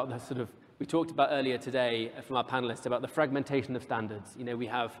through about the sort of, we talked about earlier today from our panelists about the fragmentation of standards. You know, we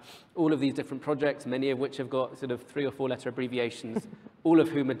have all of these different projects, many of which have got sort of 3 or 4 letter abbreviations, all of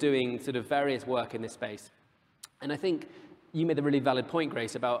whom are doing sort of various work in this space. And I think you made a really valid point,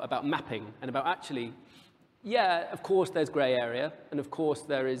 Grace, about mapping and about actually, yeah, of course there's gray area, and of course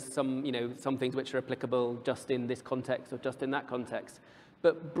there is some things which are applicable just in this context or just in that context.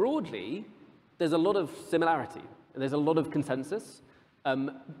 But broadly, there's a lot of similarity. There's a lot of consensus.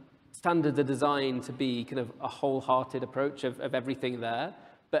 Standards are designed to be kind of a wholehearted approach of everything there.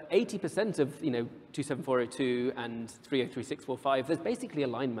 But 80% of 27402 and 303645, there's basically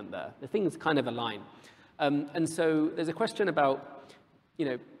alignment there. The things kind of align. And so there's a question about,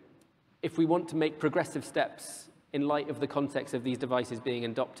 if we want to make progressive steps in light of the context of these devices being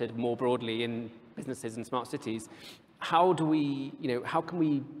adopted more broadly in businesses and smart cities, how can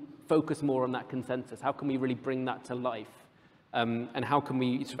we focus more on that consensus? How can we really bring that to life? And how can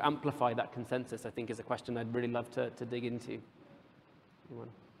we sort of amplify that consensus, I think, is a question I'd really love to dig into. Anyone?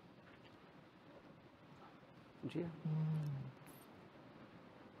 Gia?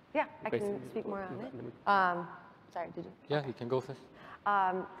 Yeah, I can speak more on it. Sorry, did you? Yeah, you can go first.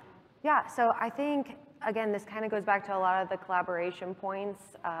 Yeah, so I think, again, this kind of goes back to a lot of the collaboration points.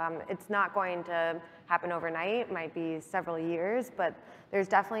 It's not going to happen overnight. It might be several years, but there's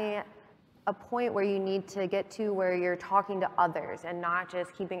definitely a point where you need to get to where you're talking to others and not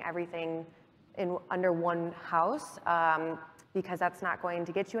just keeping everything under one house, because that's not going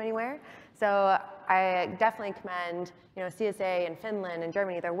to get you anywhere. So I definitely commend, CSA in Finland and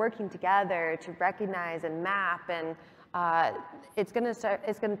Germany. They're working together to recognize and map, and it's going to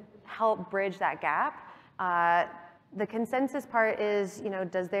help bridge that gap. The consensus part is,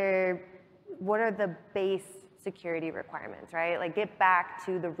 what are the base security requirements, right? Like, get back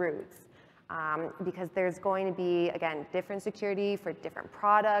to the roots. Because there's going to be, again, different security for different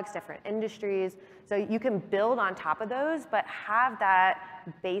products, different industries. So you can build on top of those, but have that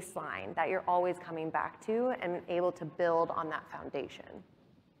baseline that you're always coming back to and able to build on that foundation.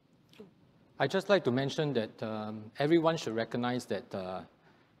 I'd just like to mention that everyone should recognize that the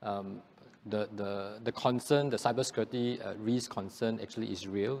concern, the cybersecurity risk concern actually is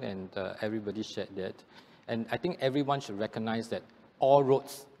real, and everybody shared that. And I think everyone should recognize that all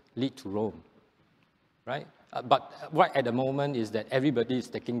roads lead to Rome, right? But right at the moment is that everybody is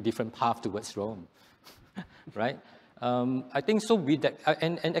taking different paths towards Rome, right? I think so with that,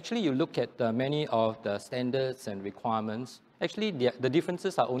 and actually you look at many of the standards and requirements, actually the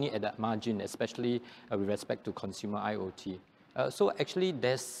differences are only at that margin, especially with respect to consumer IoT. So actually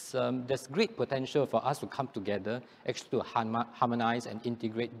there's great potential for us to come together, actually to harmonize and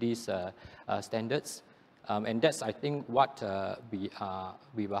integrate these standards. And that's, I think, what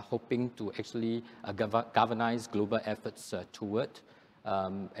we were hoping to actually galvanize global efforts toward.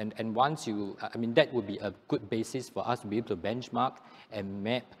 And once that would be a good basis for us to be able to benchmark and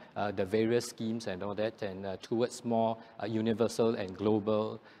map the various schemes and all that, and towards more universal and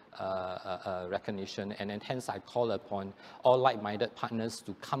global recognition. And hence, I call upon all like-minded partners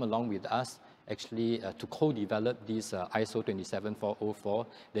to come along with us, actually to co-develop this ISO 27404,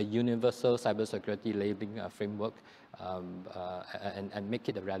 the Universal Cybersecurity Labeling Framework, and make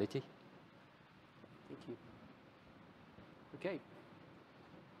it a reality. Thank you. Okay.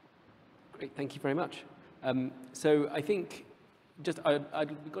 Great, thank you very much. So I think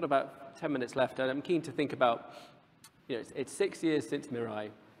we've got about 10 minutes left, and I'm keen to think about, it's 6 years since Mirai,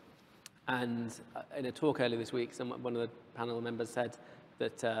 and in a talk earlier this week, one of the panel members said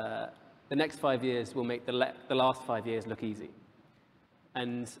that the next 5 years will make the last 5 years look easy.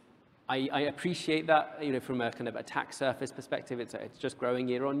 And I appreciate that, from a kind of attack surface perspective. It's just growing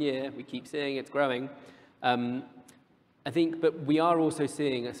year on year. We keep seeing it's growing. I think, but we are also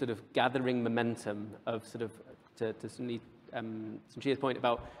seeing a sort of gathering momentum of sort of, to Sanjia's point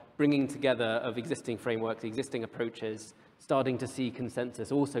about bringing together of existing frameworks, existing approaches, starting to see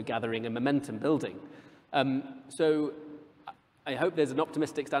consensus, also gathering and momentum building. So I hope there's an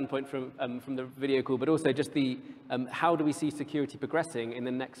optimistic standpoint from the video call, but also just the how do we see security progressing in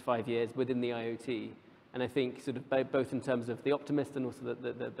the next 5 years within the IoT? And I think sort of both in terms of the optimist and also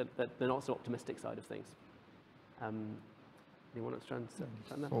the not so optimistic side of things. Anyone else trying to say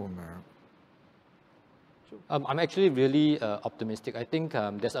that? Oh, no. Sure. I'm actually really optimistic. I think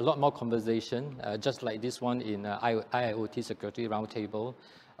there's a lot more conversation, just like this one in IoT Security Roundtable.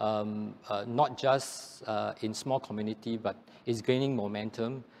 Not just in small community, but it's gaining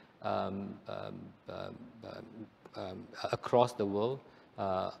momentum across the world,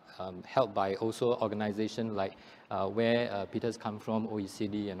 helped by also organizations like where Peter's come from,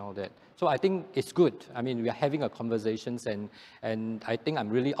 OECD and all that. So I think it's good. I mean, we are having a conversations, and I think I'm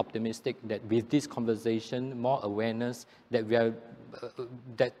really optimistic that with this conversation, more awareness, that we are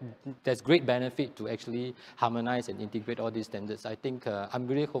that there's great benefit to actually harmonize and integrate all these standards. I think I'm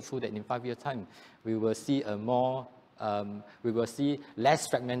really hopeful that in 5 years' time, we will see we will see less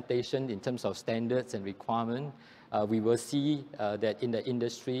fragmentation in terms of standards and requirement. We will see that in the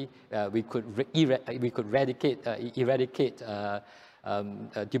industry, we could eradicate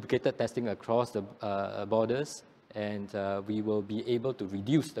duplicated testing across the borders, and we will be able to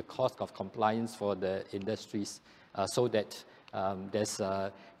reduce the cost of compliance for the industries so that there's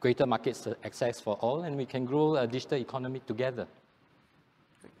greater market access for all, and we can grow a digital economy together.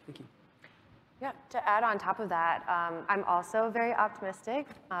 Thank you. Yeah, to add on top of that, I'm also very optimistic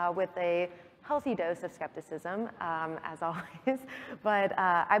with a healthy dose of skepticism, as always. But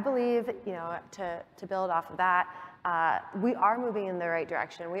I believe, to build off of that, we are moving in the right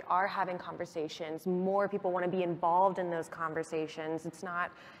direction. We are having conversations. More people want to be involved in those conversations. It's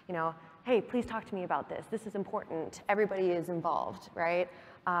not, hey, please talk to me about this. This is important. Everybody is involved, right?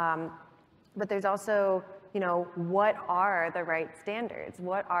 But there's also, what are the right standards?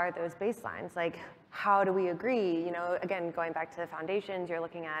 What are those baselines? Like, how do we agree? Again, going back to the foundations, you're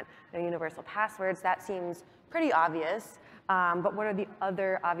looking at universal passwords. That seems pretty obvious. But what are the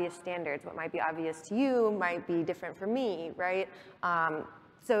other obvious standards? What might be obvious to you might be different for me, right?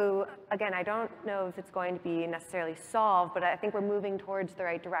 So again, I don't know if it's going to be necessarily solved, but I think we're moving towards the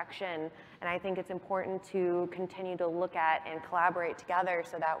right direction. And I think it's important to continue to look at and collaborate together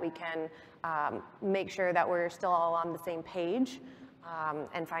so that we can make sure that we're still all on the same page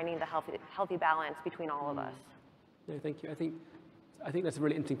and finding the healthy balance between all of us. No, thank you. I think that's a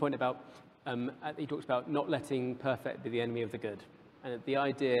really interesting point about, he talks about not letting perfect be the enemy of the good. And the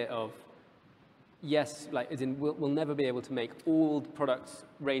idea of, yes, as in we'll never be able to make all products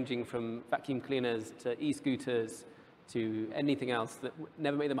ranging from vacuum cleaners to e-scooters to anything else, that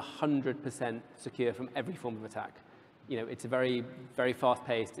never make them 100% secure from every form of attack. It's a very, very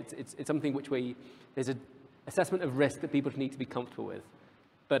fast-paced. It's something which there's an assessment of risk that people need to be comfortable with.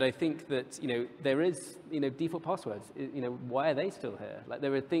 But I think that there is default passwords. Why are they still here?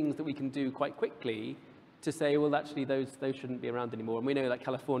 There are things that we can do quite quickly to say, well, actually, those shouldn't be around anymore. And we know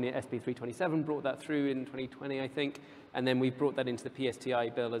California SB 327 brought that through in 2020, I think, and then we've brought that into the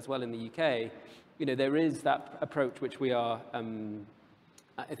PSTI bill as well in the UK. There is that approach which we are,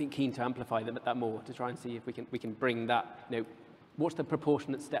 I think, keen to amplify that more to try and see if we can bring that. What's the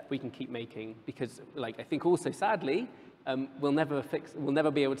proportionate step we can keep making? Because, I think also sadly, we'll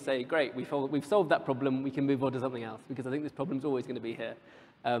never be able to say, great, we've solved that problem, we can move on to something else, because I think this problem's always going to be here.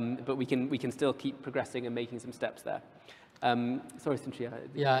 But we can still keep progressing and making some steps there. Sorry, Cynthia.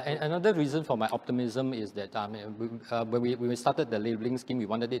 Yeah, and another reason for my optimism is that when we started the labeling scheme, we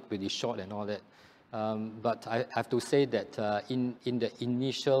wanted it really short and all that. But I have to say that in the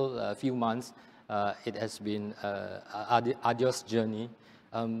initial few months, it has been an arduous journey.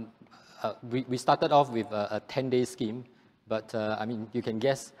 We started off with a 10-day scheme, but you can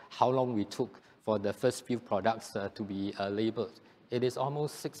guess how long we took for the first few products to be labeled. It is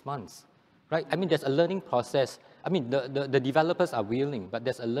almost 6 months, right? There's a learning process. The developers are willing, but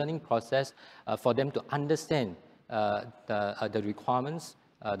there's a learning process for them to understand the requirements,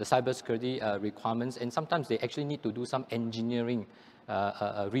 the cybersecurity requirements, and sometimes they actually need to do some engineering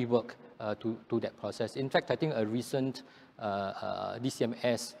rework to that process. In fact, I think a recent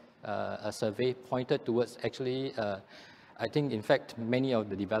DCMS survey pointed towards actually, I think, in fact, many of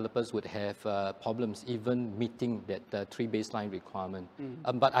the developers would have problems even meeting that 3 baseline requirement.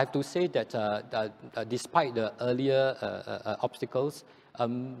 But I have to say that despite the earlier obstacles,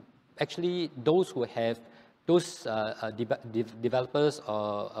 actually those who have, those developers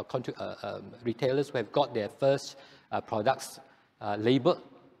or retailers who have got their first products labeled,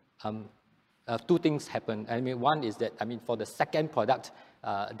 2 things happen. One is that, for the second product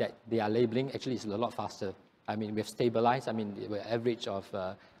that they are labeling, actually it's a lot faster. We've stabilized. We're average of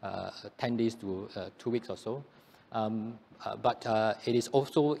 10 days to 2 weeks or so. But it is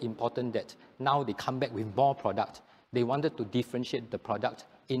also important that now they come back with more product. They wanted to differentiate the product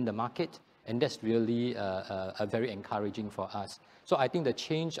in the market, and that's really very encouraging for us. So I think the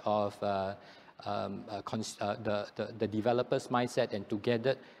change of the developers' mindset and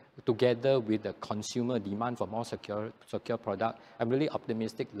together with the consumer demand for more secure product, I'm really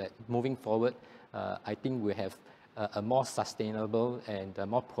optimistic that moving forward, I think we have a more sustainable and a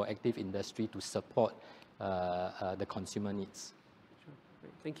more proactive industry to support the consumer needs. Sure.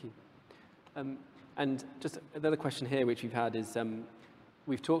 Great. Thank you. And just another question here which we've had is,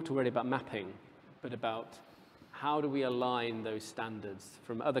 we've talked already about mapping, but about how do we align those standards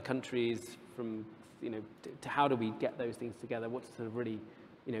from other countries, to how do we get those things together? What's sort of really,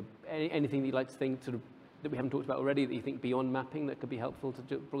 anything that you'd like to think that we haven't talked about already that you think beyond mapping that could be helpful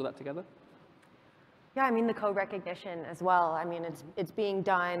to pull that together? Yeah, the code recognition as well. It's being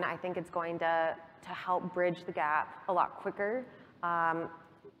done. I think it's going to help bridge the gap a lot quicker.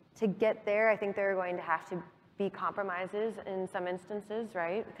 To get there, I think there are going to have to be compromises in some instances,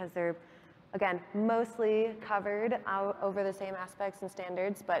 right? Because there again, mostly covered over the same aspects and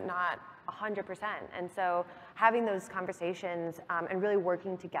standards, but not 100%. And so having those conversations and really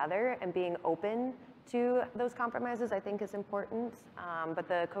working together and being open to those compromises, I think, is important. But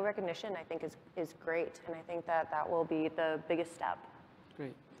the co-recognition, I think, is great. And I think that will be the biggest step.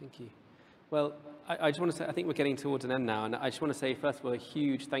 Great, thank you. Well, I just want to say, I think we're getting towards an end now. And I just want to say, first of all, a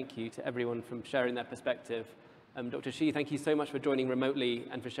huge thank you to everyone from sharing their perspective. Dr. Shi, thank you so much for joining remotely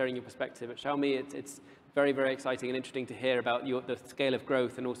and for sharing your perspective. At Xiaomi, it's very, very exciting and interesting to hear about the scale of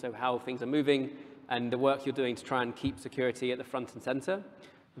growth and also how things are moving and the work you're doing to try and keep security at the front and center.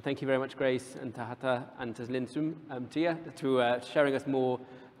 And thank you very much, Grace and Tahata and Linsum, Tia, to sharing us more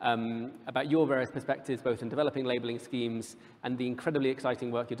about your various perspectives, both in developing labeling schemes and the incredibly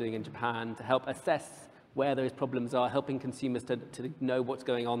exciting work you're doing in Japan to help assess where those problems are, helping consumers to know what's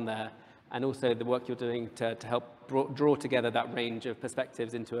going on there, and also the work you're doing to help draw together that range of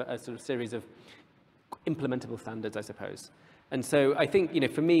perspectives into a sort of series of implementable standards, I suppose. And so I think,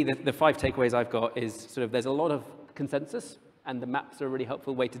 for me, the 5 takeaways I've got is sort of there's a lot of consensus, and the maps are a really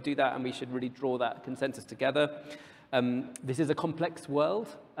helpful way to do that, and we should really draw that consensus together. This is a complex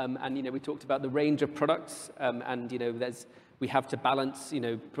world, and we talked about the range of products, and we have to balance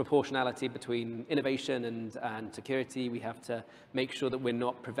proportionality between innovation and security. We have to make sure that we're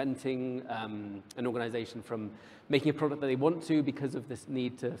not preventing an organization from making a product that they want to because of this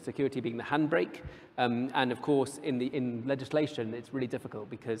need to security being the handbrake. And of course, in legislation, it's really difficult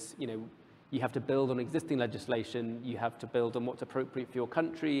because you have to build on existing legislation. You have to build on what's appropriate for your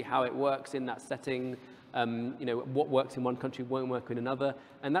country, how it works in that setting. What works in one country won't work in another,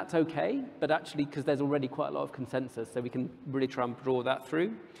 and that's okay, but actually because there's already quite a lot of consensus, so we can really try and draw that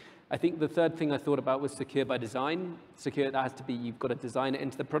through. I think the third thing I thought about was secure by design. Secure, that has to be, you've got to design it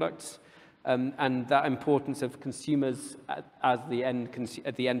into the products, and that importance of consumers as the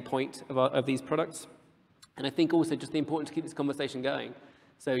end point of these products. And I think also just the importance to keep this conversation going.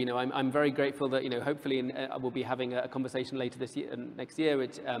 So, I'm very grateful that, hopefully we'll be having a conversation later this year, next year,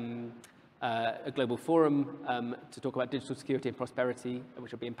 which, a global forum to talk about digital security and prosperity,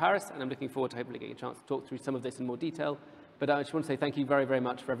 which will be in Paris, and I'm looking forward to hopefully getting a chance to talk through some of this in more detail. But I just want to say thank you very, very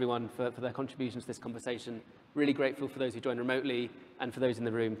much for everyone for their contributions to this conversation. Really grateful for those who joined remotely and for those in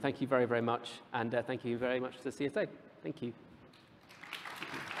the room. Thank you very, very much, and thank you very much to the CSA. Thank you.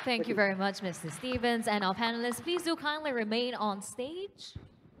 Thank you very much, Mr. Stevens. And our panelists, please do kindly remain on stage.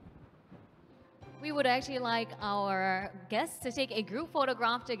 We would actually like our guests to take a group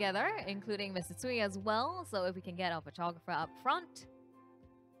photograph together, including Mr. Tsui as well. So if we can get our photographer up front.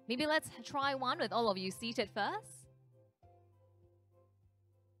 Maybe let's try one with all of you seated first.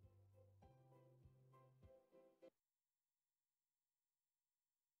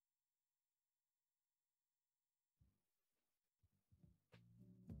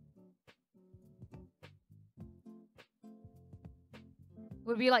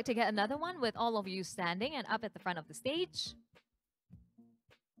 Would we like to get another one with all of you standing and up at the front of the stage?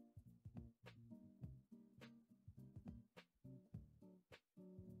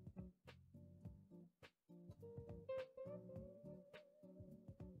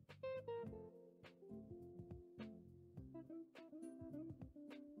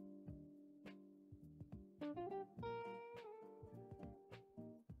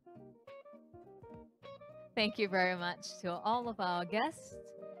 Thank you very much to all of our guests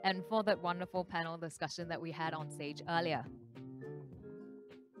and for that wonderful panel discussion that we had on stage earlier.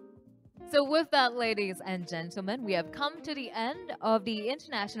 So with that, ladies and gentlemen, we have come to the end of the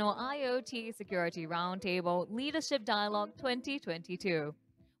International IoT Security Roundtable Leadership Dialogue 2022.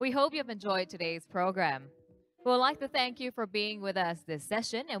 We hope you've enjoyed today's program. We would like to thank you for being with us this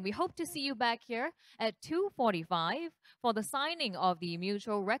session, and we hope to see you back here at 2:45 for the signing of the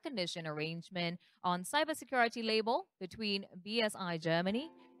mutual recognition arrangement on cybersecurity label between BSI Germany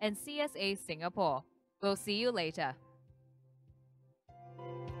and CSA Singapore. We'll see you later.